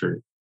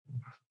concentrate?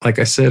 Like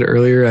I said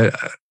earlier,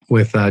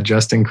 with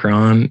Justin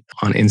Cron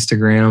on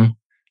Instagram,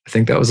 I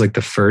think that was like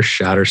the first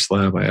shatter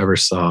slab I ever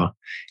saw.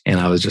 And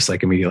I was just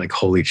like immediately like,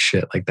 holy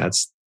shit, like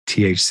that's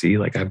THC.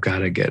 Like I've got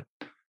to get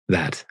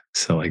that.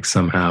 So like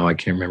somehow I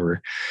can't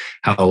remember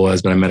how it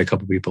was, but I met a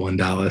couple people in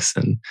Dallas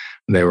and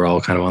they were all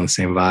kind of on the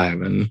same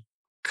vibe. And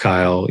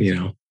Kyle,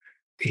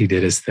 he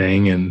did his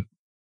thing and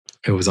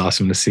it was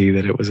awesome to see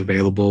that it was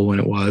available when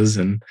it was.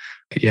 And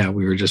yeah,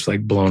 we were just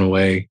like blown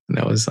away. And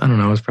that was, I don't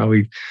know, it was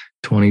probably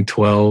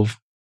 2012.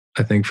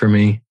 I think for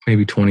me,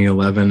 maybe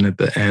 2011 at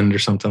the end or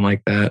something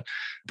like that.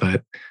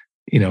 But,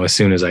 as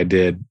soon as I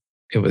did,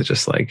 it was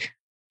just like,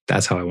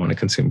 that's how I want to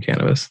consume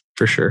cannabis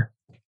for sure.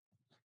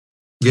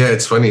 Yeah,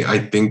 it's funny. I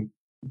think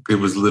it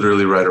was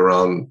literally right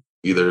around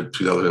either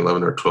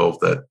 2011 or 12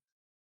 that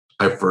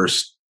I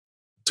first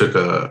took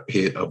a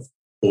hit of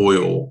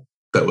oil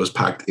that was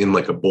packed in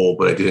like a bowl,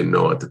 but I didn't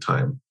know at the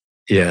time.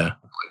 Yeah.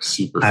 Like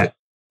super.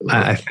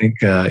 I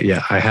think,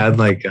 I had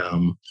like,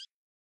 I'm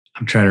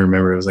trying to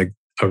remember. It was like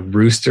a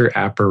rooster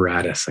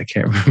apparatus. I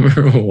can't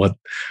remember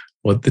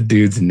what the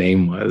dude's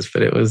name was,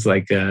 but it was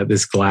like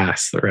this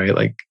glass, right?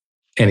 Like,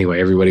 anyway,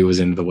 everybody was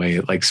into the way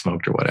it like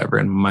smoked or whatever.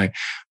 And my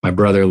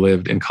brother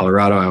lived in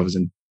Colorado. I was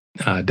in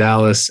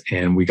Dallas,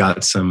 and we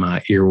got some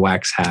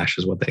earwax hash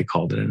is what they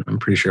called it. And I'm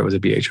pretty sure it was a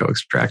BHO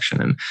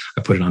extraction. And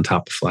I put it on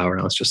top of flour,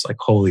 and I was just like,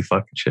 holy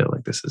fucking shit.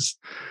 Like, this is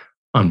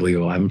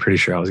unbelievable. I'm pretty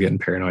sure I was getting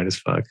paranoid as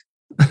fuck.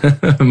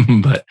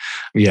 But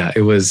yeah,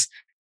 it was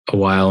a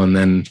while. And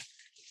then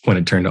when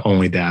it turned to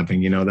only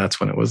dabbing, that's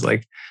when it was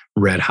like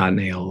red hot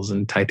nails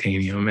and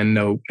titanium and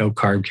no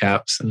carb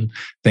caps. And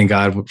thank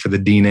God for the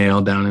D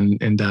nail down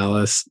in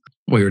Dallas.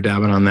 We were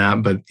dabbing on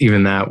that, but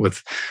even that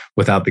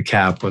without the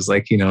cap was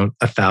like,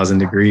 1,000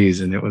 degrees.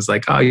 And it was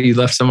like, oh, you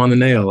left some on the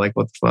nail. Like,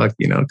 what the fuck,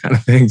 kind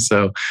of thing.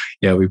 So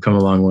yeah, we've come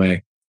a long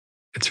way.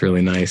 It's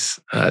really nice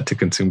to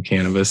consume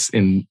cannabis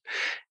in,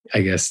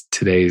 I guess,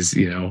 today's,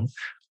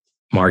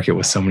 market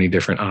with so many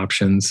different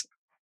options.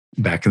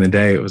 Back in the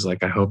day, it was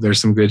like, I hope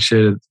there's some good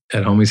shit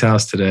at homie's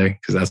house today,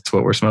 because that's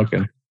what we're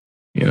smoking,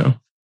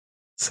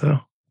 So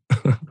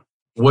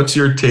what's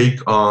your take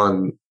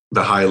on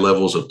the high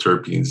levels of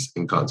terpenes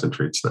in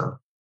concentrates now?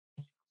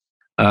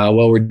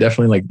 Well, we're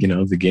definitely like,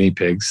 the guinea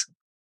pigs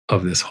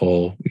of this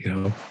whole,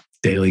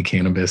 daily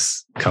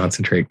cannabis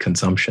concentrate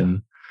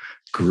consumption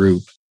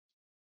group.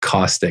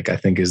 Caustic, I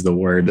think, is the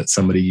word that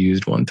somebody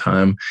used one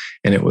time.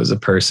 And it was a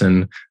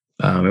person,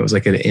 it was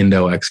like an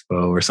Indo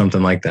Expo or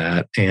something like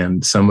that.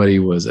 And somebody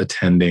was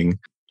attending,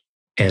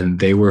 and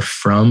they were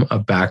from a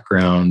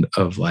background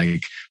of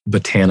like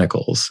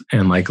botanicals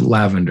and like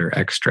lavender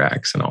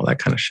extracts and all that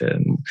kind of shit.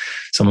 And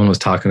someone was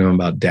talking to them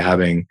about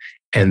dabbing,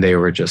 and they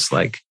were just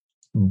like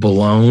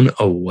blown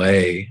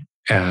away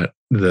at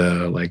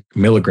the like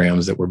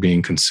milligrams that were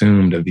being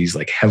consumed of these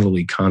like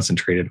heavily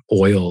concentrated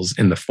oils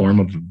in the form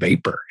of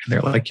vapor. And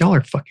they're like, y'all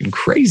are fucking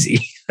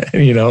crazy.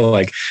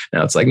 Like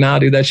now it's like, nah,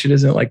 dude, that shit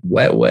isn't like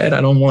wet.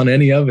 I don't want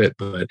any of it.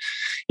 But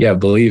yeah,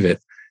 believe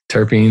it.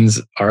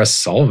 Terpenes are a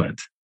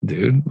solvent,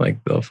 dude.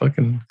 Like they'll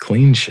fucking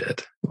clean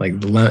shit. Like,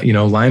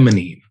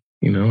 limonene,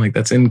 like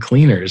that's in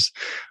cleaners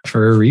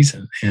for a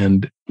reason.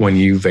 And when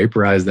you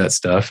vaporize that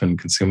stuff and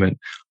consume it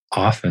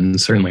often,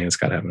 certainly it's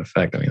got to have an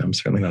effect. I mean, I'm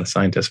certainly not a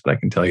scientist, but I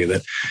can tell you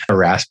that a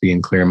raspy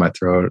and clear in my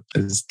throat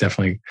is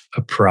definitely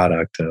a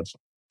product of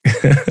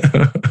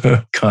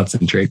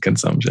concentrate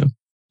consumption.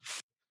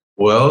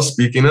 Well,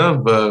 speaking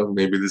of,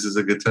 maybe this is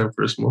a good time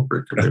for a smoke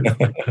break.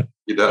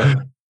 You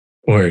done?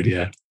 Word,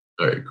 yeah.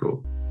 All right,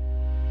 cool.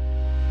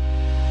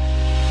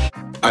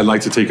 I'd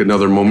like to take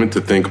another moment to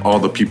thank all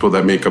the people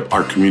that make up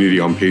our community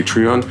on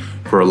Patreon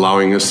for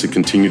allowing us to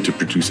continue to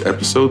produce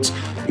episodes,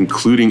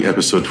 including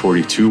episode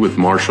 42 with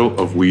Marshall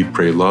of Weed,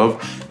 Pray,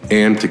 Love,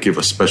 and to give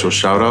a special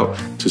shout out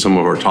to some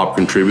of our top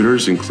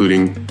contributors,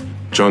 including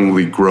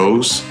Jungly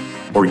Grows,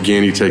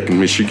 Organitech in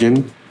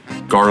Michigan,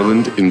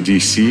 Garland in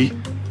DC,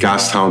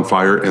 Gastown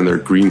Fire and their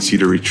Green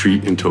Cedar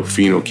Retreat in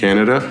Tofino,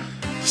 Canada,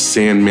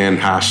 Sandman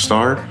Hash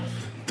Star,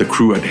 the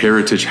crew at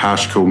Heritage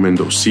Hash Co.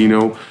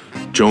 Mendocino,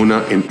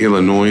 Jonah in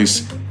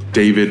Illinois,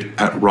 David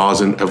at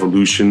Rosin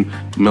Evolution,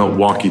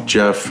 Milwaukee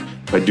Jeff,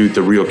 my dude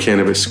the Real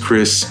Cannabis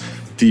Chris,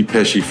 D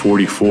Pesci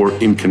 44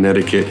 in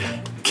Connecticut,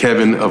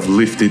 Kevin of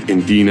Lifted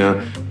in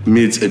Dina,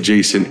 Mids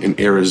Adjacent in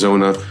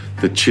Arizona,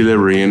 the Chile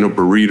Relleno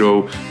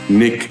Burrito,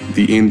 Nick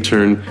the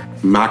Intern,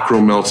 Macro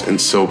Melts in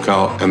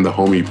SoCal, and the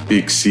homie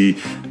Big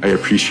C. I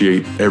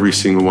appreciate every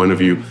single one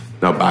of you.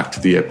 Now back to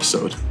the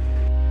episode.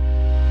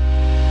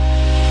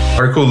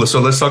 All right, cool. So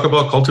let's talk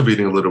about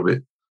cultivating a little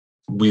bit.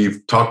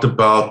 We've talked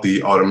about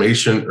the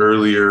automation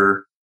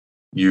earlier.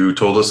 You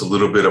told us a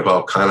little bit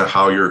about kind of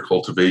how your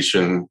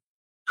cultivation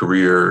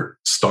career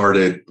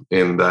started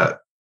in that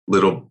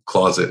little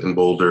closet in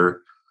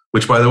Boulder,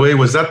 which, by the way,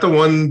 was that the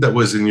one that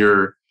was in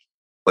your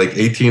like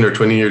 18 or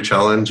 20 year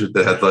challenge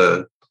that had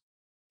the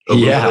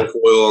aluminum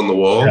foil on the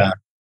wall?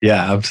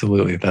 Yeah,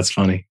 absolutely. That's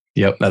funny.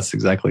 Yep, that's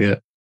exactly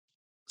it.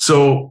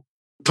 So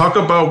talk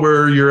about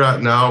where you're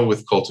at now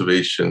with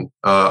cultivation.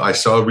 I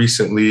saw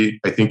recently,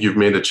 I think you've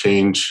made a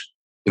change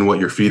in what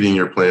you're feeding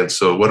your plants.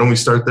 So why don't we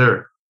start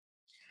there?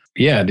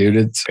 Yeah,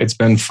 dude, it's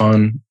been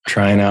fun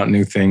trying out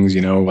new things,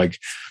 like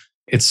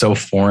it's so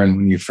foreign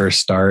when you first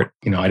start.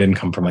 I didn't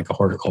come from like a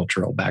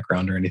horticultural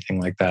background or anything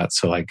like that.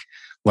 So like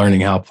learning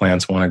how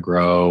plants want to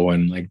grow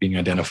and like being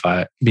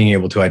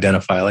able to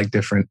identify like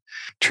different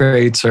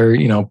traits or,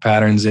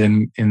 patterns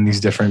in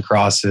these different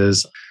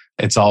crosses.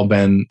 It's all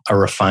been a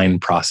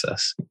refined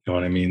process. You know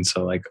what I mean?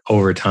 So like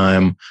over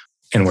time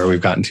and where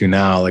we've gotten to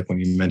now, like when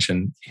you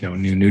mentioned,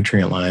 new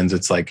nutrient lines,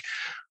 it's like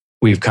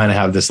we've kind of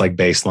have this like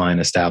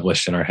baseline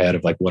established in our head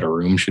of like what a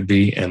room should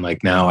be. And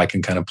like now I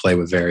can kind of play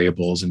with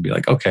variables and be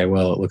like, okay,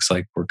 well, it looks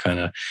like we're kind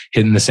of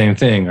hitting the same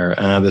thing, or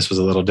this was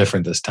a little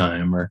different this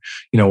time, or,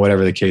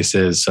 whatever the case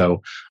is.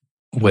 So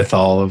with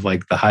all of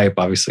like the hype,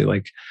 obviously,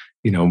 like,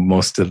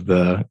 most of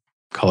the,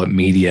 call it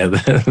media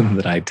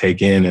that I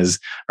take in is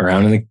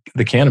around in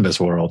the cannabis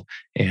world.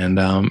 And,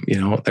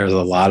 there's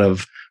a lot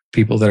of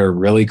people that are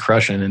really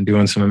crushing and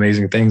doing some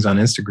amazing things on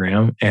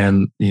Instagram.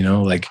 And,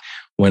 like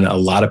when a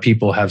lot of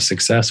people have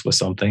success with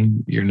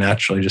something, you're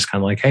naturally just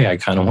kind of like, hey, I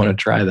kind of want to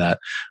try that,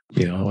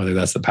 whether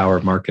that's the power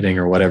of marketing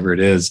or whatever it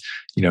is.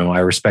 I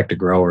respect a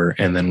grower.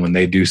 And then when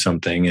they do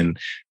something, and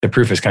the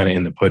proof is kind of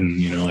in the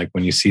pudding, like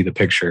when you see the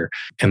picture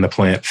and the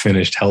plant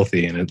finished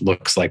healthy and it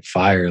looks like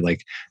fire,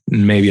 like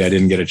maybe I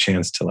didn't get a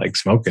chance to like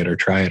smoke it or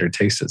try it or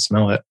taste it,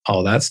 smell it,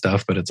 all that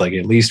stuff, but it's like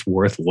at least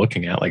worth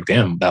looking at. Like,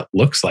 damn, that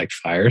looks like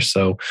fire.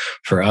 So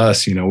for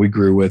us, we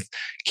grew with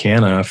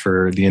Canna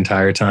for the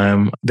entire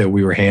time that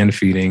we were hand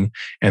feeding.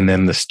 And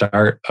then the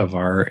start of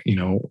our,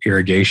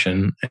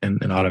 irrigation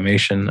and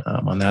automation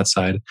on that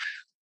side,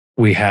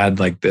 we had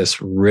like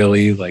this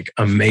really like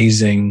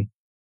amazing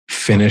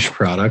finished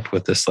product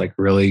with this like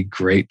really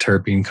great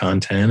terpene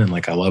content. And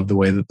like, I love the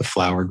way that the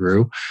flower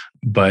grew,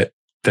 but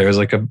there's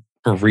like a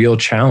real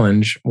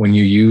challenge when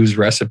you use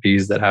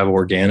recipes that have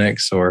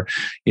organics or,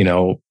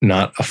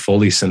 not a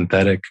fully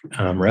synthetic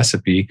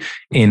recipe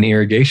in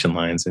irrigation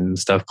lines, and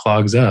stuff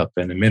clogs up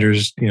and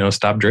emitters,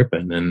 stop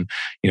dripping, and,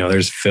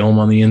 there's film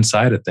on the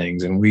inside of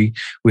things. And we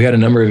had a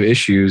number of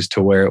issues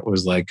to where it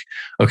was like,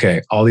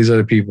 okay, all these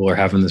other people are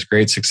having this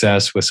great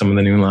success with some of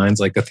the new lines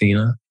like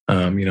Athena.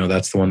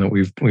 That's the one that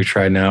we've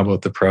tried now,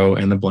 both the pro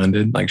and the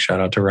blended. Like, shout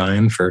out to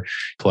Ryan for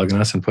plugging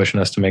us and pushing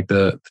us to make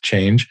the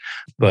change.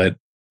 But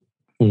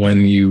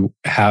when you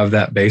have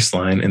that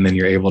baseline and then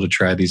you're able to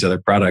try these other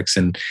products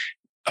and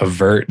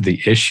avert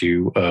the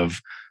issue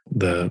of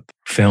the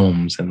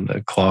films and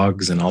the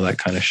clogs and all that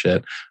kind of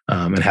shit,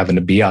 and having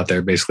to be out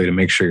there basically to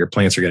make sure your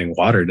plants are getting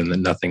watered and that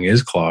nothing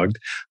is clogged,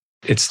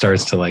 it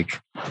starts to like,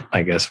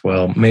 I guess,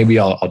 well, maybe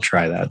I'll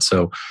try that.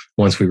 So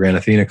once we ran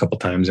Athena a couple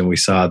times and we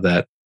saw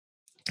that,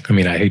 I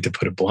mean, I hate to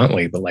put it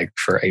bluntly, but like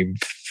for a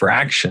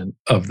fraction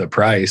of the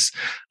price,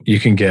 you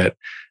can get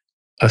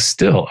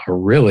still a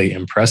really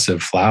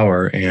impressive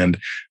flower and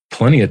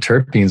plenty of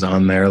terpenes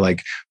on there.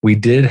 Like, we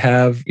did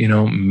have,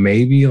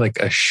 maybe like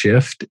a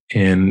shift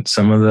in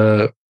some of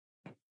the,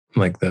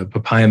 like the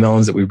papaya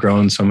melons that we've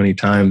grown so many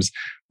times.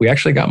 We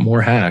actually got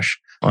more hash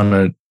on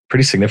a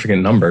pretty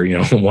significant number,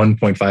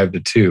 1.5 to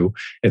 2.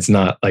 It's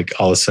not like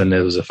all of a sudden it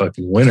was a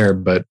fucking winner,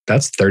 but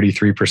that's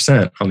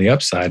 33% on the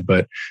upside.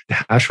 But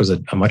the hash was a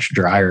much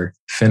drier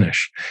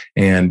finish.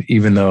 And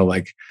even though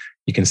like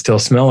you can still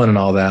smell it and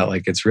all that,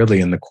 like it's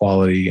really in the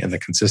quality and the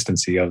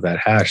consistency of that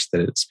hash that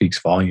it speaks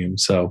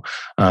volumes. So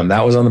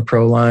that was on the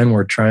pro line.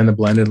 We're trying the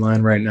blended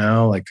line right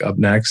now. Like, up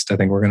next, I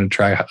think we're going to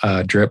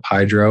try drip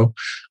hydro.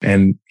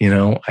 And,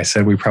 I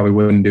said we probably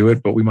wouldn't do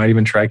it, but we might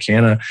even try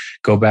Canna,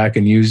 go back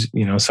and use,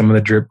 some of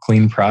the drip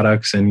clean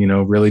products and,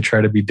 really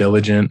try to be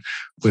diligent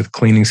with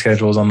cleaning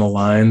schedules on the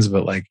lines.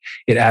 But like,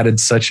 it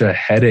added such a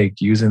headache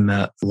using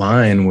that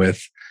line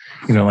with,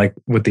 like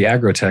with the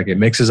Agrotech, it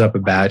mixes up a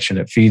batch and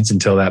it feeds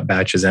until that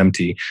batch is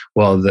empty.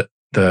 Well,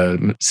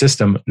 the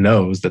system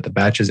knows that the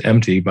batch is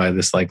empty by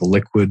this like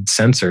liquid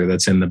sensor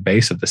that's in the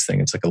base of this thing.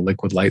 It's like a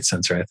liquid light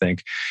sensor, I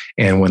think.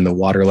 And when the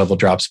water level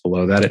drops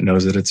below that, it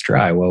knows that it's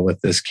dry. Well,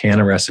 with this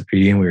Canna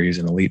recipe, and we were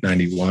using Elite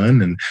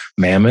 91 and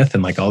Mammoth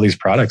and like all these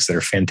products that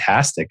are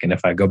fantastic. And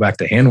if I go back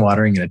to hand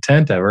watering in a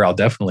tent ever, I'll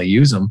definitely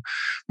use them.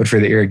 But for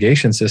the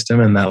irrigation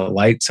system and that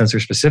light sensor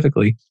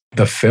specifically,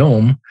 the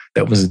film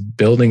that was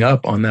building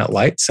up on that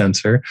light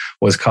sensor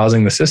was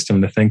causing the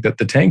system to think that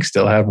the tank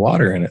still had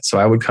water in it. So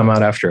I would come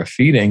out after a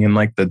feeding and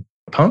like the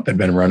pump had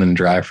been running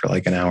dry for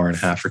like an hour and a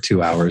half or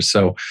 2 hours.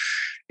 So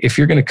if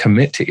you're going to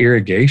commit to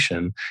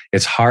irrigation,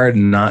 it's hard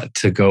not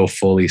to go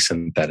fully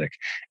synthetic.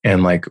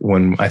 And like,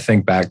 when I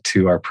think back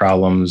to our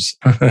problems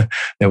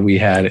that we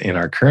had in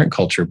our current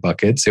culture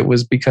buckets, it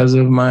was because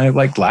of my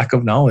like lack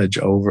of knowledge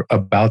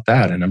about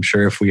that. And I'm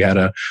sure if we had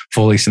a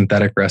fully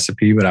synthetic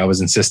recipe, but I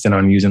was insistent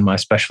on using my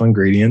special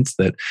ingredients,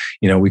 that,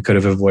 we could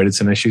have avoided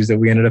some issues that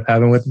we ended up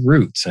having with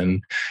roots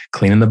and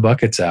cleaning the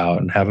buckets out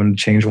and having to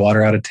change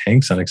water out of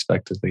tanks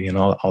unexpectedly and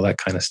all that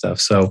kind of stuff.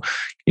 So,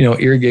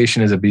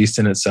 irrigation is a beast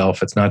in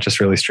itself. It's not just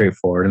really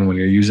straightforward. And when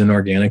you're using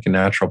organic and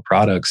natural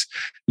products,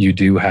 you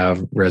do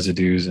have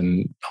residues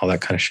and all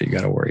that kind of shit you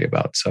got to worry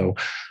about. So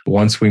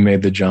once we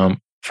made the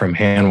jump from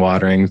hand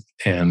watering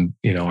and,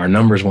 our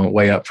numbers went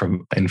way up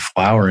in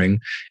flowering,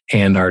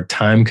 and our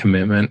time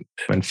commitment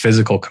and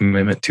physical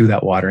commitment to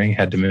that watering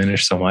had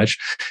diminished so much,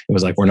 it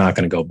was like, we're not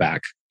going to go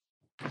back,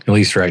 at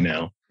least right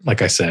now.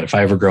 Like I said, if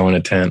I ever grow in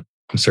a tent,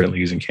 I'm certainly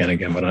using Canna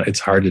again, but it's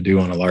hard to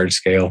do on a large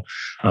scale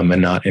and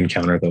not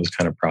encounter those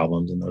kind of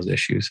problems and those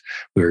issues.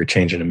 We were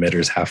changing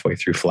emitters halfway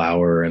through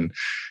flower, and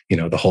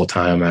the whole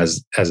time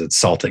as it's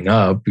salting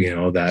up,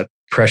 that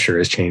pressure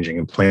is changing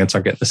and plants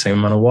aren't getting the same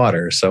amount of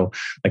water. So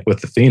like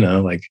with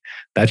Athena, like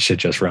that shit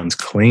just runs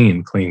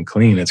clean.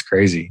 It's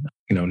crazy.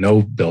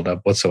 No buildup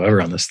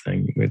whatsoever on this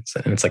thing.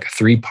 It's like a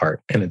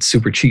 3-part, and it's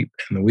super cheap,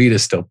 and the weed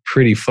is still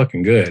pretty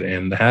fucking good,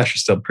 and the hash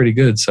is still pretty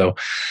good. So,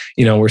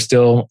 we're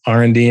still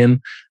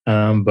R&Ding,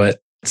 but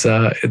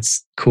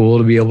it's cool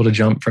to be able to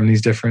jump from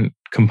these different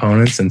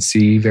components and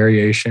see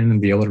variation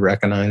and be able to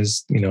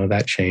recognize,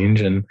 that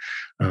change, and,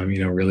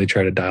 really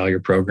try to dial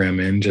your program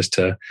in just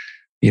to,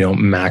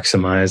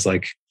 maximize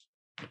like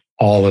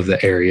all of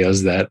the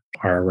areas that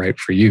are right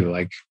for you.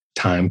 Like,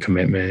 time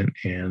commitment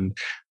and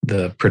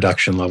the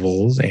production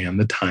levels and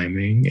the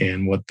timing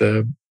and what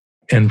the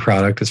end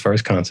product as far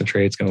as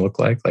concentrate is going to look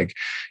like,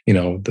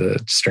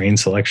 the strain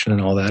selection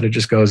and all that. It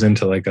just goes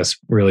into like a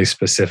really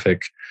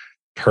specific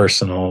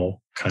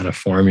personal kind of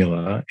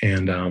formula.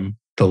 And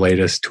the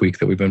latest tweak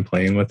that we've been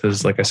playing with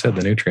is, like I said,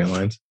 the nutrient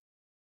lines.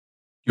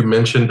 You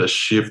mentioned a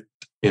shift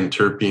in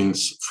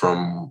terpenes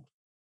from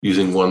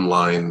using one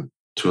line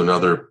to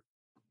another,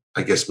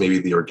 I guess maybe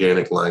the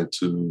organic line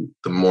to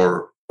the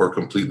more or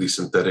completely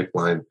synthetic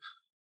line.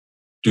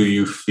 Do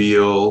you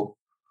feel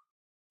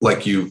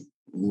like you've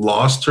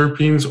lost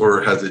terpenes,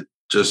 or has it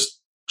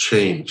just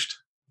changed?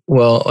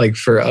 Well, like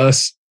for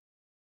us,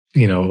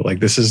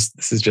 this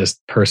is just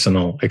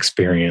personal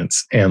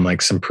experience and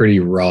like some pretty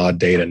raw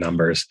data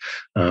numbers.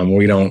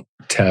 We don't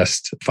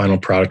test final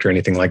product or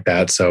anything like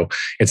that. So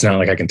it's not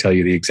like I can tell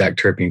you the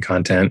exact terpene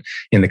content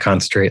in the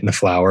concentrate and the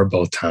flower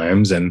both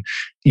times. And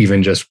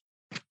even just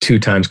 2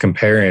 times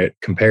compare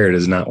it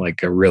is not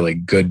like a really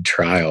good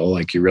trial.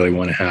 Like you really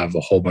want to have a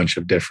whole bunch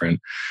of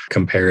different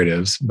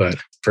comparatives. But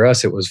for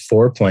us, it was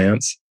 4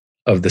 plants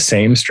of the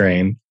same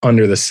strain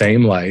under the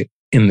same light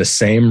in the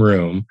same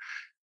room,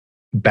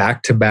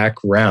 back-to-back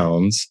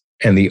rounds,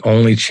 and the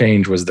only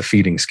change was the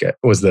feeding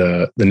was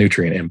the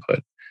nutrient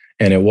input.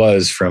 And it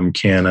was from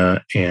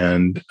Canna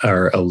and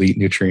our Elite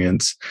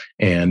Nutrients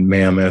and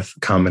Mammoth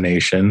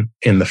combination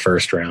in the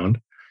first round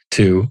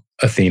to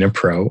Athena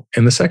Pro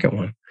in the second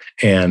one.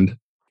 And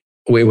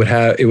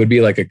it would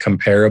be like a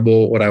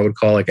comparable, what I would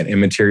call like an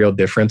immaterial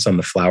difference on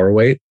the flower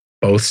weight,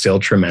 both still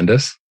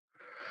tremendous.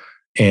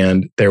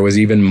 And there was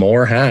even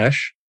more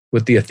hash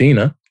with the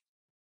Athena,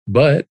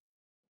 but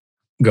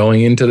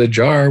going into the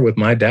jar with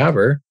my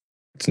dabber,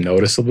 it's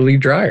noticeably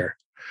drier.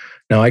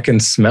 Now I can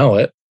smell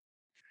it,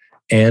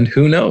 and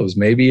who knows,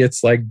 maybe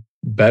it's like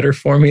better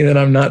for me that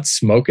I'm not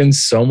smoking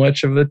so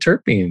much of the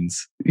terpenes.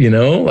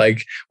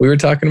 Like we were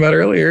talking about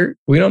earlier,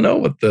 we don't know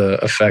what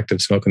the effect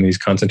of smoking these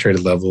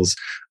concentrated levels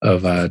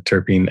of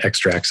terpene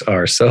extracts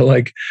are. So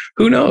like,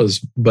 who knows?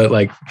 But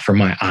like for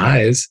my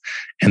eyes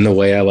and the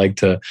way I like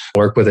to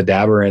work with a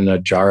dabber in a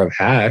jar of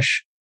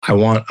hash, I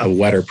want a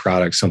wetter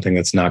product, something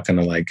that's not going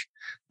to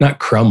not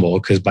crumble,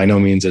 because by no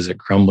means is it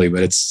crumbly,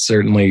 but it's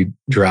certainly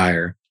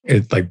drier.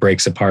 It like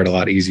breaks apart a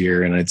lot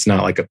easier, and it's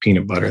not like a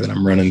peanut butter that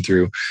I'm running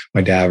through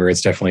my dabber.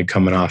 It's definitely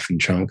coming off in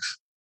chunks.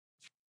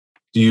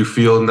 Do you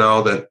feel now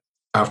that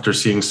after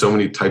seeing so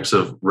many types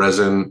of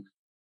resin,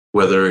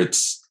 whether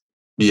it's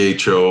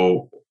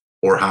BHO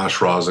or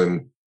hash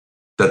rosin,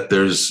 that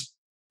there's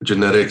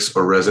genetics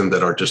or resin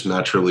that are just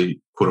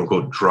naturally, quote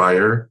unquote,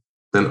 drier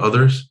than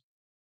others?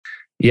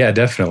 Yeah,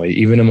 definitely.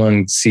 Even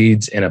among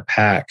seeds in a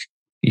pack,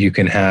 you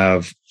can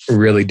have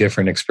really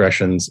different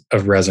expressions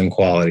of resin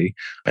quality,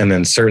 and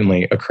then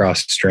certainly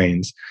across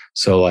strains.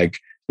 So like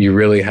you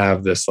really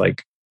have this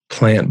like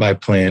plant by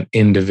plant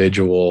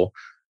individual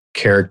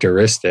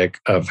characteristic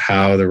of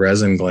how the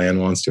resin gland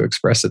wants to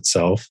express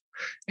itself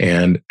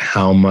and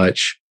how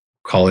much,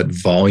 call it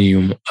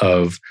volume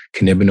of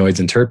cannabinoids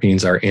and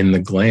terpenes are in the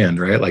gland,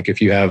 right? Like if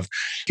you have,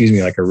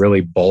 like a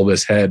really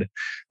bulbous head,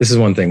 this is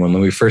one thing. When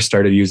we first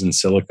started using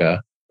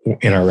silica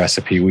in our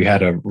recipe, we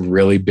had a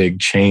really big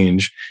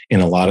change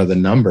in a lot of the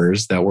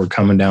numbers that were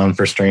coming down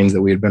for strains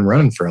that we had been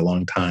running for a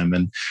long time.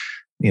 And,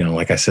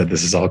 like I said,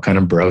 this is all kind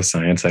of bro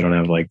science. I don't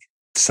have like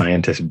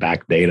scientist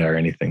backed data or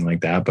anything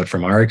like that. But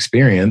from our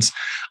experience,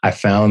 I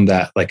found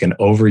that like an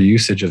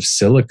overusage of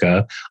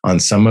silica on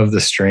some of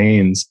the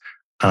strains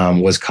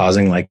was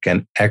causing like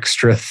an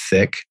extra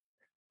thick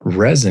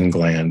resin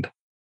gland,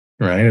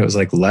 right? It was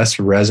like less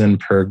resin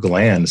per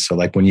gland. So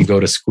like when you go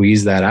to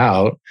squeeze that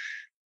out,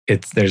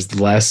 there's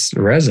less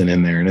resin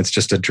in there, and it's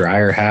just a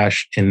drier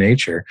hash in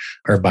nature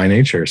or by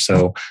nature.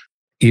 So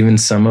even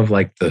some of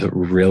like the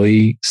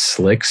really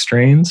slick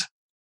strains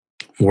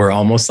were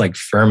almost like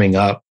firming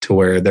up to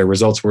where their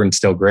results weren't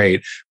still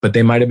great, but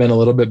they might have been a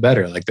little bit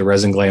better. Like the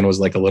resin gland was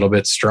like a little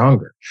bit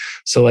stronger.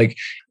 So like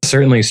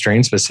certainly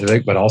strain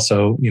specific, but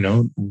also,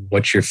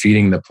 what you're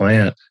feeding the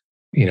plant,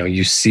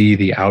 you see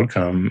the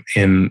outcome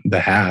in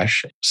the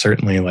hash.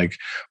 Certainly like,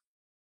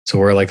 so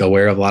we're like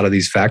aware of a lot of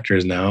these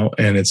factors now,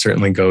 and it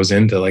certainly goes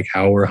into like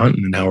how we're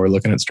hunting and how we're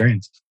looking at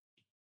strains.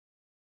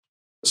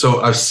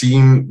 So I've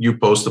seen you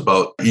post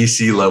about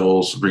EC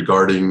levels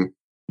regarding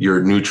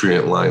your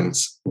nutrient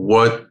lines.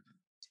 What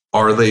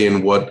are they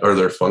and what are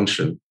their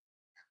function?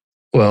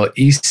 Well,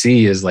 EC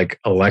is like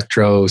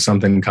electro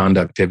something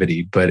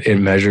conductivity, but it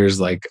measures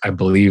like, I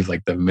believe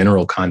like the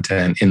mineral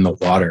content in the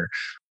water.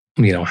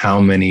 How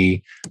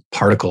many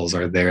particles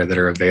are there that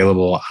are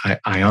available,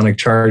 ionic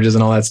charges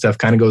and all that stuff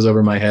kind of goes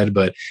over my head,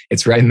 but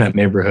it's right in that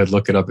neighborhood.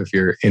 Look it up if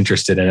you're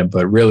interested in it.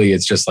 But really,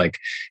 it's just like,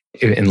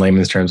 in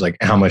layman's terms, like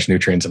how much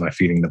nutrients am I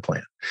feeding the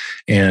plant?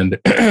 And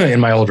in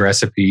my old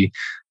recipe,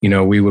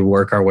 we would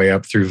work our way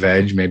up through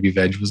veg. Maybe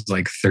veg was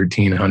like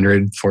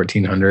 1,300,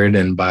 1,400.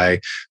 And by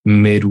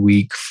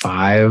midweek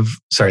 5,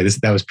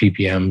 that was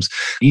ppms.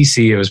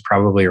 EC, it was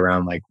probably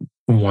around like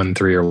 1.3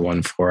 or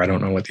 1.4. I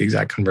don't know what the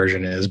exact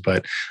conversion is,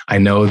 but I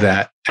know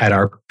that at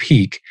our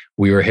peak,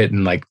 we were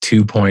hitting like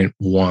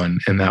 2.1,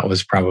 and that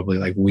was probably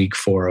like week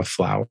 4 of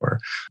flower.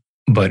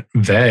 But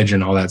veg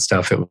and all that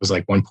stuff, it was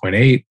like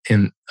 1.8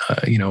 in,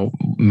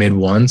 mid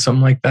 1,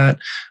 something like that.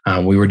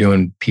 We were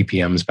doing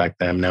ppms back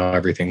then. Now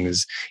everything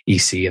is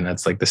EC, and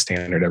that's like the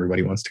standard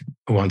everybody wants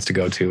to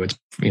go to. It's,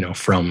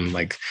 from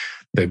like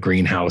the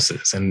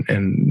greenhouses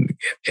and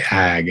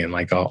ag and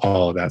like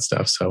all of that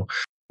stuff. So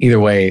either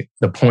way,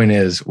 the point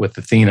is with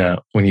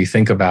Athena, when you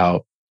think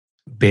about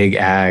big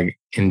ag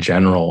in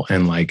general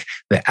and like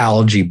the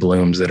algae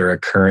blooms that are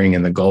occurring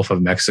in the Gulf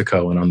of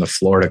Mexico and on the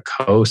Florida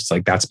coast,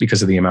 like that's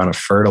because of the amount of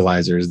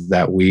fertilizers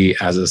that we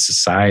as a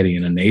society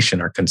and a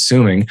nation are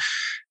consuming,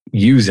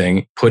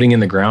 using, putting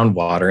in the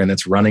groundwater, and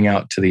it's running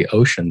out to the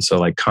ocean. So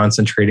like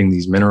concentrating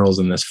these minerals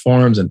in this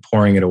forms and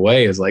pouring it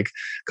away is like,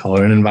 call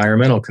it an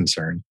environmental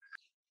concern.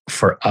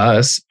 For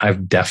us,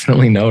 I've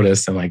definitely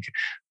noticed, and like,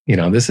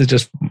 this is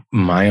just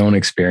my own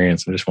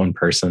experience. I'm just one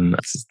person.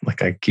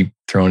 Like I keep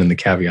throwing in the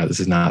caveat,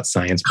 this is not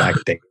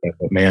science-backed data,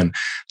 but man,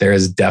 there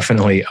is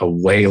definitely a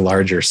way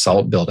larger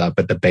salt buildup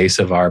at the base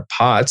of our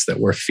pots that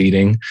we're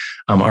feeding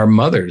our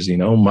mothers.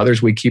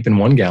 Mothers we keep in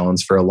 1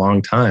 gallons for a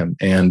long time.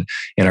 And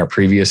in our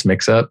previous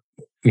mix-up,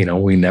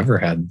 we never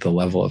had the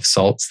level of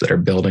salts that are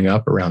building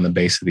up around the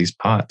base of these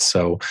pots.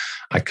 So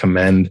I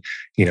commend,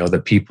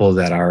 the people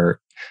that are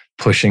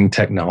pushing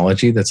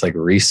technology that's like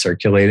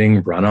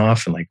recirculating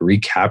runoff and like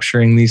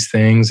recapturing these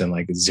things and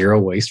like zero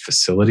waste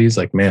facilities.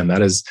 Like, man,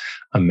 that is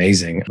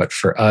amazing. But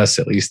for us,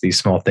 at least these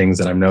small things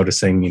that I'm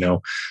noticing,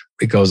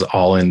 it goes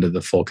all into the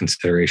full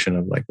consideration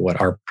of like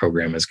what our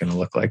program is going to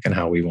look like and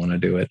how we want to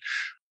do it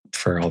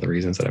for all the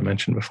reasons that I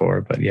mentioned before.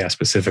 But yeah,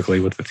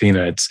 specifically with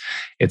Athena,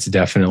 it's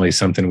definitely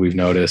something we've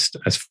noticed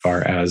as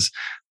far as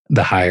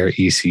the higher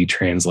EC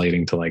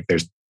translating to like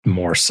there's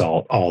more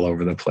salt all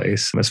over the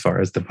place as far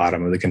as the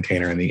bottom of the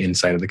container and the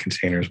inside of the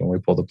containers when we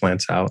pull the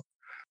plants out.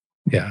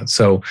 Yeah.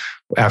 So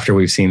after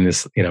we've seen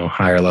this,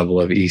 higher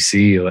level of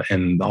EC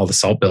and all the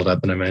salt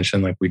buildup that I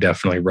mentioned, like we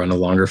definitely run a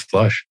longer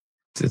flush.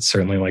 It's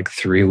certainly like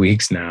 3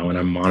 weeks now, and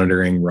I'm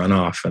monitoring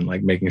runoff and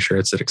like making sure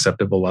it's at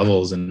acceptable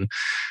levels. And,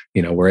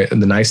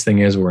 the nice thing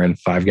is we're in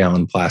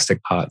 5-gallon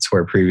plastic pots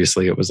where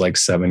previously it was like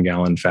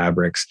 7-gallon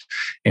fabrics,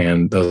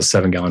 and those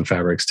 7-gallon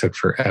fabrics took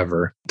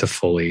forever to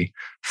fully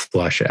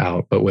flush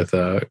out. But with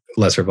a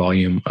lesser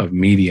volume of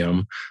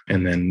medium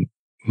and then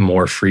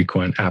more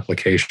frequent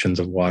applications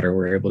of water,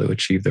 we're able to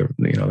achieve the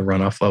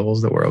runoff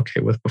levels that we're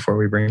okay with before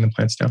we bring the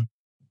plants down.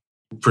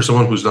 For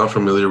someone who's not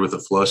familiar with a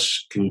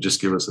flush, can you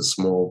just give us a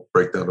small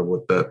breakdown of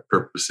what that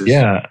purpose is?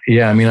 Yeah.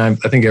 I mean, I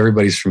think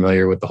everybody's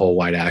familiar with the whole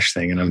white ash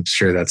thing, and I'm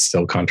sure that's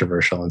still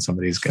controversial and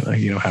somebody's going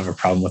to, have a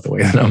problem with the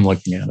way that I'm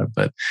looking at it.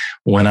 But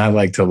when I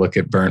like to look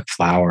at burnt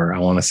flower, I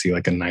want to see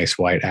like a nice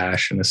white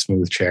ash and a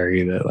smooth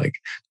cherry that like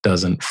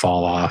doesn't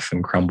fall off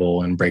and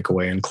crumble and break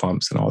away in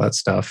clumps and all that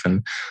stuff.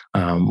 And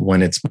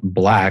when it's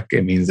black,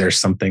 it means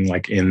there's something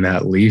like in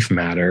that leaf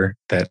matter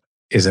that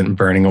isn't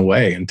burning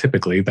away. And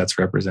typically that's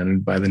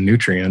represented by the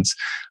nutrients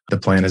the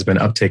plant has been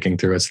uptaking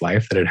through its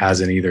life that it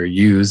hasn't either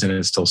used and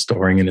is still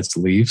storing in its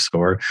leaves,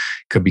 or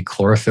could be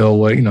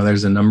chlorophyll.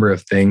 There's a number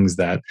of things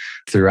that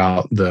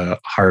throughout the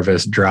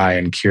harvest, dry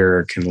and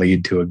cure can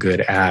lead to a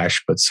good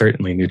ash, but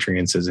certainly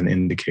nutrients is an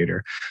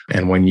indicator.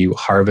 And when you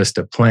harvest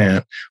a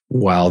plant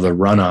while the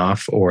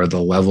runoff or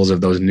the levels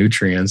of those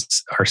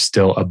nutrients are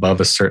still above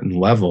a certain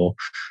level,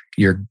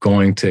 you're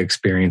going to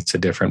experience a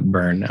different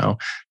burn. Now,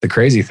 the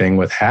crazy thing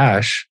with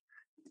hash,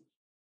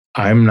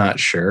 I'm not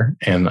sure,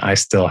 and I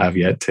still have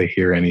yet to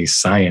hear any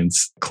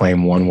science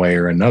claim one way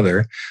or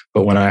another,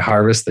 but when I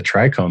harvest the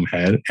trichome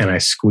head and I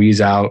squeeze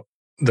out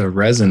the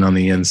resin on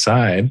the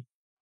inside,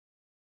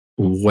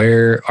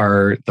 where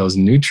are those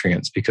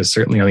nutrients? Because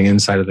certainly on the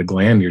inside of the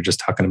gland, you're just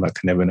talking about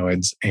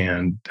cannabinoids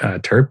and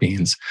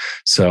terpenes.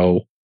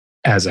 So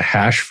as a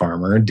hash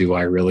farmer, do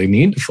I really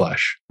need to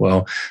flush?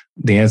 Well,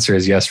 the answer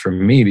is yes for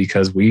me,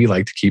 because we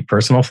like to keep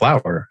personal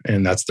flower.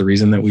 And that's the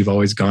reason that we've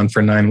always gone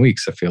for 9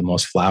 weeks. I feel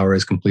most flower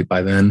is complete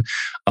by then.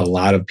 A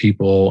lot of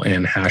people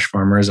and hash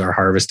farmers are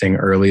harvesting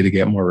early to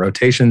get more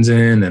rotations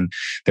in. And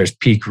there's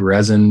peak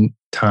resin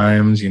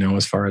times,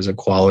 as far as a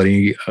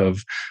quality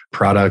of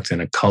product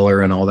and a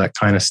color and all that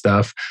kind of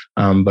stuff.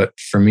 But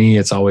for me,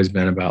 it's always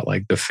been about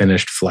like the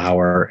finished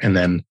flower, and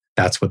then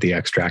that's what the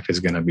extract is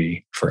going to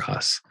be for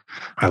us.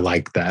 I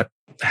like that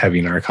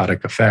heavy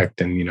narcotic effect.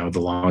 And, the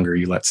longer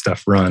you let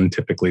stuff run,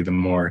 typically the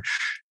more,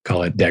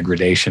 call it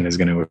degradation, is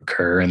going to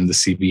occur, and the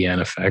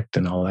CBN effect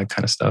and all that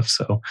kind of stuff.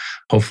 So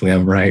hopefully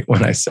I'm right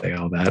when I say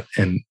all that.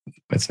 And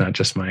it's not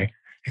just my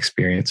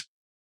experience.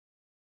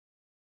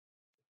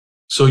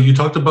 So you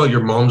talked about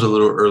your moms a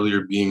little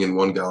earlier being in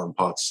 1-gallon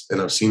pots,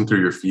 and I've seen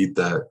through your feed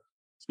that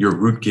your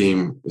root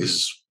game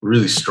is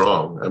really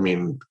strong. I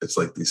mean, it's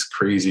like these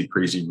crazy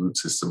root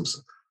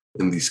systems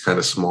in these kind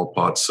of small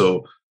pots.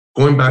 So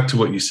going back to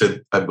what you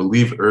said, I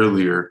believe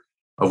earlier,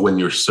 of when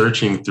you're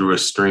searching through a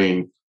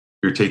strain,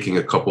 you're taking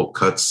a couple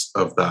cuts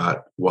of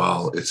that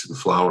while it's in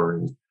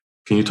flowering.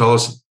 Can you tell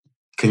us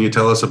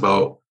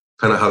about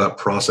kind of how that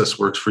process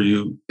works for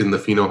you in the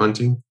pheno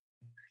hunting?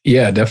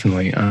 Yeah,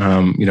 definitely.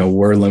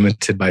 We're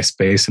limited by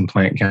space and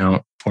plant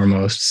count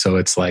foremost. So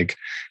it's like,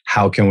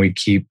 how can we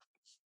keep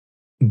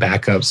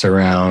backups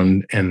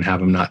around and have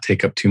them not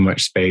take up too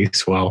much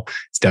space? Well,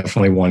 it's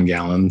definitely 1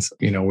 gallons.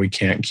 We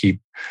can't keep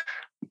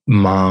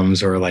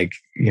moms or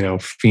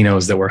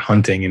phenos that we're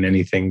hunting in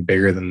anything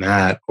bigger than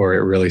that, or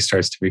it really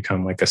starts to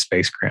become like a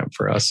space cramp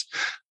for us.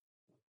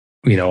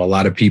 A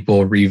lot of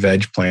people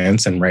re-veg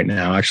plants, and right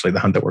now, actually, the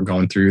hunt that we're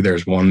going through,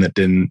 there's one that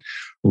didn't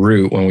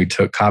root when we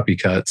took copy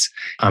cuts.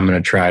 I'm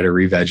going to try to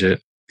re-veg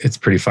it. It's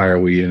pretty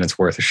fireweed and it's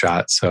worth a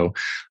shot. So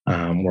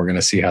we're going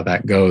to see how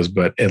that goes.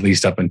 But at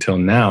least up until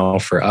now,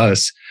 for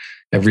us,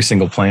 every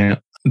single plant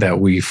that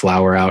we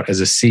flower out as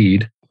a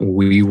seed,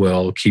 we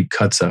will keep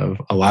cuts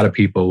of. A lot of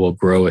people will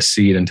grow a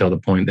seed until the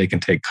point they can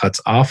take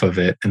cuts off of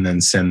it and then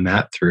send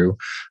that through.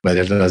 But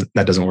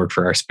that doesn't work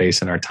for our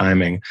space and our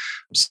timing.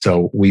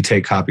 So we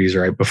take copies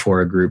right before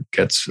a group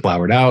gets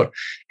flowered out,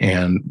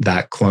 and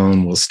that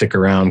clone will stick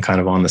around kind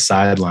of on the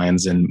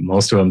sidelines, and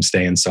most of them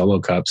stay in solo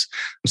cups.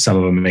 Some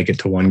of them make it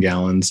to 1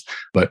 gallons,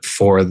 but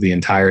for the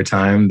entire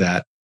time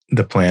that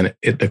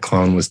the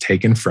clone was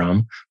taken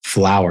from,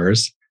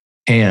 flowers,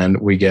 and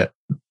we get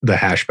the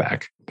hash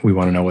back. We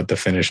want to know what the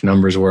finished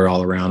numbers were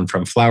all around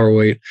from flower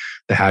weight,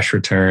 the hash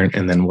return,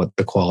 and then what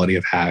the quality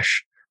of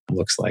hash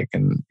looks like,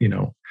 and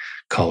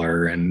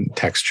color and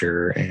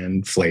texture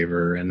and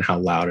flavor and how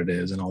loud it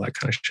is and all that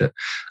kind of shit.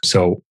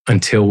 So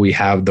until we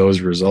have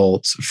those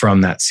results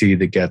from that seed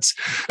that gets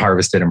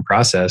harvested and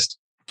processed,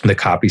 the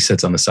copy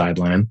sits on the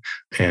sideline,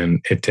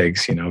 and it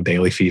takes,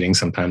 daily feeding,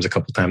 sometimes a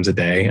couple times a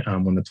day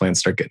when the plants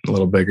start getting a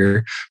little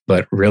bigger.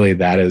 But really,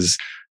 that is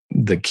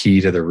the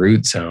key to the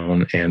root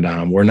zone.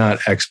 And we're not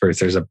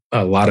experts. There's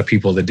a lot of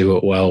people that do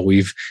it well.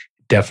 We've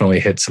definitely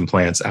hit some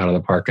plants out of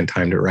the park and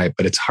timed it right,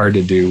 but it's hard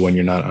to do when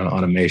you're not on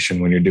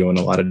automation, when you're doing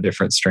a lot of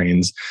different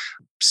strains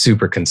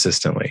super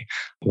consistently.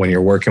 When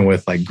you're working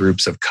with like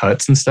groups of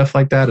cuts and stuff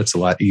like that, it's a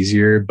lot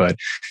easier, but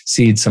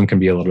seeds, some can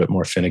be a little bit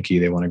more finicky.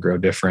 They want to grow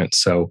different.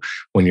 So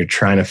when you're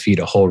trying to feed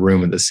a whole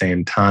room at the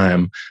same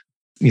time,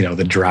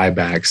 the dry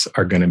backs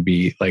are going to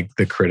be like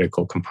the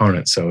critical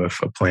component. So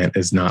if a plant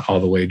is not all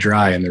the way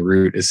dry and the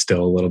root is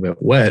still a little bit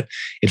wet,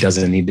 it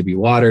doesn't need to be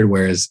watered.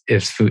 Whereas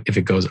if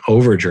it goes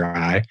over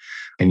dry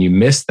and you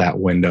miss that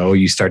window,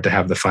 you start to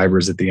have the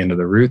fibers at the end of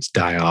the roots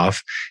die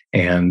off,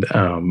 and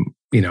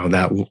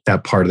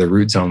that part of the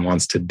root zone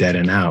wants to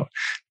deaden out.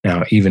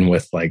 Now, even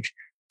with like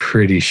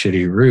pretty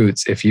shitty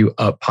roots, if you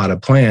up pot a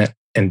plant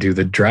and do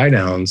the dry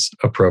downs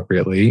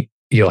appropriately,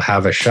 you'll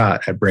have a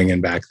shot at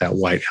bringing back that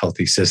white,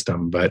 healthy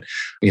system. But,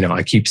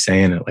 I keep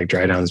saying it, like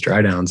dry downs,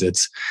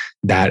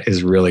 that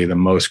is really the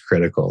most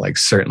critical. Like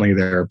certainly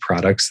there are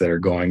products that are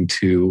going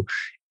to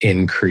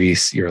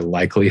increase your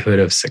likelihood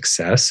of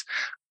success.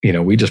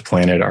 We just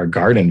planted our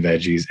garden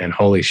veggies, and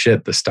holy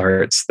shit, the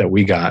starts that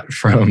we got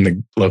from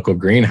the local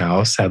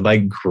greenhouse had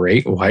like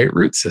great white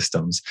root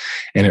systems.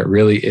 And it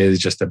really is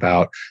just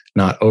about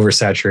not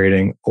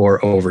oversaturating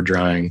or over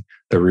drying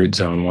the root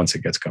zone once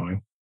it gets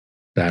going.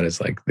 That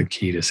is like the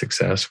key to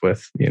success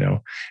with,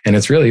 and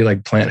it's really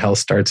like plant health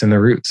starts in the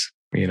roots.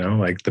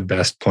 Like the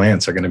best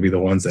plants are going to be the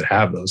ones that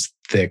have those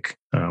thick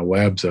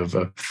webs of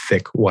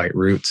thick white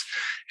roots.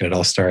 And it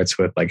all starts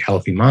with like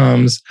healthy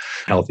moms,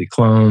 healthy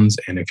clones.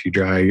 And if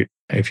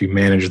you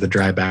manage the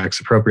dry backs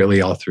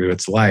appropriately all through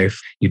its life,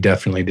 you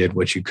definitely did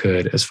what you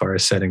could as far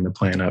as setting the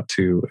plant up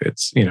to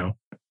its,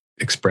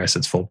 express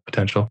its full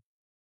potential.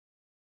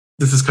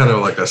 This is kind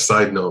of like a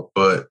side note,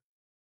 but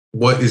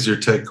what is your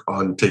take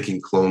on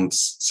taking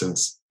clones,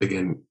 since,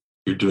 again,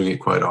 you're doing it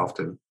quite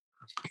often?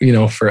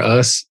 For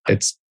us,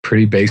 it's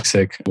pretty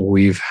basic.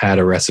 We've had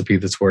a recipe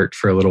that's worked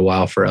for a little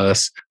while for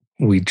us.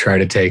 We try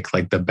to take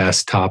like the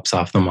best tops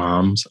off the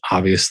moms.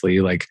 Obviously,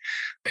 like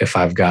if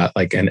I've got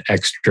like an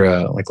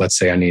extra, like let's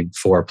say I need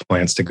 4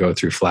 plants to go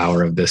through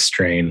flower of this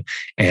strain,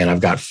 and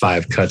I've got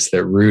 5 cuts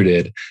that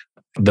rooted,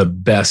 the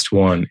best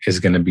one is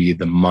going to be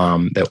the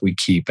mom that we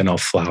keep, and I'll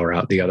flower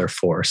out the other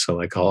 4. So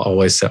like I'll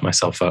always set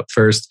myself up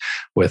first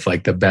with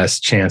like the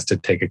best chance to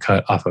take a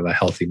cut off of a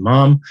healthy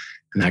mom.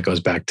 And that goes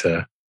back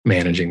to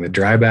managing the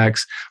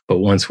drybacks. But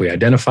once we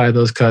identify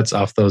those cuts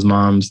off those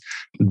moms,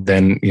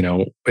 then,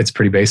 it's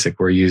pretty basic.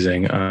 We're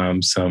using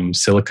some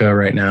silica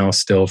right now,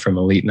 still from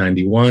Elite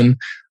 91.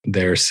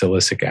 Their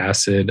silicic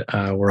acid.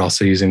 We're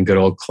also using good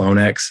old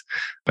Clonex.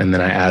 And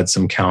then I add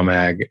some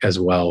CalMag as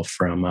well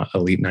from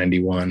Elite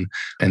 91.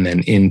 And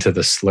then into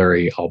the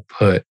slurry, I'll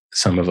put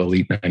some of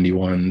Elite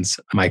 91's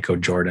Myco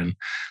Jordan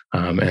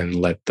and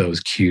let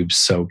those cubes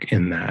soak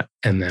in that.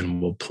 And then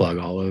we'll plug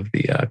all of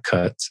the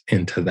cuts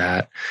into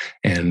that.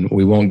 And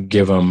we won't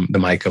give them the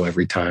Myco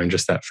every time,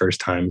 just that first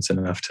time. It's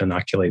enough to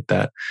inoculate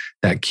that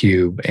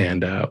cube,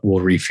 and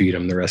we'll refeed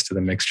them the rest of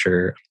the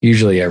mixture.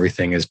 Usually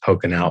everything is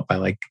poking out by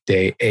like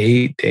day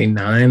 8, day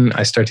 9.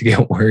 I start to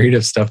get worried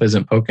if stuff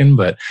isn't poking,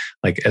 but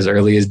like as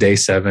early as day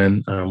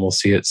 7, we'll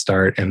see it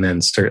start. And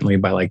then certainly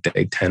by like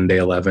day 10, day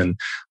 11,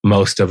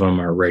 most of them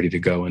are ready to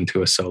go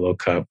into a solo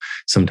cup.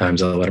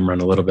 Sometimes I'll let them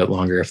run a little bit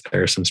longer if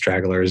there are some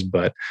stragglers,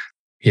 but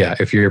Yeah,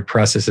 if your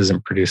process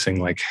isn't producing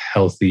like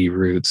healthy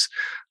roots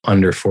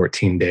under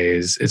 14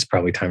 days, it's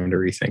probably time to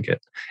rethink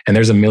it. And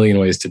there's a million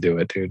ways to do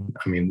it, dude.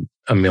 I mean,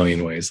 a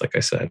million ways, like I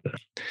said.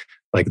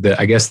 Like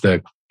I guess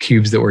the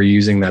cubes that we're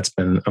using, that's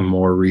been a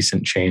more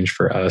recent change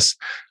for us.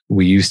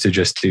 We used to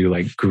just do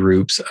like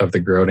groups of the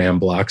Grodan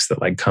blocks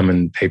that like come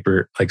in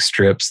paper, like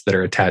strips that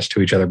are attached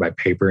to each other by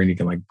paper, and you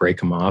can like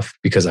break them off,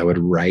 because I would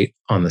write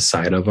on the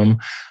side of them.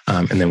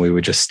 And then we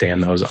would just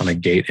stand those on a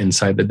gate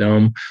inside the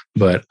dome.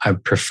 But I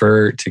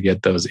prefer to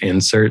get those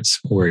inserts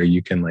where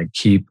you can like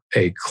keep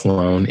a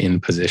clone in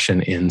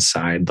position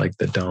inside like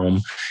the dome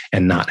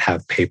and not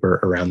have paper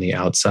around the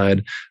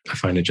outside. I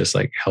find it just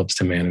like helps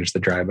to manage the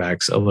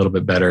drybacks a little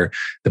bit better.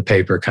 The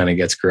paper kind of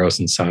gets gross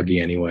and soggy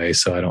anyway,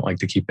 so I don't like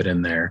to keep it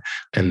in there.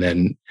 And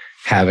then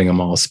having them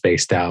all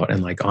spaced out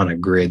and like on a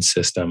grid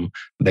system,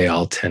 they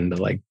all tend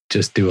to like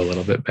just do a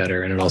little bit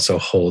better. And it also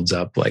holds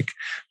up like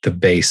the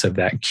base of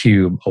that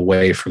cube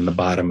away from the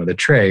bottom of the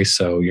tray,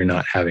 so you're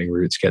not having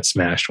roots get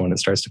smashed when it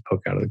starts to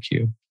poke out of the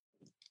cube.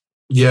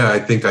 Yeah, I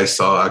think I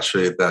saw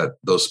actually that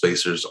those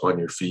spacers on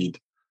your feed.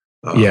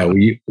 Yeah,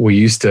 we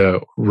used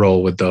to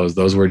roll with those.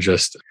 Those were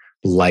just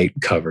light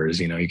covers.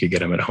 You know, you could get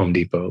them at Home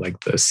Depot, like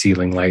the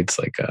ceiling lights,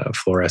 like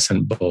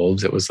fluorescent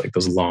bulbs. It was like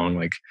those long,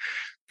 like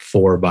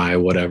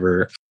 4x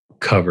whatever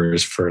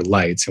covers for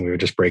lights, and we would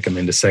just break them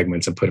into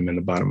segments and put them in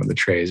the bottom of the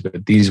trays.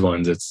 But these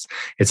ones, it's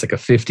like a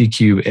 50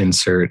 cube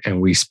insert,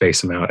 and we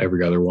space them out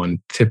every other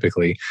one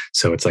typically.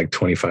 So it's like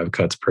 25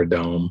 cuts per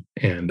dome,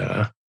 and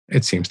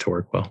it seems to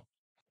work well.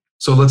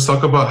 So let's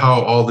talk about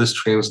how all this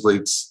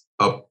translates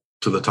up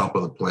to the top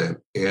of the plant,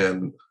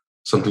 and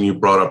something you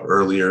brought up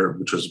earlier,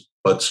 which was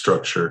bud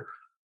structure,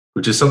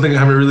 which is something I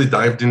haven't really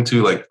dived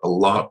into like a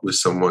lot with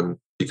someone,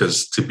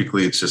 because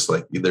typically it's just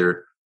like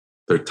either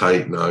they're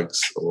tight nugs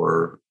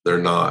or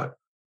they're not.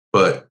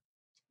 But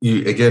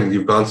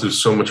you've gone through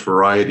so much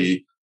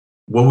variety.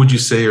 What would you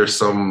say are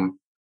some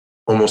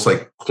almost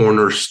like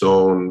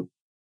cornerstone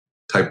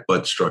type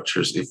bud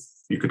structures, if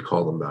you could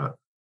call them that?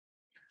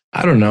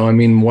 I don't know. I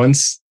mean,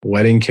 once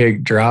Wedding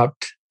Cake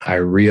dropped, I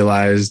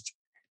realized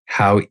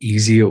how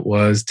easy it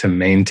was to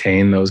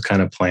maintain those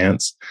kind of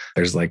plants.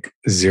 There's like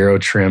zero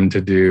trim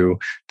to do.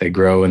 They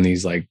grow in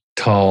these like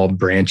tall,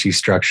 branchy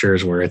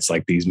structures where it's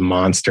like these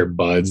monster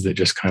buds that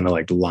just kind of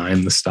like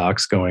line the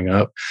stalks going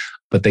up,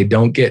 but they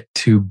don't get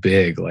too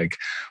big. Like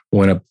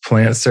when a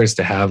plant starts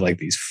to have like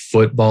these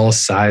football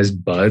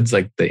sized buds,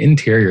 like the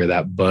interior of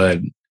that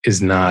bud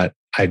is not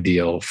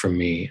ideal for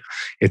me.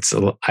 It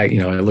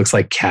looks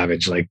like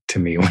cabbage, like to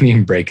me, when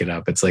you break it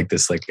up. It's like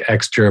this like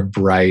extra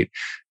bright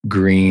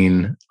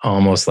green,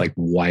 almost like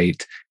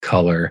white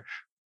color,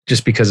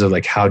 just because of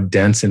like how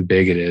dense and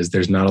big it is.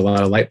 There's not a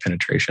lot of light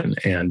penetration.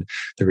 And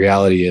the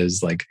reality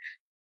is, like,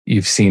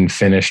 you've seen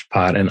finished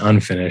pot and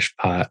unfinished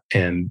pot,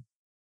 and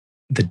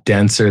the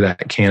denser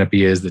that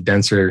canopy is, the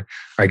denser,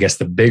 or I guess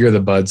the bigger the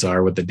buds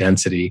are, with the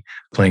density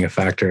playing a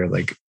factor,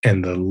 like,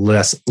 and the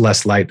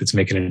less light that's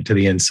making it into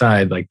the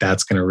inside, like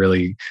that's going to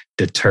really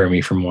deter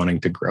me from wanting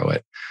to grow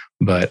it.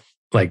 But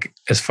like,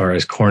 as far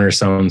as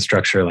cornerstone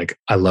structure, like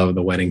I love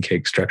the Wedding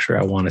Cake structure.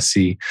 I want to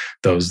see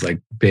those like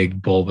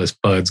big bulbous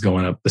buds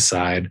going up the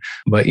side.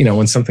 But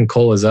when something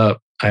cool is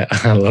up,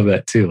 I love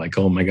that too. Like,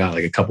 oh my God,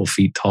 like a couple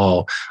feet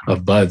tall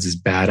of buds is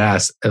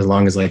badass, as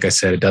long as, like I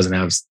said, it doesn't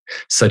have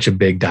such a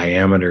big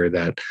diameter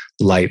that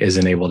light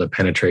isn't able to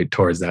penetrate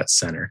towards that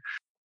center.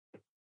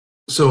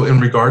 So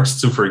in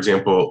regards to, for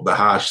example, the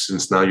hash,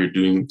 since now you're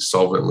doing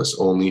solventless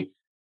only,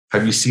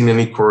 have you seen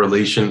any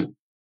correlation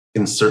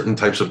in certain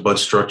types of bud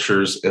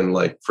structures and,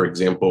 like, for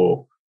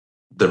example,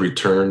 the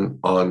return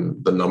on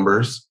the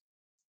numbers?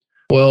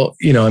 Well,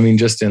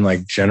 just in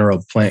like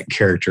general plant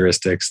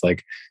characteristics,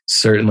 like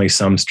certainly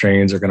some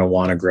strains are going to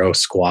want to grow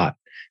squat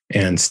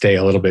and stay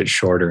a little bit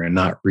shorter and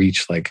not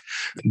reach like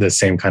the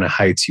same kind of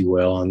heights you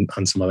will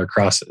on some other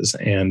crosses.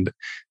 And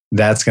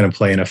that's going to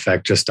play an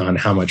effect just on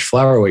how much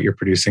flower weight you're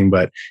producing.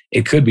 But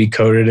it could be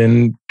coated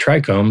in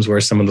trichomes where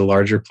some of the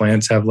larger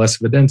plants have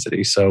less of a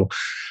density. So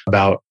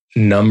about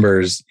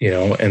numbers,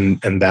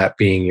 and that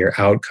being your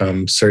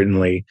outcome,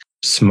 certainly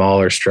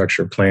smaller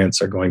structured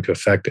plants are going to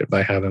affect it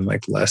by having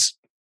like less,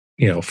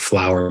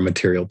 flower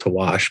material to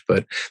wash.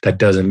 But that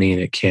doesn't mean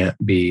it can't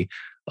be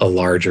a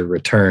larger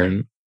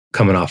return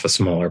coming off a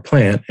smaller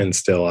plant and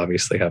still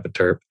obviously have a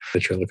terp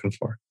that you're looking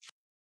for.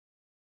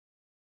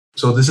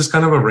 So this is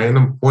kind of a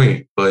random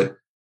point, but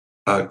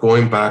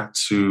going back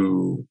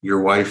to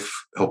your wife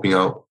helping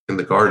out in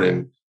the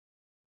garden,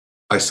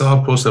 I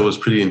saw a post that was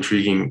pretty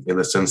intriguing in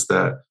the sense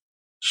that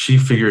she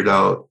figured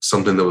out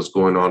something that was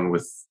going on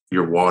with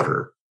your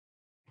water.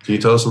 Can you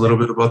tell us a little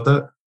bit about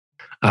that?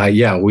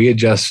 Yeah, we had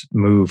just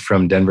moved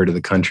from Denver to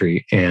the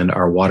country and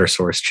our water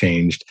source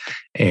changed.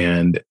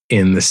 And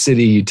in the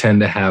city, you tend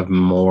to have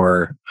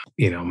more,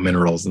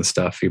 minerals and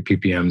stuff. Your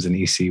ppms and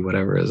EC,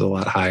 whatever, is a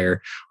lot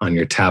higher on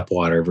your tap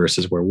water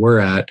versus where we're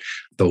at.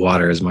 The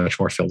water is much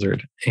more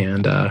filtered.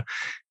 And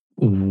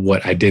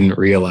what I didn't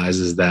realize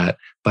is that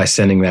by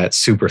sending that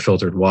super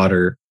filtered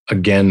water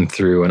again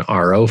through an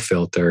RO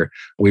filter,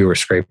 we were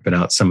scraping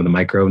out some of the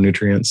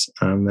micronutrients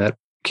that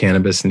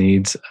cannabis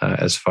needs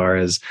as far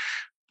as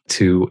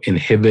to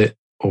inhibit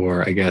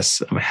or I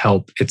guess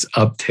help its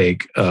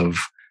uptake of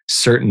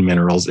certain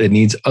minerals. It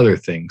needs other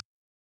things.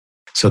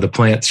 So the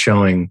plant's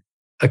showing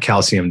a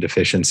calcium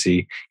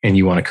deficiency and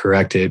you want to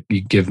correct it,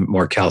 you give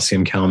more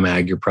calcium,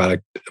 CalMag, your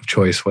product of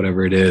choice,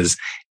 whatever it is,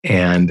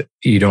 and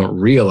you don't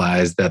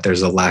realize that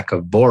there's a lack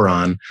of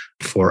boron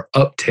for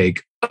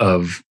uptake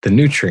of the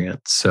nutrient.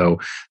 So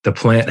the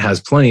plant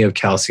has plenty of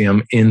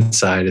calcium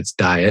inside its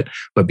diet,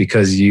 but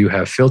because you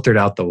have filtered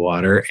out the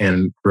water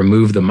and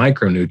removed the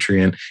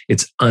micronutrient,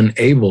 it's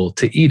unable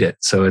to eat it.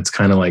 So it's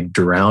kind of like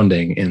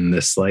drowning in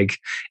this like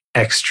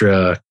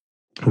extra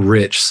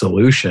rich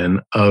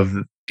solution of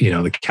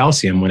the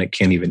calcium when it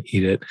can't even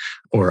eat it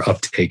or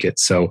uptake it.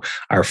 So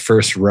our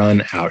first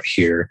run out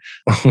here,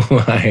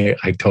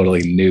 I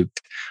totally nuked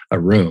a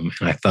room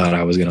and I thought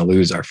I was going to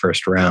lose our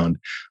first round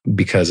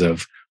because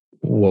of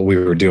what we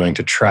were doing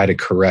to try to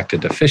correct a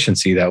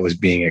deficiency that was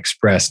being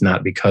expressed,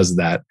 not because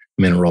that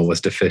mineral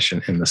was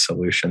deficient in the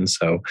solution.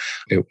 So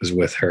it was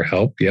with her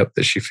help,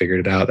 that she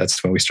figured it out.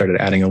 That's when we started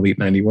adding Elite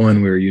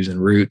 91. We were using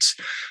Roots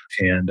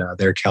and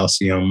their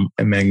calcium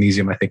and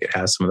magnesium. I think it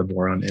has some of the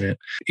boron in it.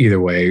 Either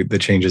way, the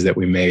changes that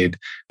we made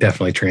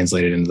definitely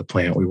translated into the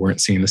plant. We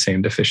weren't seeing the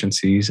same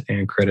deficiencies,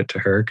 and credit to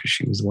her because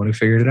she was the one who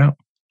figured it out.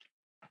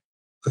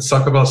 Let's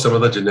talk about some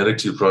of the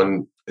genetics you've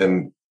run,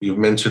 and you've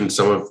mentioned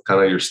some of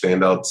kind of your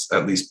standouts,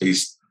 at least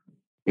based,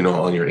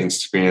 on your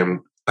Instagram.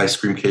 Ice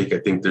cream cake, I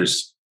think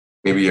there's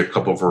maybe a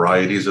couple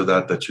varieties of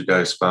that you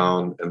guys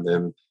found. And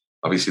then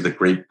obviously the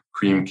grape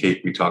cream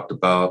cake we talked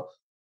about.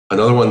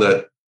 Another one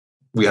that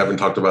we haven't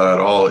talked about at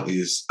all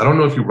is, I don't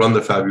know if you run the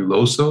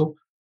Fabuloso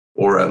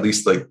or at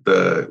least like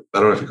I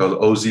don't know if you call it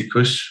OZ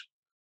Kush.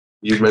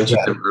 You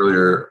mentioned it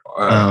earlier.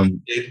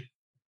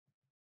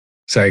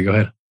 Sorry, go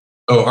ahead.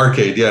 Oh,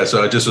 Arcade. Yeah.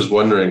 So I just was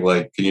wondering,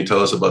 can you tell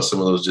us about some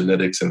of those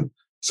genetics and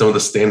some of the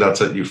standouts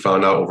that you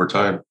found out over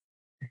time?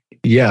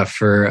 Yeah.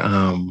 For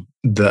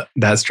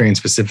that strain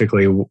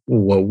specifically,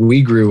 what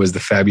we grew was the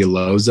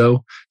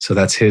Fabuloso. So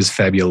that's his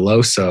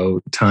Fabuloso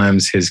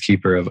times his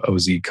keeper of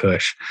OZ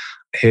Kush.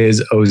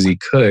 His OZ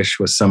Kush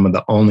was some of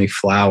the only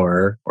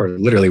flower, or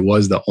literally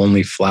was the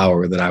only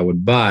flower that I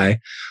would buy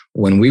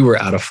when we were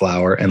out of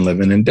flower and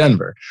living in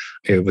Denver.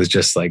 It was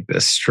just like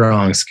this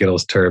strong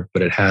Skittles terp,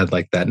 but it had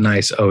like that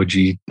nice OG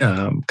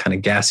kind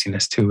of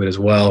gassiness to it as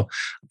well.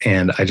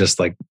 And I just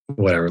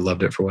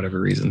loved it for whatever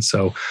reason.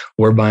 So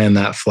we're buying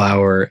that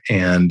flower,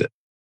 and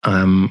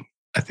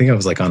I think I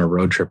was on a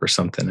road trip or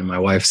something, and my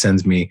wife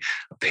sends me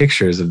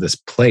pictures of this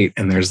plate,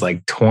 and there's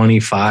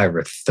 25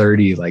 or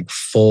 30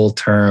 full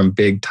term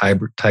big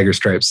tiger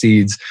stripe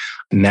seeds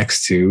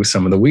next to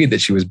some of the weed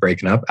that she was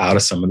breaking up out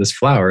of some of this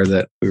flower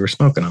that we were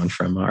smoking on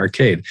from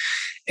Arcade.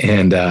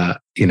 And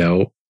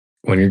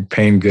when you're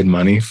paying good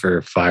money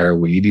for fire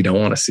weed, you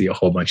don't want to see a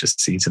whole bunch of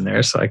seeds in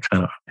there. So I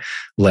kind of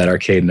let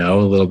Arcade know,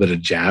 a little bit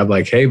of jab,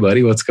 hey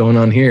buddy, what's going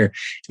on here? And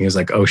he was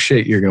like, oh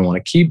shit, you're going to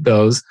want to keep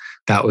those.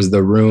 That was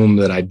the room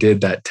that I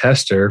did that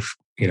tester.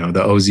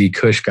 The OZ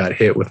Kush got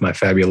hit with my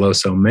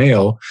Fabuloso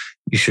male.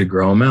 You should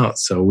grow them out.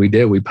 So we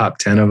did. We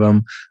popped 10 of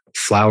them,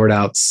 flowered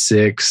out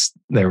 6.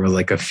 There were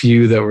a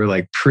few that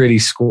were pretty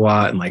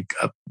squat and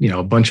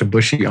a bunch of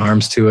bushy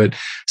arms to it,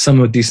 some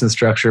with decent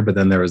structure. But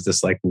then there was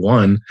this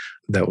one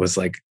that was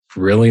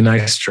really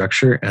nice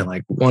structure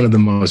and one of the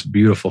most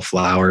beautiful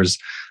flowers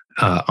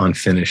on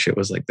finish. It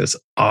was this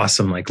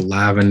awesome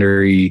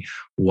lavendery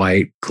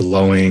white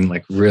glowing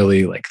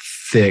really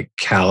thick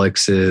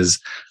calyxes,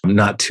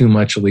 not too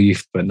much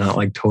leaf, but not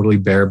totally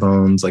bare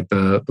bones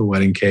the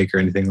wedding cake or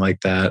anything like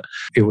that.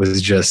 It was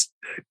just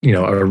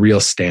a real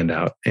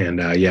standout.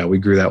 And we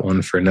grew that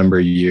one for a number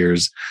of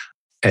years.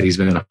 Eddie's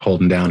been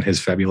holding down his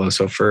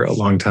Fabuloso for a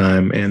long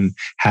time and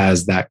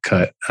has that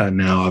cut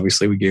now.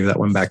 Obviously, we gave that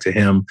one back to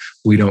him.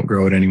 We don't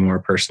grow it anymore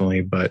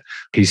personally, but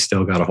he's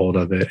still got a hold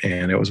of it.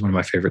 And it was one of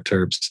my favorite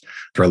terps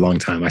for a long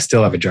time. I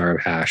still have a jar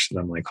of hash that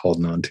I'm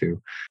holding on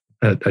to,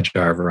 a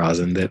jar of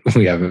rosin that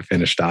we haven't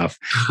finished off.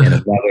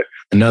 And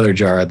another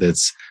jar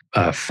that's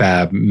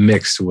Fab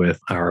mixed with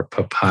our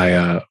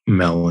papaya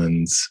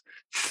melons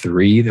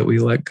 3 that we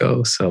let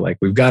go. So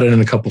we've got it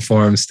in a couple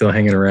forms still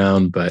hanging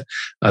around, but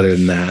other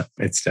than that,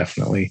 it's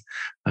definitely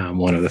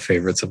one of the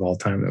favorites of all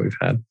time that we've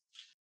had.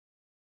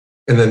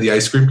 And then the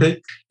ice cream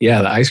cake?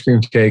 Yeah, the ice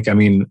cream cake. I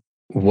mean,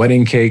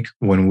 wedding cake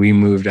when we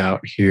moved out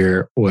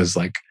here was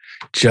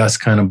just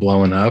kind of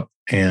blowing up.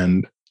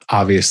 And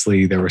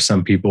obviously there were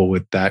some people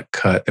with that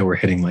cut that were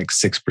hitting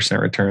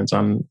 6% returns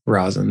on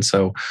rosin.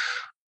 So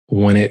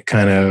when it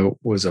kind of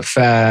was a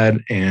fad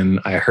and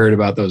I heard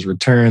about those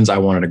returns, I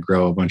wanted to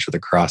grow a bunch of the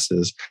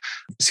crosses.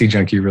 Sea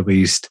Junkie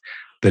released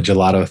the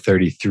Gelato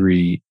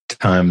 33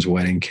 times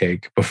wedding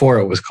cake before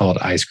it was called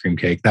ice cream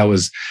cake. That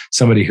was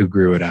somebody who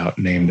grew it out,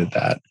 named it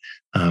that.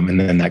 And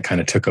then that kind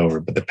of took over.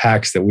 But the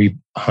packs that we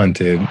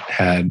hunted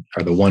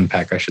or the one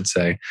pack, I should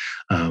say,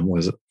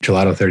 was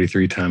Gelato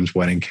 33 times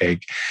wedding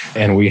cake.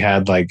 And we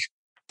had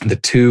the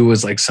 2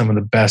 was some of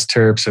the best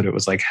terps, and it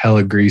was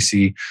hella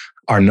greasy.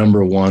 Our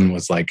number 1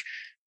 was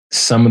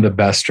some of the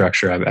best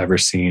structure I've ever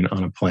seen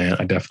on a plant.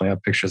 I definitely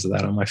have pictures of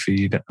that on my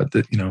feed, but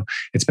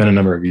it's been a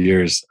number of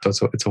years.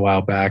 So it's a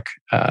while back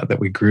that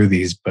we grew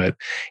these, but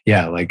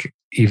yeah, like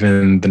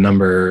even the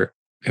number,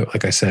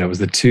 like I said, it was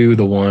the 2,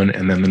 the 1,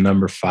 and then the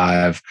number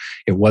 5.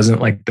 It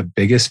wasn't like the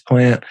biggest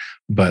plant,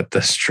 but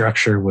the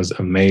structure was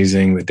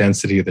amazing. The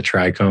density of the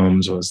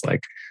trichomes was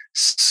like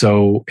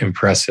so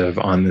impressive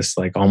on this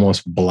like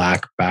almost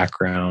black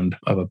background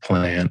of a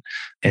plant.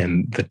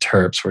 And the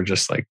terps were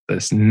just like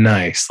this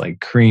nice, like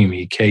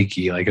creamy,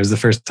 cakey. Like it was the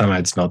first time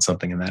I'd smelled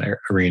something in that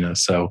arena.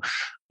 So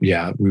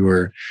yeah, we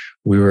were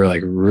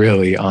like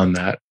really on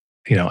that,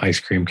 ice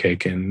cream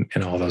cake and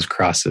all those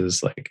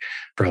crosses like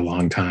for a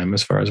long time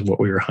as far as what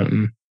we were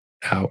hunting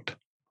out.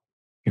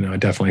 I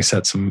definitely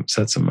set some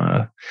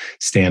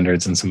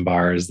standards and some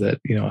bars that,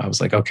 I was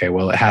like, okay,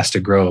 well, it has to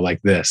grow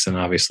like this. And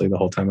obviously the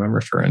whole time I'm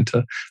referring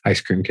to ice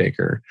cream cake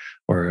or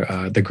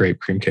the grape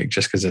cream cake,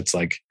 just because it's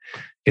like,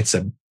 it's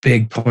a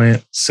big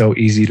plant, so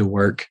easy to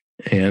work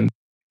and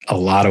a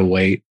lot of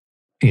weight,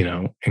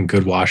 and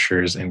good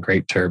washers and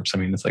great terps. I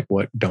mean, it's like,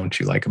 what don't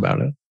you like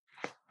about it?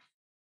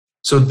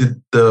 So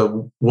did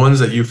the ones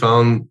that you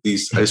found,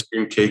 these ice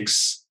cream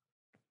cakes,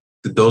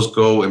 did those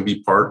go and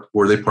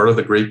were they part of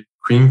the grape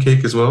cream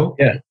cake as well?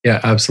 Yeah,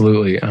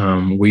 absolutely.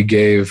 We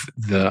gave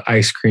the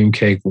ice cream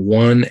cake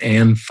 1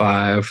 and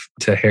 5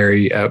 to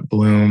Harry at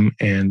Bloom,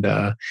 and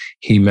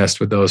he messed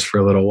with those for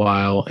a little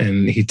while.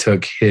 And he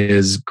took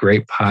his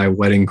Grape Pie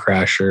Wedding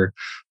Crasher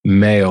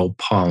male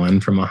pollen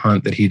from a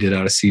hunt that he did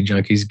out of Seed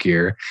Junkies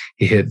gear.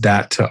 He hit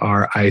that to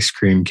our ice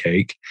cream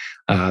cake.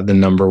 The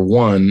number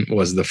 1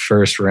 was the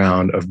first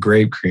round of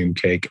grape cream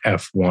cake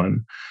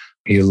F1.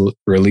 He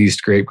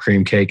released Grape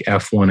Cream Cake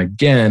F1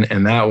 again,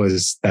 and that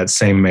was that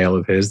same male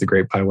of his, the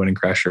Grape Pie Wedding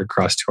Crasher,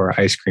 across to our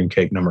Ice Cream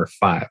Cake number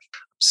 5.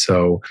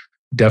 So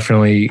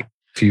definitely,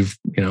 if you've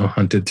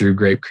hunted through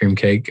Grape Cream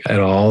Cake at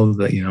all,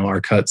 that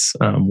our cuts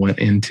went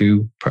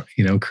into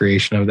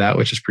creation of that,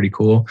 which is pretty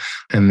cool.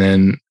 And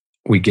then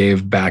we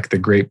gave back the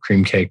Grape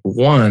Cream Cake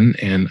 1,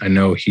 and I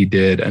know he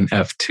did an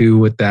F2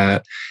 with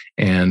that.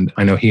 And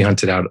I know he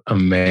hunted out a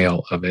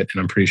male of it, and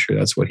I'm pretty sure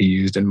that's what he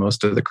used in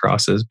most of the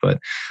crosses. But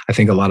I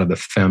think a lot of the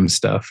femme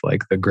stuff,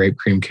 like the Grape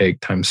Cream Cake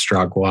times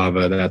Straw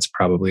Guava, that's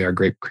probably our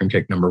Grape Cream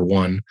Cake number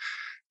 1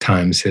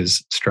 times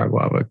his Straw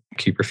Guava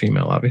keeper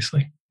female,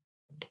 obviously.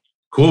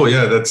 Cool.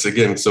 Yeah, that's,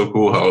 again, so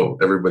cool how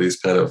everybody's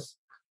kind of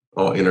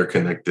all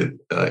interconnected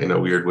in a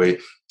weird way.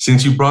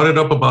 Since you brought it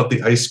up about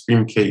the ice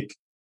cream cake,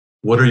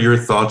 what are your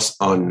thoughts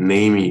on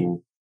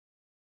naming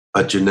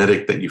a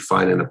genetic that you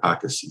find in a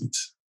pack of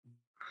seeds?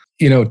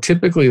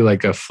 Typically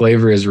like a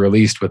flavor is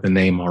released with a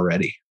name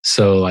already.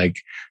 So like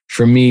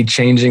for me,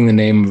 changing the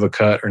name of a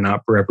cut or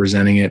not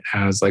representing it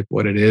as like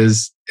what it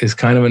is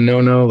kind of a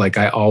no-no. Like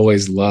I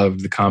always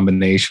loved the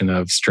combination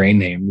of strain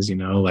names,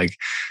 like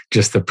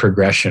just the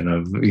progression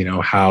of,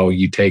 how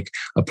you take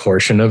a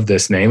portion of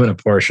this name and a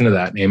portion of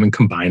that name and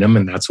combine them.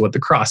 And that's what the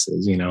cross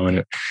is,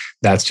 and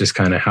that's just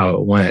kind of how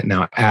it went.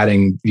 Now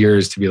adding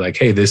yours to be like,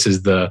 hey, this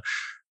is the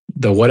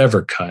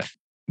whatever cut.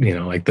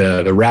 Like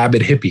the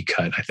rabbit hippie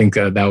cut. I think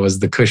that was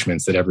the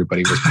Cushmans that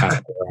everybody was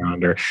passing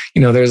around. Or,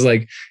 there's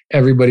like,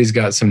 everybody's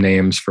got some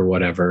names for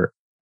whatever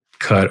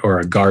cut or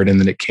a garden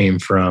that it came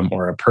from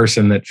or a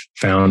person that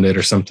found it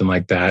or something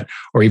like that,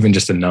 or even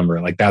just a number.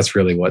 Like that's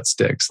really what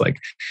sticks. Like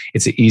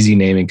it's an easy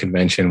naming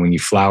convention when you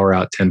flower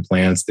out 10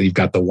 plants that you've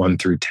got the 1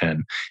 through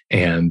 10.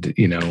 And,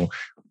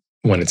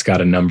 when it's got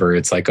a number,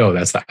 it's like, oh,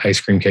 that's the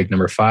ice cream cake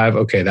number 5.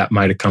 Okay, that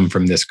might have come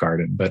from this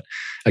garden. But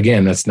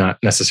again, that's not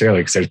necessarily,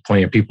 because there's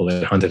plenty of people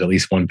that hunted at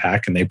least one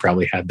pack and they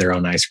probably had their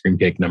own ice cream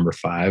cake number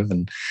 5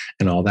 and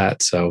all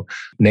that. So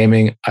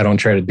naming, I don't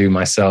try to do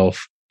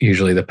myself.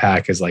 Usually the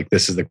pack is like,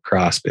 this is the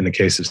cross. In the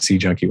case of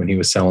Seed Junkie, when he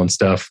was selling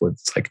stuff,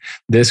 it's like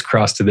this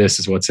cross to this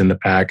is what's in the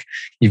pack.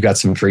 You've got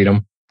some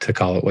freedom to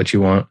call it what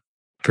you want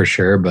for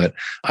sure. But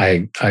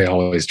I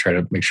always try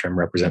to make sure I'm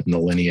representing the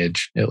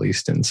lineage, at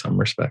least in some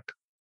respect.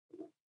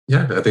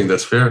 Yeah, I think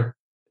that's fair.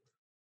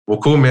 Well,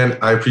 cool, man.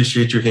 I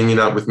appreciate you hanging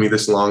out with me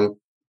this long.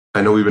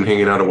 I know we've been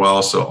hanging out a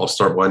while, so I'll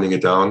start winding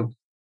it down.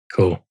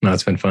 Cool. No,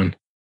 it's been fun.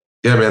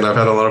 Yeah, man, I've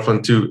had a lot of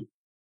fun too.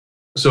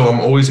 So I'm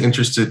always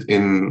interested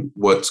in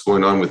what's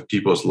going on with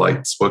people's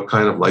lights. What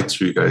kind of lights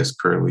are you guys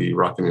currently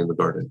rocking in the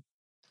garden?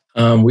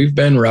 We've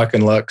been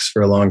rocking Lux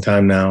for a long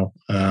time now.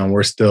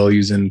 We're still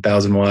using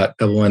 1,000-watt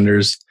double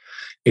enders,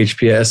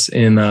 HPS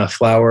in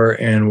flower,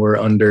 and we're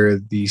under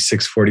the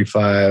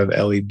 645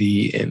 LED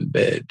in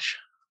veg.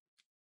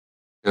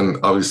 And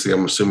obviously,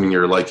 I'm assuming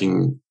you're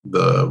liking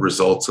the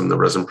results and the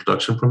resin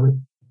production from it?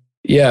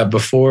 Yeah,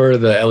 before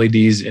the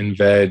LEDs in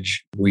veg,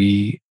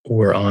 we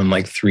were on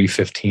like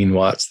 315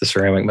 watts, the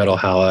ceramic metal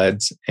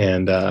halides,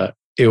 and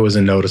it was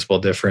a noticeable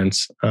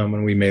difference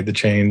when we made the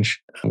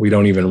change. We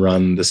don't even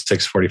run the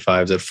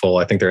 645s at full.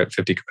 I think they're at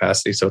 50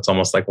 capacity, so it's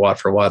almost like watt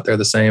for watt, they're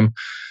the same.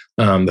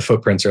 The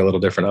footprints are a little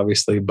different,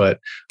 obviously, but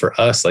for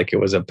us, like it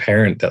was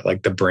apparent that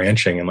like the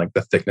branching and like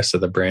the thickness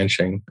of the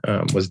branching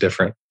was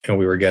different, and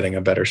we were getting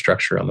a better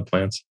structure on the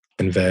plants.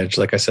 And veg,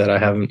 like I said, I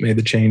haven't made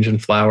the change in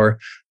flower.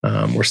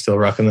 We're still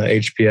rocking the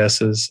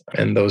HPSs,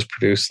 and those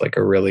produce like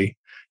a really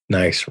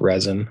nice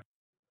resin.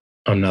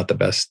 I'm not the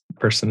best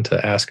person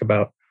to ask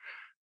about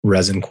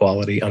resin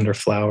quality under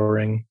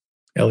flowering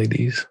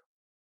LEDs.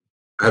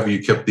 Have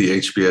you kept the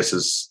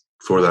HPSs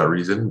for that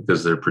reason,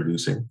 because they're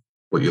producing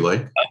what you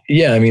like?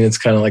 Yeah, I mean, it's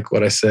kind of like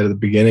what I said at the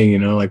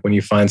beginning, like when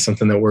you find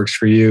something that works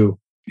for you,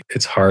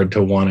 it's hard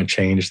to want to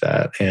change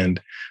that. And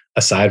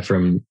aside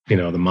from,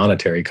 the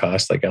monetary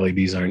cost, like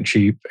LEDs aren't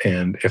cheap.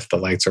 And if the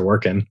lights are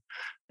working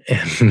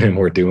and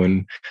we're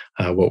doing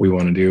what we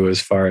want to do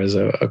as far as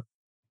a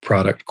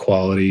product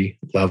quality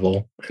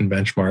level and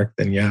benchmark,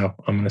 then yeah,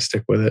 I'm going to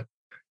stick with it.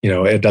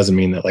 It doesn't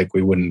mean that like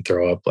we wouldn't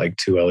throw up like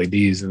 2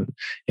 LEDs in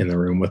the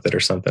room with it or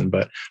something.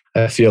 But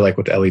I feel like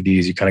with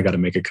LEDs, you kind of got to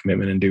make a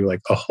commitment and do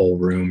like a whole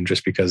room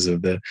just because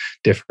of the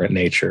different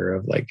nature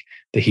of like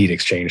the heat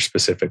exchange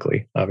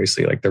specifically.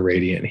 Obviously, like the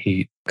radiant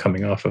heat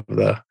coming off of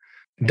the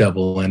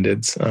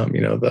double-endeds,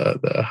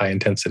 the high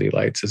intensity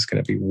lights is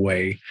going to be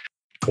way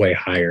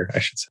higher, I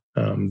should say,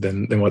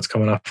 than what's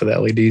coming off of the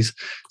LEDs.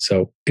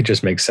 So it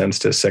just makes sense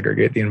to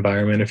segregate the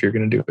environment if you're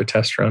going to do a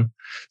test run.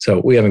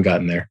 So we haven't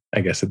gotten there,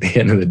 I guess, at the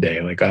end of the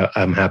day. Like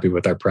I'm happy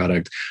with our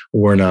product.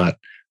 We're not,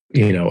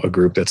 a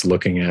group that's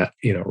looking at,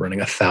 running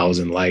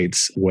 1,000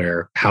 lights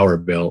where power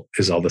bill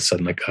is all of a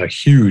sudden like a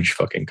huge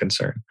fucking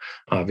concern.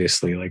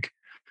 Obviously, like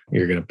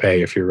you're going to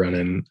pay if you're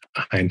running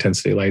high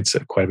intensity lights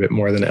at quite a bit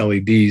more than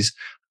LEDs,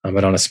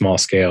 but on a small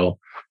scale,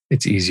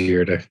 it's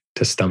easier to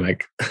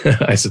stomach,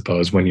 I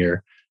suppose, when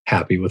you're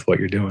happy with what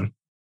you're doing.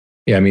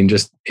 Yeah, I mean,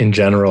 just in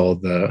general,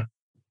 the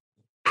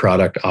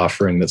product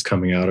offering that's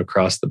coming out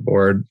across the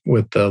board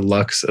with the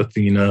Lux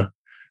Athena,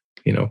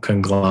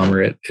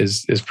 conglomerate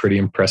is pretty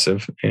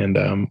impressive.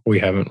 And we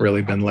haven't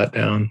really been let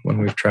down when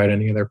we've tried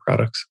any of their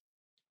products.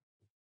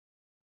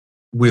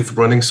 With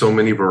running so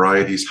many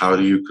varieties, how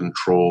do you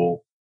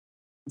control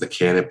the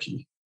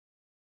canopy?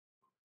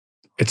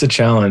 It's a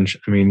challenge.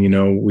 I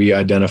mean, we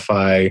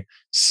identify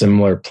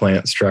similar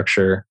plant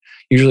structure.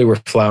 Usually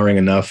we're flowering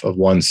enough of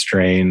one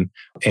strain.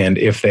 And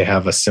if they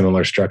have a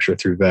similar structure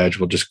through veg,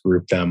 we'll just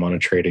group them on a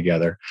tray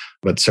together.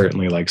 But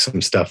certainly like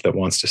some stuff that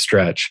wants to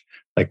stretch,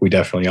 like we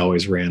definitely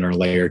always ran our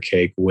layer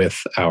cake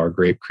with our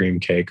grape cream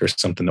cake or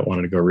something that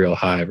wanted to go real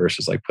high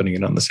versus like putting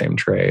it on the same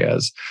tray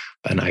as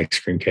an ice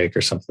cream cake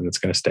or something that's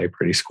going to stay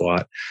pretty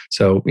squat.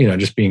 So,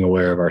 just being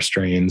aware of our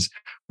strains,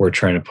 we're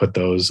trying to put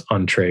those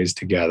on trays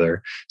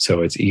together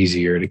so it's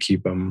easier to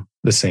keep them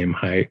the same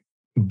height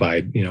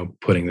by,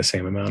 putting the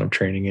same amount of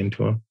training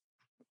into them.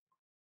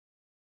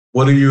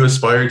 What do you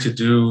aspire to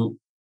do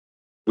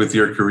with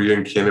your career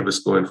in cannabis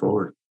going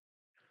forward?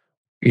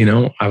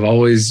 I've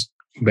always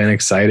been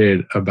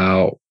excited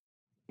about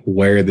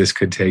where this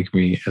could take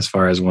me as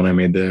far as when I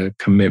made the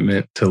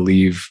commitment to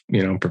leave,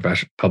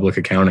 public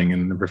accounting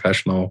and the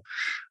professional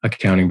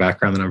accounting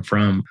background that I'm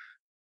from.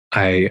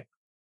 I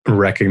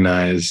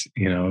recognize,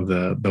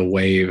 the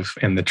wave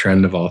and the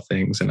trend of all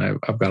things. And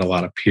I've got a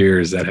lot of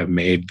peers that have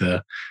made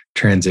the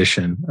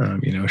transition.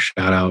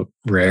 Shout out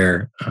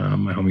Rare,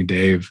 my homie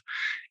Dave,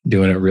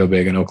 doing it real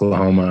big in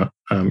Oklahoma,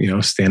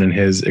 standing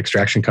his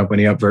extraction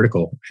company up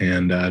vertical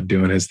and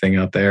doing his thing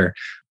out there.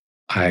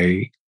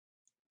 I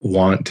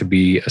want to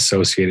be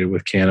associated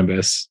with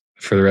cannabis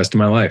for the rest of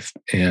my life.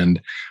 And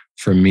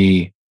for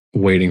me,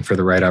 waiting for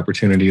the right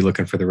opportunity,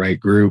 looking for the right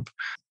group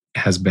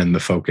has been the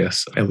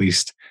focus, at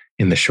least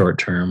in the short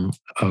term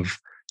of,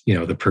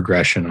 the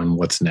progression on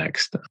what's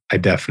next. I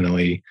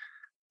definitely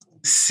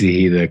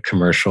see the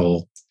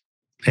commercial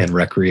and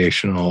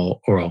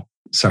recreational,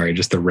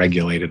 just the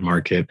regulated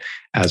market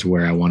as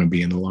where I want to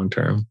be in the long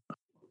term.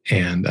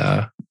 And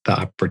the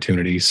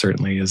opportunity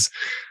certainly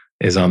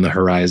is on the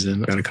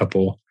horizon. I've got a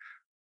couple,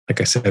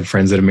 like I said,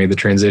 friends that have made the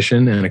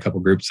transition and a couple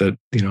groups that,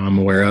 I'm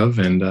aware of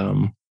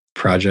and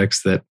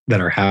projects that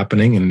are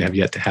happening and have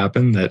yet to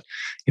happen that,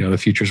 the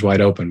future's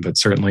wide open, but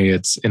certainly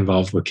it's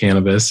involved with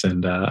cannabis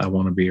and I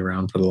want to be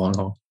around for the long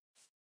haul.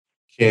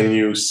 Can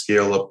you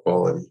scale up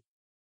quality?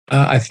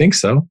 I think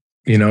so.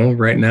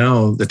 Right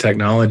now the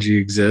technology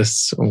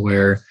exists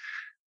where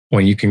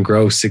when you can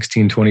grow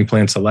 16, 20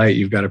 plants a light,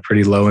 you've got a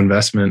pretty low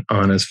investment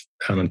on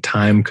a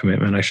time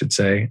commitment, I should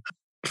say,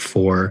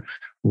 for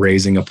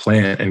raising a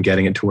plant and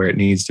getting it to where it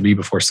needs to be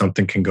before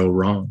something can go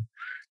wrong.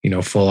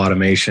 Full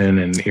automation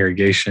and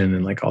irrigation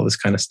and like all this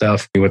kind of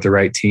stuff. With the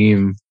right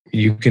team,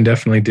 you can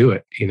definitely do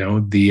it.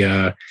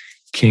 The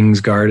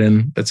King's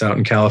Garden that's out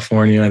in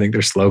California, I think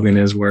their slogan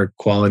is where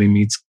quality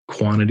meets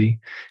quantity.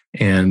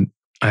 And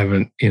I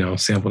haven't,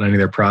 sampled any of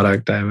their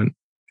product. I haven't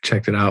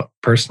checked it out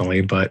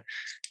personally, but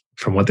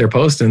from what they're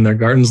posting, their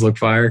gardens look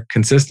fire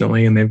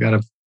consistently and they've got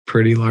a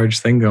pretty large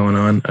thing going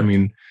on. I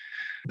mean,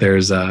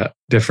 there's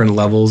different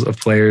levels of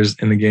players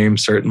in the game,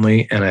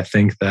 certainly. And I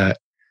think that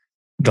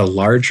the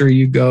larger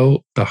you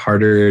go, the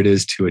harder it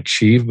is to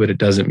achieve, but it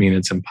doesn't mean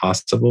it's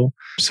impossible.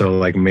 So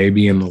like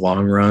maybe in the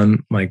long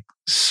run, like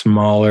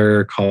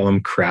smaller, call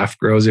them craft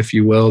grows, if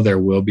you will, there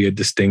will be a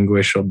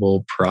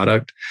distinguishable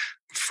product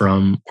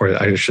from, or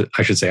I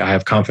should say, I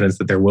have confidence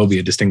that there will be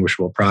a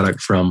distinguishable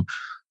product from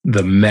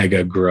the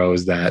mega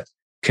grows that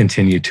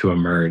continue to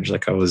emerge.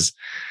 Like I was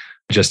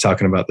just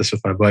talking about this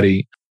with my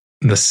buddy,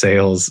 the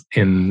sales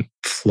in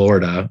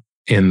Florida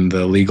in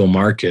the legal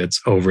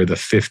markets over the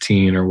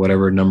 15 or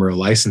whatever number of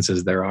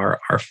licenses there are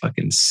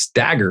fucking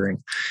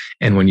staggering.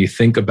 And when you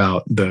think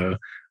about the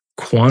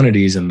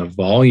quantities and the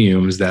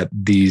volumes that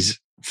these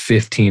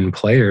 15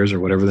 players or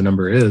whatever the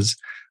number is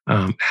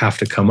have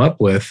to come up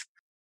with,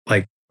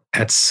 like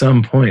at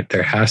some point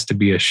there has to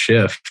be a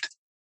shift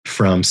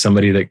from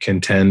somebody that can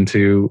tend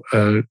to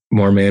a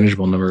more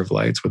manageable number of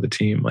lights with a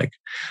team. Like,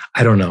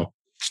 I don't know.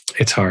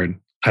 It's hard.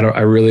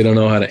 I really don't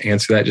know how to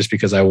answer that, just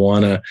because I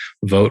want to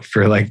vote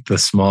for like the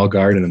small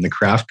garden and the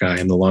craft guy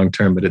in the long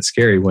term. But it's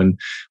scary when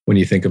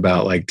you think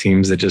about like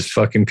teams that just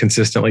fucking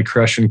consistently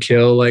crush and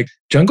kill, like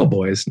Jungle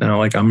Boys. Now,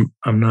 like I'm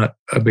not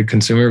a big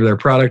consumer of their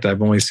product.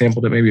 I've only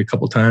sampled it maybe a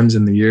couple times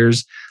in the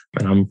years,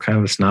 and I'm kind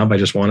of a snob. I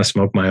just want to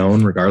smoke my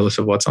own regardless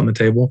of what's on the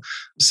table.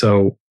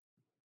 So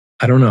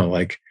I don't know,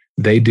 like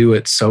they do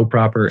it so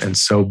proper and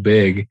so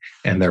big,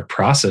 and their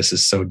process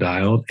is so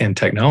dialed, and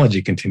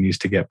technology continues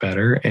to get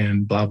better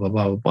and blah, blah,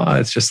 blah, blah, blah.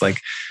 It's just like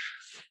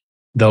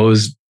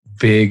those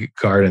big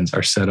gardens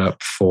are set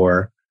up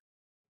for,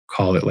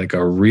 call it like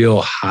a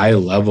real high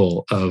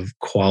level of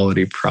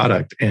quality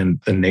product. And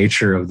the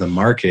nature of the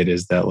market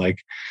is that,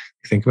 like,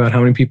 think about how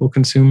many people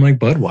consume like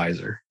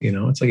Budweiser,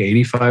 it's like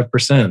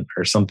 85%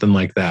 or something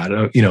like that,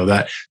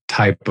 that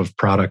type of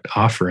product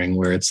offering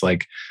where it's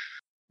like,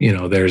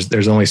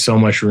 there's only so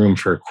much room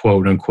for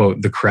quote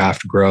unquote the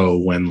craft grow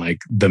when like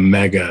the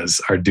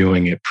megas are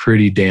doing it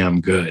pretty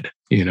damn good.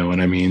 You know what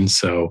I mean?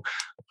 So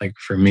like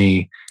for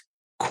me,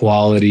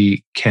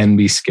 quality can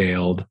be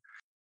scaled,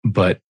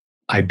 but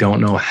I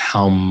don't know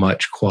how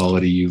much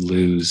quality you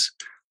lose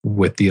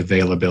with the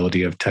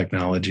availability of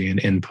technology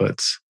and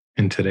inputs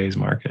in today's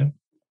market.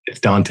 It's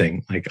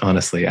daunting, like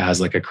honestly,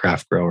 as like a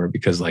craft grower,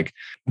 because like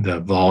the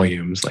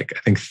volumes, like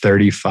I think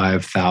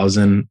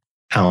 35,000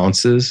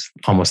 ounces,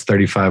 almost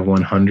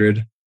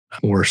 3,100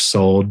 were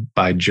sold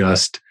by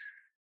just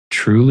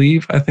True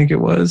Leaf, I think it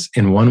was,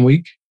 in 1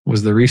 week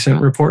was the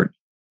recent report.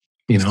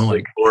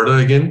 Like Florida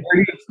again?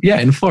 Yeah,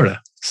 in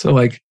Florida. So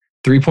like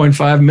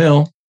 3.5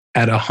 mil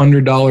at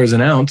 $100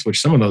 an ounce,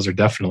 which some of those are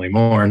definitely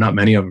more, not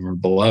many of them are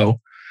below.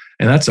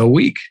 And that's a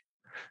week.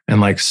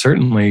 And like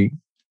certainly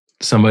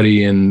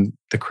somebody in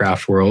the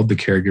craft world, the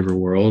caregiver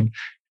world,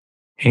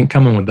 ain't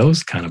coming with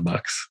those kind of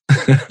bucks.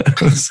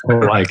 So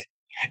like,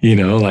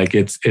 like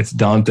it's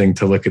daunting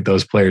to look at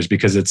those players,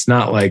 because it's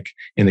not like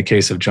in the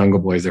case of Jungle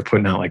Boys, they're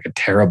putting out like a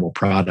terrible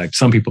product.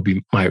 Some people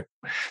might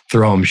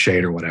throw them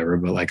shade or whatever,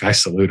 but like I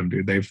salute them,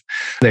 dude.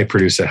 They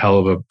produce a hell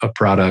of a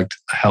product,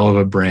 a hell of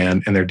a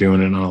brand, and they're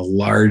doing it on a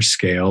large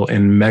scale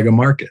in mega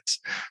markets.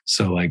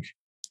 So like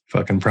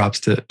fucking props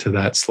to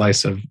that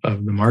slice of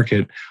the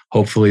market.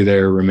 Hopefully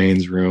there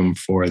remains room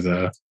for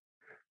the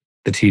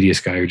tedious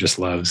guy who just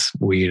loves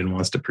weed and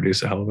wants to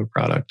produce a hell of a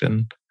product.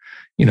 And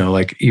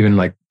like even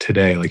like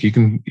today, like you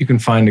can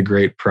find a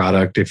great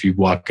product if you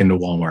walk into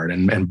Walmart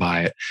and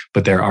buy it.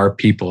 But there are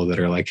people that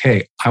are like,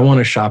 hey, I want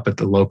to shop at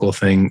the local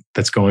thing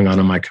that's going on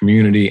in my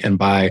community and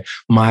buy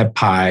my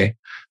pie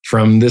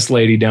from this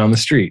lady down the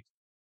street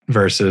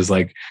versus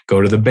like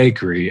go to the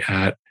bakery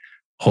at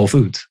Whole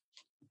Foods.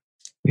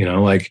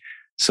 Like,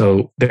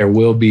 so there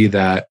will be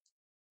that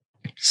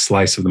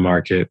slice of the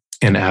market.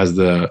 And as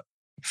the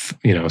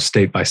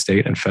state by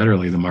state and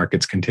federally, the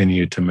markets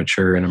continue to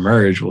mature and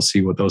emerge, we'll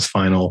see what those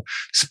final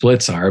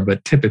splits are.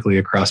 But typically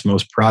across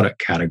most product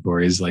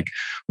categories, like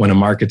when a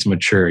market's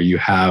mature, you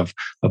have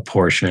a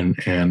portion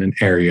and an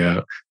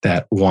area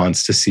that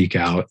wants to seek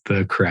out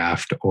the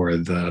craft or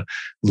the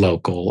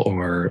local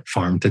or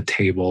farm to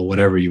table,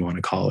 whatever you want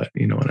to call it.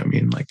 You know what I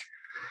mean? Like,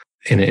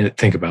 and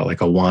think about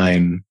like a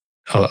wine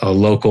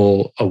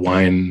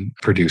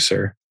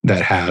producer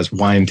that has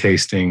wine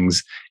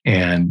tastings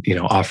and,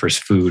 offers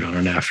food on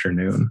an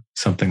afternoon,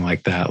 something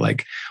like that.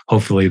 Like,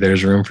 hopefully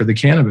there's room for the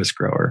cannabis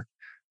grower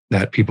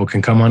that people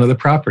can come onto the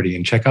property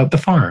and check out the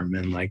farm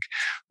and like,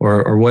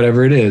 or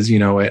whatever it is,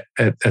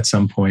 at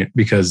some point,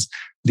 because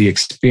the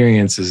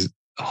experience is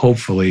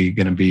hopefully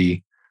going to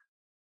be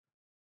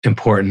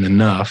important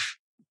enough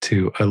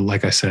to,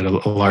 like I said,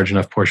 a large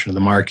enough portion of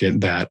the market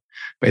that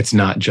it's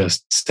not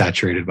just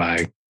saturated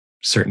by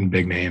certain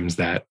big names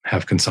that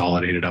have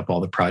consolidated up all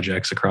the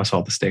projects across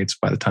all the states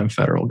by the time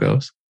federal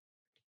goes.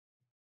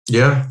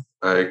 Yeah,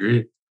 I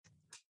agree.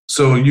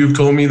 So you've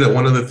told me that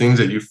one of the things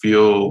that you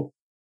feel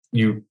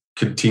you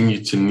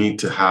continue to need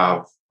to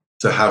have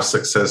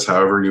success,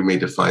 however you may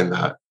define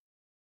that,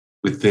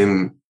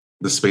 within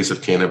the space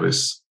of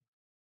cannabis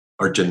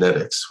are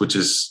genetics, which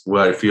is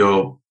what I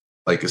feel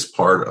like is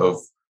part of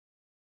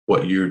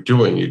what you're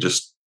doing. You're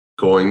just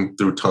going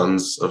through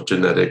tons of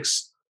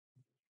genetics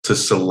to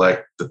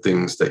select the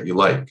things that you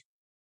like.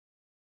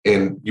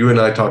 And you and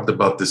I talked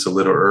about this a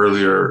little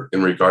earlier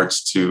in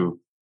regards to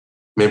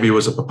maybe it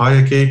was a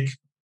papaya cake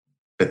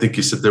I think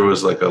you said there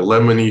was like a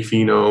lemony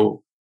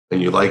pheno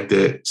and you liked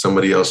it.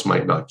 Somebody else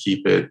might not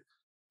keep it.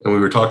 And we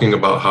were talking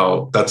about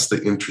how that's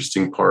the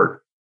interesting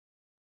part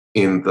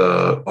in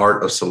the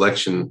art of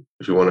selection,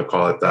 if you want to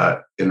call it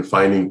that, in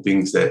finding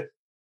things that,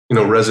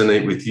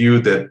 resonate with you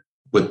that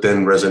would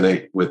then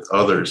resonate with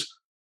others.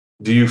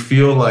 Do you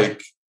feel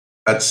like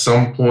at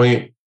some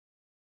point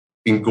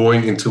in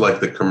going into like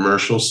the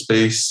commercial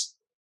space,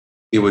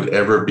 it would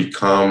ever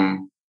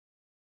become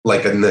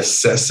like a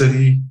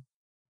necessity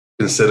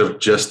instead of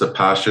just a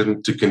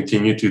passion to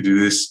continue to do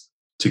this,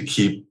 to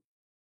keep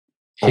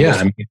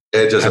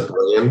edge as a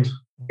brand?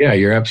 Yeah,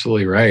 you're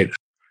absolutely right.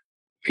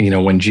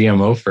 When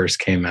GMO first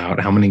came out,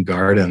 how many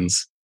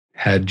gardens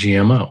had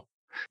GMO?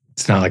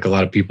 It's not like a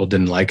lot of people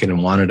didn't like it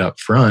and want it up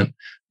front,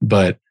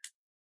 but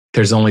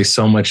there's only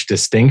so much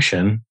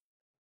distinction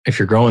if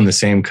you're growing the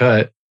same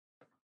cut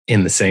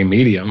in the same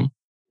medium,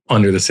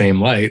 under the same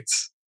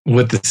lights,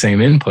 with the same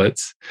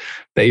inputs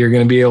that you're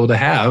going to be able to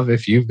have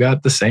if you've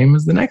got the same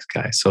as the next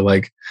guy. So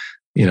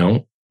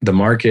the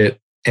market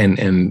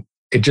and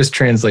it just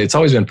translates. It's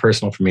always been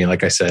personal for me.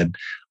 Like I said,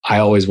 I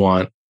always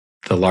want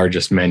the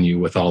largest menu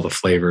with all the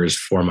flavors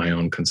for my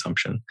own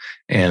consumption.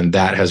 And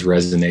that has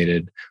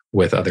resonated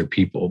with other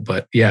people.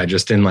 But yeah,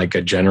 just in like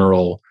a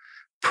general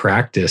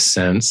practice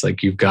sense,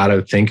 like you've got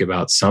to think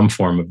about some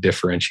form of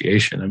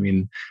differentiation. I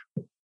mean,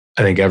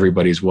 I think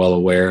everybody's well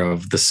aware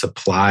of the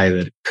supply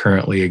that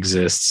currently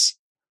exists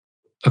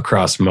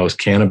across most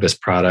cannabis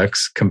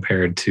products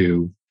compared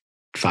to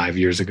 5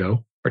 years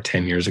ago or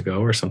 10 years ago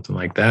or something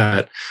like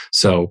that.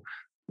 So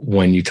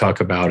when you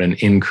talk about an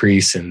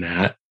increase in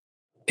that,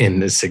 in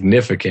the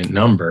significant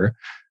number,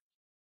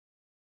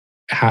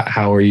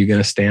 how are you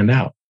going to stand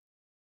out?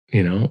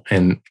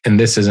 And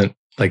this isn't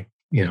like,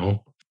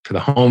 for the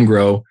home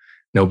grow,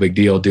 no big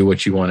deal, do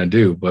what you want to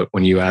do. But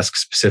when you ask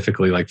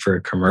specifically like for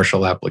a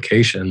commercial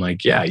application,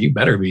 like, yeah, you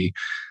better be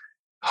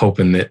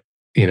hoping that,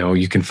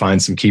 you can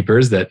find some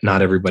keepers that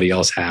not everybody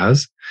else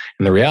has.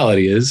 And the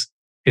reality is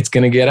it's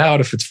going to get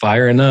out if it's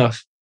fire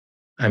enough.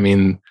 I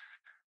mean,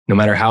 no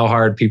matter how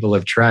hard people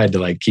have tried to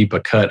like keep a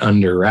cut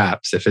under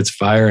wraps, if it's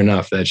fire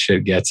enough, that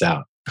shit gets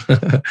out.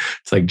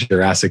 It's like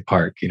Jurassic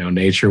Park,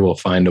 nature will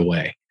find a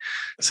way.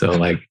 So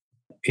like,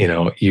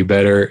 you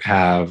better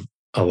have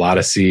a lot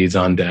of seeds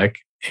on deck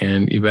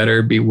and you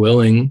better be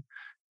willing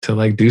to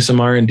like do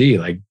some R&D.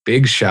 Like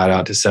big shout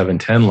out to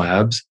 710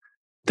 Labs.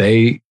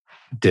 They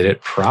did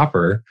it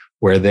proper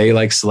where they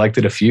like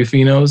selected a few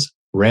phenos,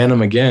 ran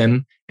them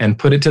again, and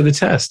put it to the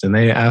test. And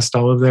they asked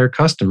all of their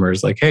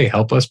customers, like, hey,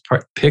 help us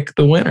pick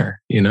the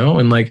winner,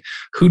 And like,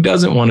 who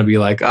doesn't want to be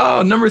like,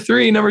 oh, number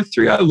three,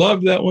 I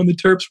loved that one. The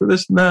terps were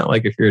this and that.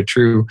 Like, if you're a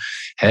true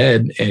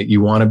head and you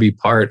want to be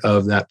part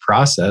of that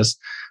process,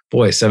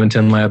 boy,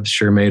 710 Labs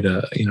sure made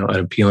an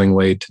appealing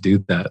way to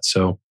do that.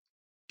 So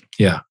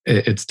yeah,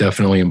 it's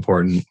definitely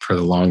important for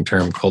the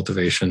long-term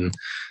cultivation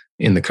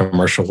in the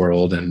commercial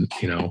world and,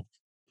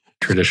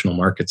 traditional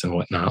markets and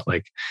whatnot.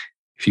 Like,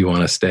 if you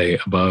want to stay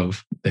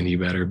above, then you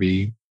better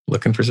be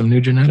looking for some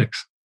new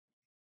genetics.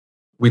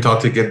 We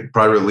talked again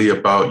privately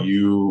about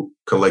you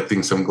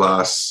collecting some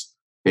glass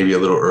maybe a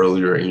little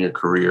earlier in your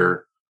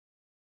career.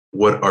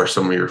 What are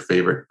some of your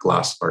favorite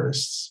glass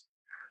artists?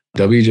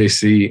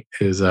 WJC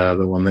is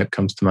the one that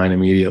comes to mind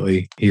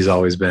immediately. He's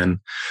always been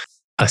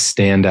a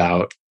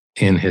standout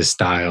in his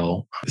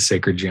style, the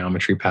sacred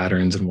geometry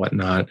patterns and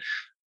whatnot.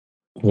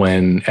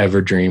 When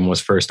Everdream was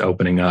first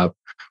opening up,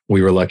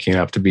 we were lucky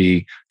enough to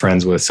be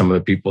friends with some of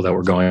the people that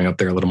were going up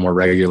there a little more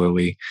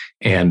regularly.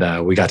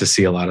 And we got to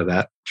see a lot of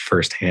that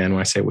firsthand.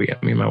 When I say we,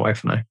 I mean my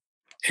wife and I.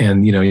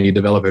 And, you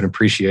develop an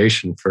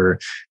appreciation for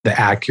the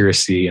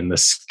accuracy and the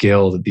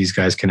skill that these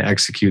guys can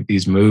execute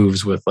these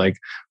moves with like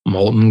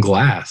molten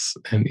glass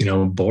and,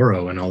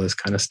 boro and all this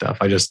kind of stuff.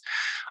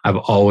 I've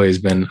always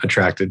been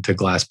attracted to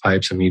glass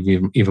pipes. I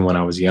mean, even when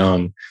I was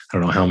young, I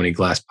don't know how many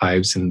glass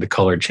pipes and the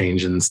color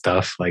change and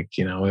stuff. Like,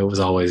 it was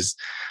always,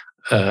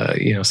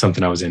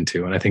 something I was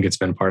into. And I think it's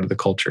been part of the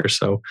culture.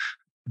 So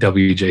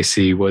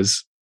WJC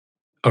was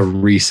a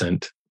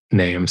recent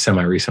name,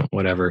 semi-recent,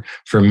 whatever,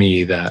 for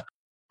me that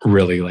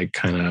really like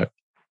kind of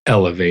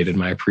elevated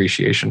my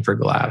appreciation for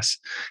glass.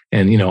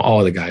 And,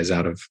 all the guys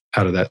out of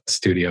that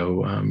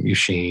studio,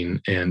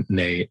 Eugene and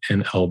Nate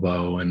and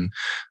Elbow and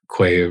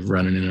Quave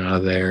running in and out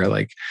of there.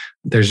 Like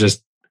there's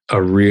just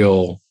a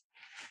real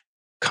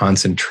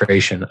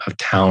concentration of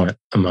talent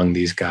among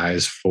these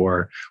guys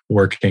for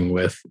working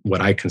with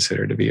what I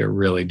consider to be a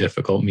really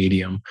difficult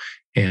medium.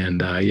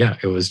 And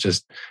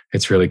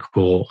it's really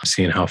cool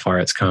seeing how far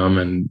it's come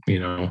and,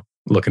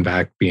 looking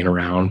back, being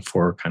around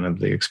for kind of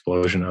the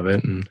explosion of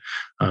it. And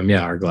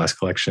our glass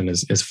collection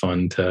is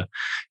fun to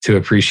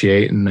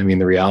appreciate. And I mean,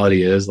 the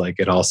reality is like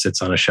it all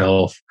sits on a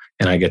shelf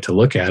and I get to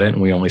look at it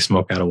and we only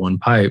smoke out of one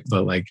pipe.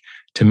 But like,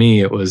 to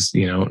me, it was,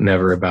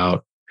 never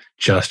about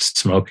just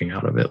smoking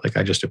out of it. Like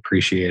I just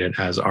appreciate it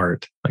as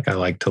art. Like I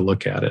like to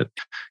look at it.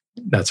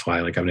 That's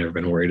why like I've never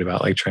been worried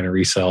about like trying to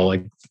resell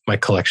like my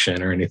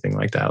collection or anything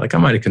like that. Like I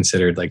might have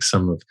considered like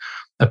some of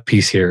a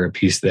piece here, a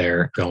piece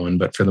there going,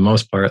 but for the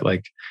most part,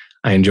 like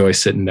I enjoy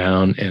sitting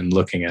down and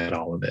looking at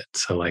all of it.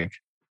 So like,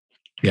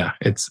 yeah,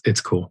 it's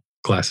cool.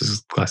 Glass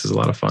is a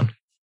lot of fun.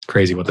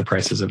 Crazy what the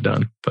prices have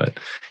done, but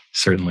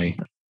certainly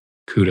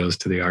kudos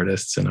to the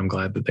artists, and I'm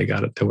glad that they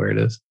got it to where it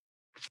is.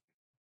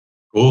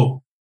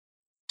 Cool.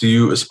 Do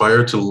you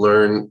aspire to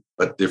learn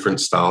a different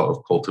style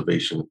of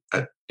cultivation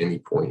at any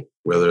point,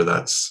 whether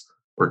that's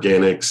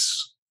organics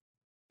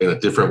in a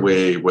different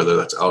way, whether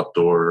that's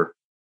outdoor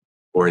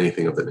or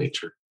anything of that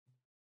nature?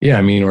 Yeah,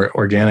 I mean,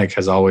 organic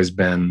has always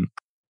been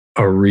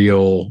a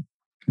real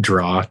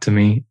draw to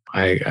me.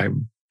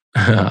 I'm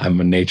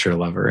a nature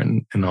lover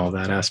and all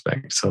that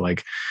aspect. So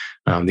like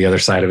the other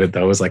side of it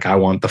though is like I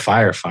want the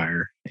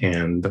fire,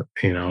 and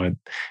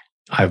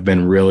I've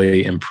been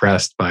really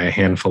impressed by a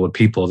handful of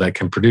people that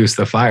can produce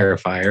the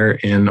fire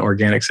in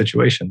organic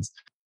situations.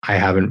 I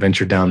haven't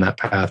ventured down that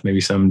path.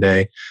 Maybe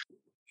someday,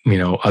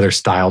 other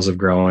styles of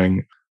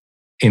growing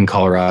in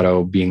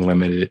Colorado being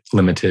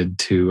limited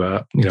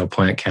to,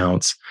 plant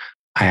counts.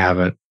 I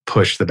haven't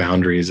pushed the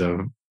boundaries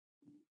of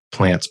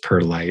plants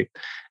per light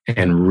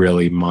and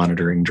really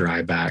monitoring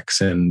dry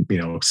backs and,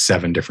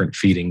 7 different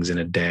feedings in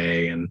a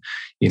day. And,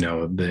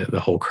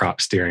 the whole crop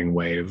steering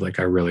wave. Like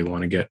I really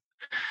want to get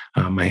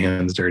my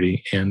hands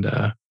dirty and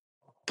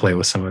play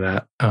with some of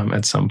that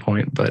at some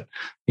point. But,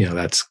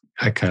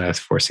 I kind of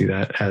foresee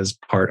that as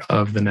part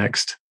of the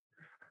next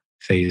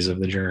phase of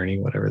the journey,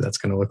 whatever that's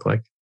going to look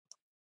like.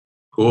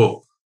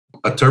 Cool.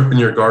 A terp in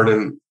your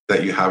garden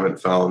that you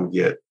haven't found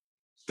yet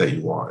that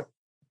you want?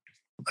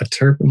 A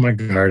terp in my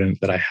garden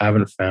that I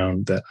haven't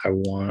found that I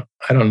want.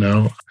 I don't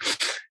know.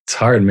 It's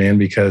hard, man,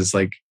 because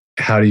like,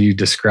 how do you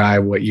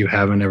describe what you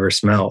haven't ever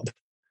smelled?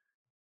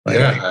 Like,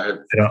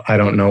 I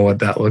don't know what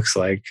that looks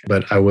like,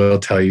 but I will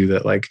tell you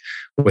that like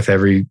with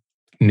every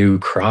new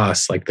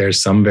cross, like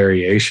there's some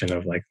variation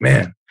of like,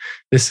 man,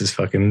 this is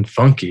fucking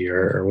funky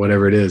or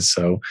whatever it is.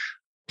 So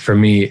for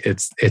me,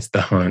 it's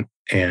the hunt.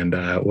 And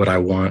what I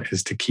want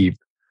is to keep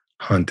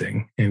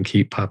hunting and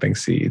keep popping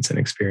seeds and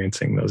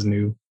experiencing those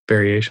new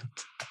variations.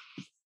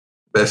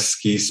 Best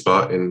ski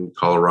spot in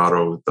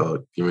Colorado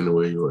without giving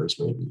away yours,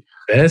 maybe?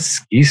 Best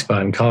ski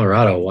spot in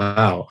Colorado?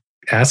 Wow.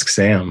 Ask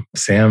Sam.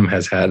 Sam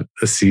has had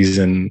a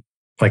season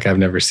like I've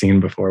never seen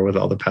before with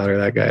all the powder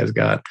that guy has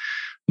got.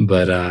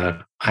 But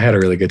I had a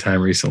really good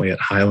time recently at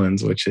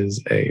Highlands, which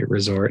is a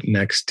resort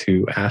next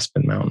to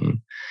Aspen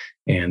Mountain.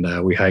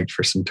 And we hiked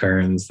for some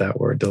turns that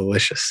were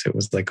delicious. It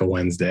was like a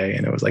Wednesday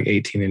and it was like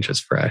 18 inches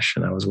fresh.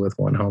 And I was with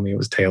one homie, it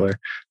was Taylor,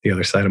 the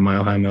other side of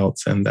Mile High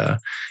Melts. And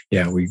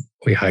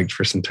we hiked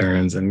for some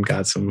turns and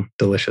got some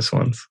delicious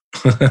ones.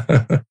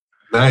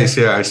 Nice.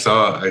 Yeah, I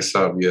saw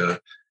the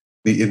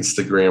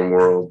Instagram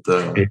world.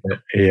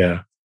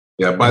 Yeah.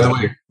 Yeah. By the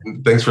way,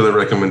 thanks for the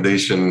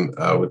recommendation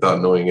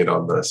without knowing it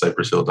on the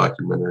Cypress Hill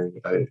documentary.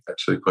 I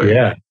actually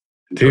quite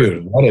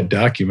dude, what a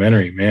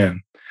documentary,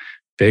 man.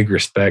 Big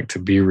respect to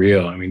Be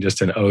Real. I mean,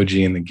 just an OG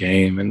in the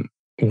game and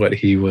what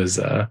he was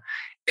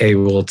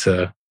able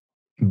to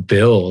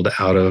build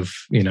out of,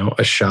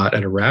 a shot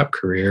at a rap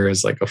career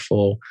as like a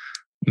full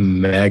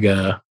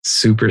mega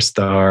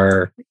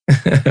superstar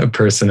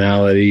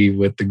personality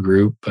with the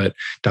group, but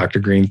Dr.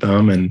 Green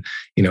Thumb. And,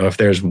 if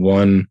there's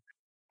one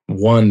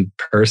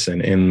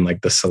person in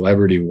like the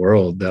celebrity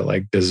world that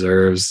like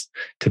deserves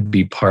to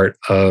be part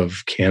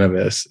of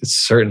cannabis, it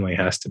certainly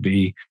has to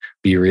be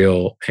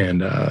Real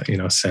and,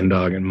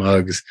 Sendog and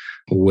Muggs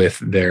with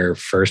their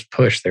first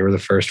push. They were the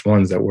first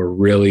ones that were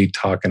really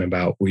talking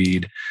about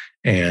weed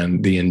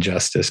and the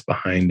injustice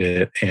behind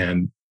it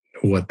and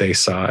what they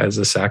saw as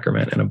a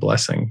sacrament and a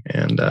blessing.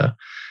 And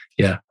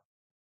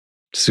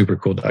super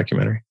cool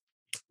documentary.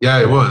 Yeah,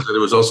 it was. And it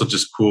was also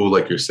just cool,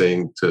 like you're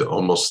saying, to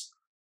almost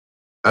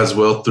as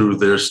well through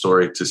their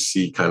story to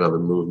see kind of the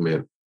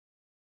movement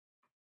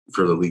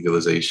for the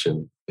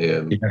legalization.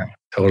 And yeah,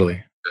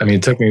 totally. I mean,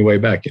 it took me way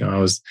back. I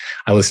listened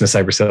to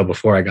Cypress Hill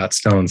before I got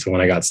stoned. So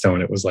when I got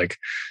stoned, it was like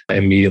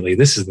immediately,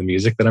 this is the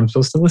music that I'm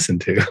supposed to listen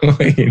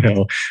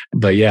to,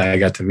 But yeah, I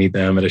got to meet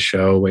them at a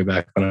show way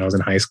back when I was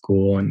in high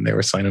school and they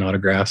were signing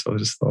autographs. I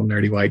was just a little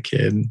nerdy white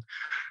kid,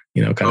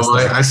 kind of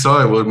stuff. I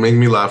saw it. What made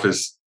me laugh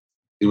is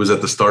it was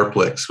at the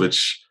Starplex,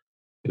 which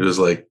it was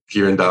like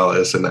here in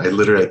Dallas. And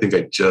I think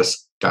I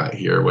just got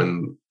here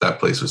when that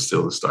place was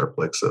still the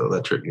Starplex. So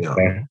that tripped me out.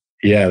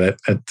 Yeah,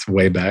 that's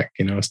way back,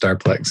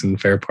 Starplex and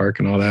Fair Park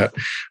and all that.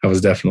 I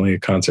was definitely a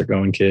concert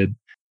going kid.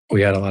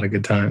 We had a lot of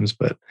good times,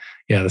 but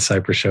yeah, the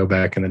Cypress show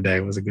back in the day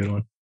was a good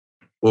one.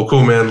 Well,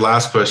 cool, man.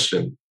 Last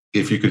question.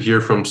 If you could hear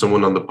from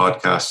someone on the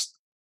podcast,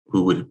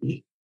 who would it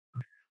be?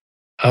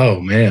 Oh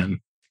man,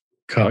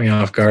 caught me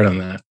off guard on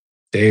that.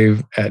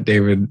 Dave at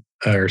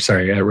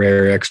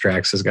Rare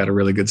Extracts has got a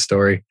really good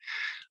story.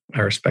 I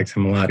respect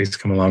him a lot. He's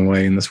come a long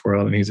way in this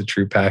world and has a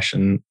true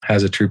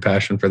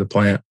passion for the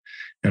plant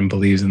and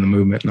believes in the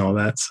movement and all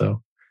that.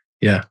 So,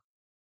 yeah.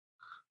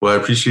 Well, I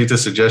appreciate the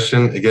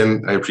suggestion.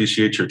 Again, I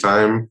appreciate your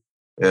time.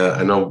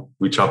 I know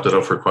we chopped it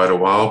up for quite a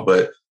while,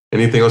 but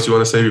anything else you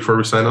want to say before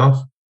we sign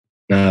off?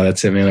 No,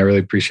 that's it, man. I really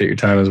appreciate your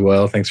time as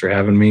well. Thanks for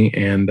having me.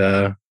 And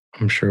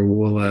I'm sure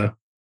we'll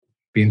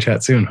be in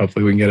chat soon.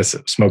 Hopefully we can get a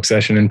smoke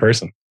session in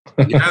person.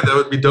 Yeah, that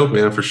would be dope,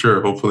 man, for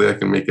sure. Hopefully I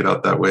can make it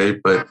out that way.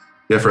 But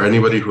yeah, for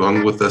anybody who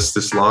hung with us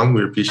this long,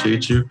 we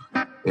appreciate you.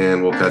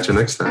 And we'll catch you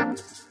next time.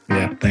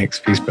 Yeah, thanks.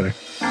 Peace, brother.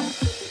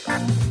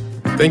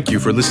 Thank you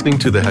for listening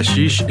to the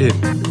Hashish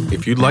Inn.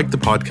 If you'd like the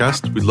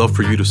podcast, we'd love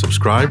for you to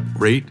subscribe,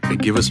 rate, and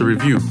give us a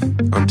review.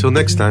 Until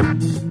next time.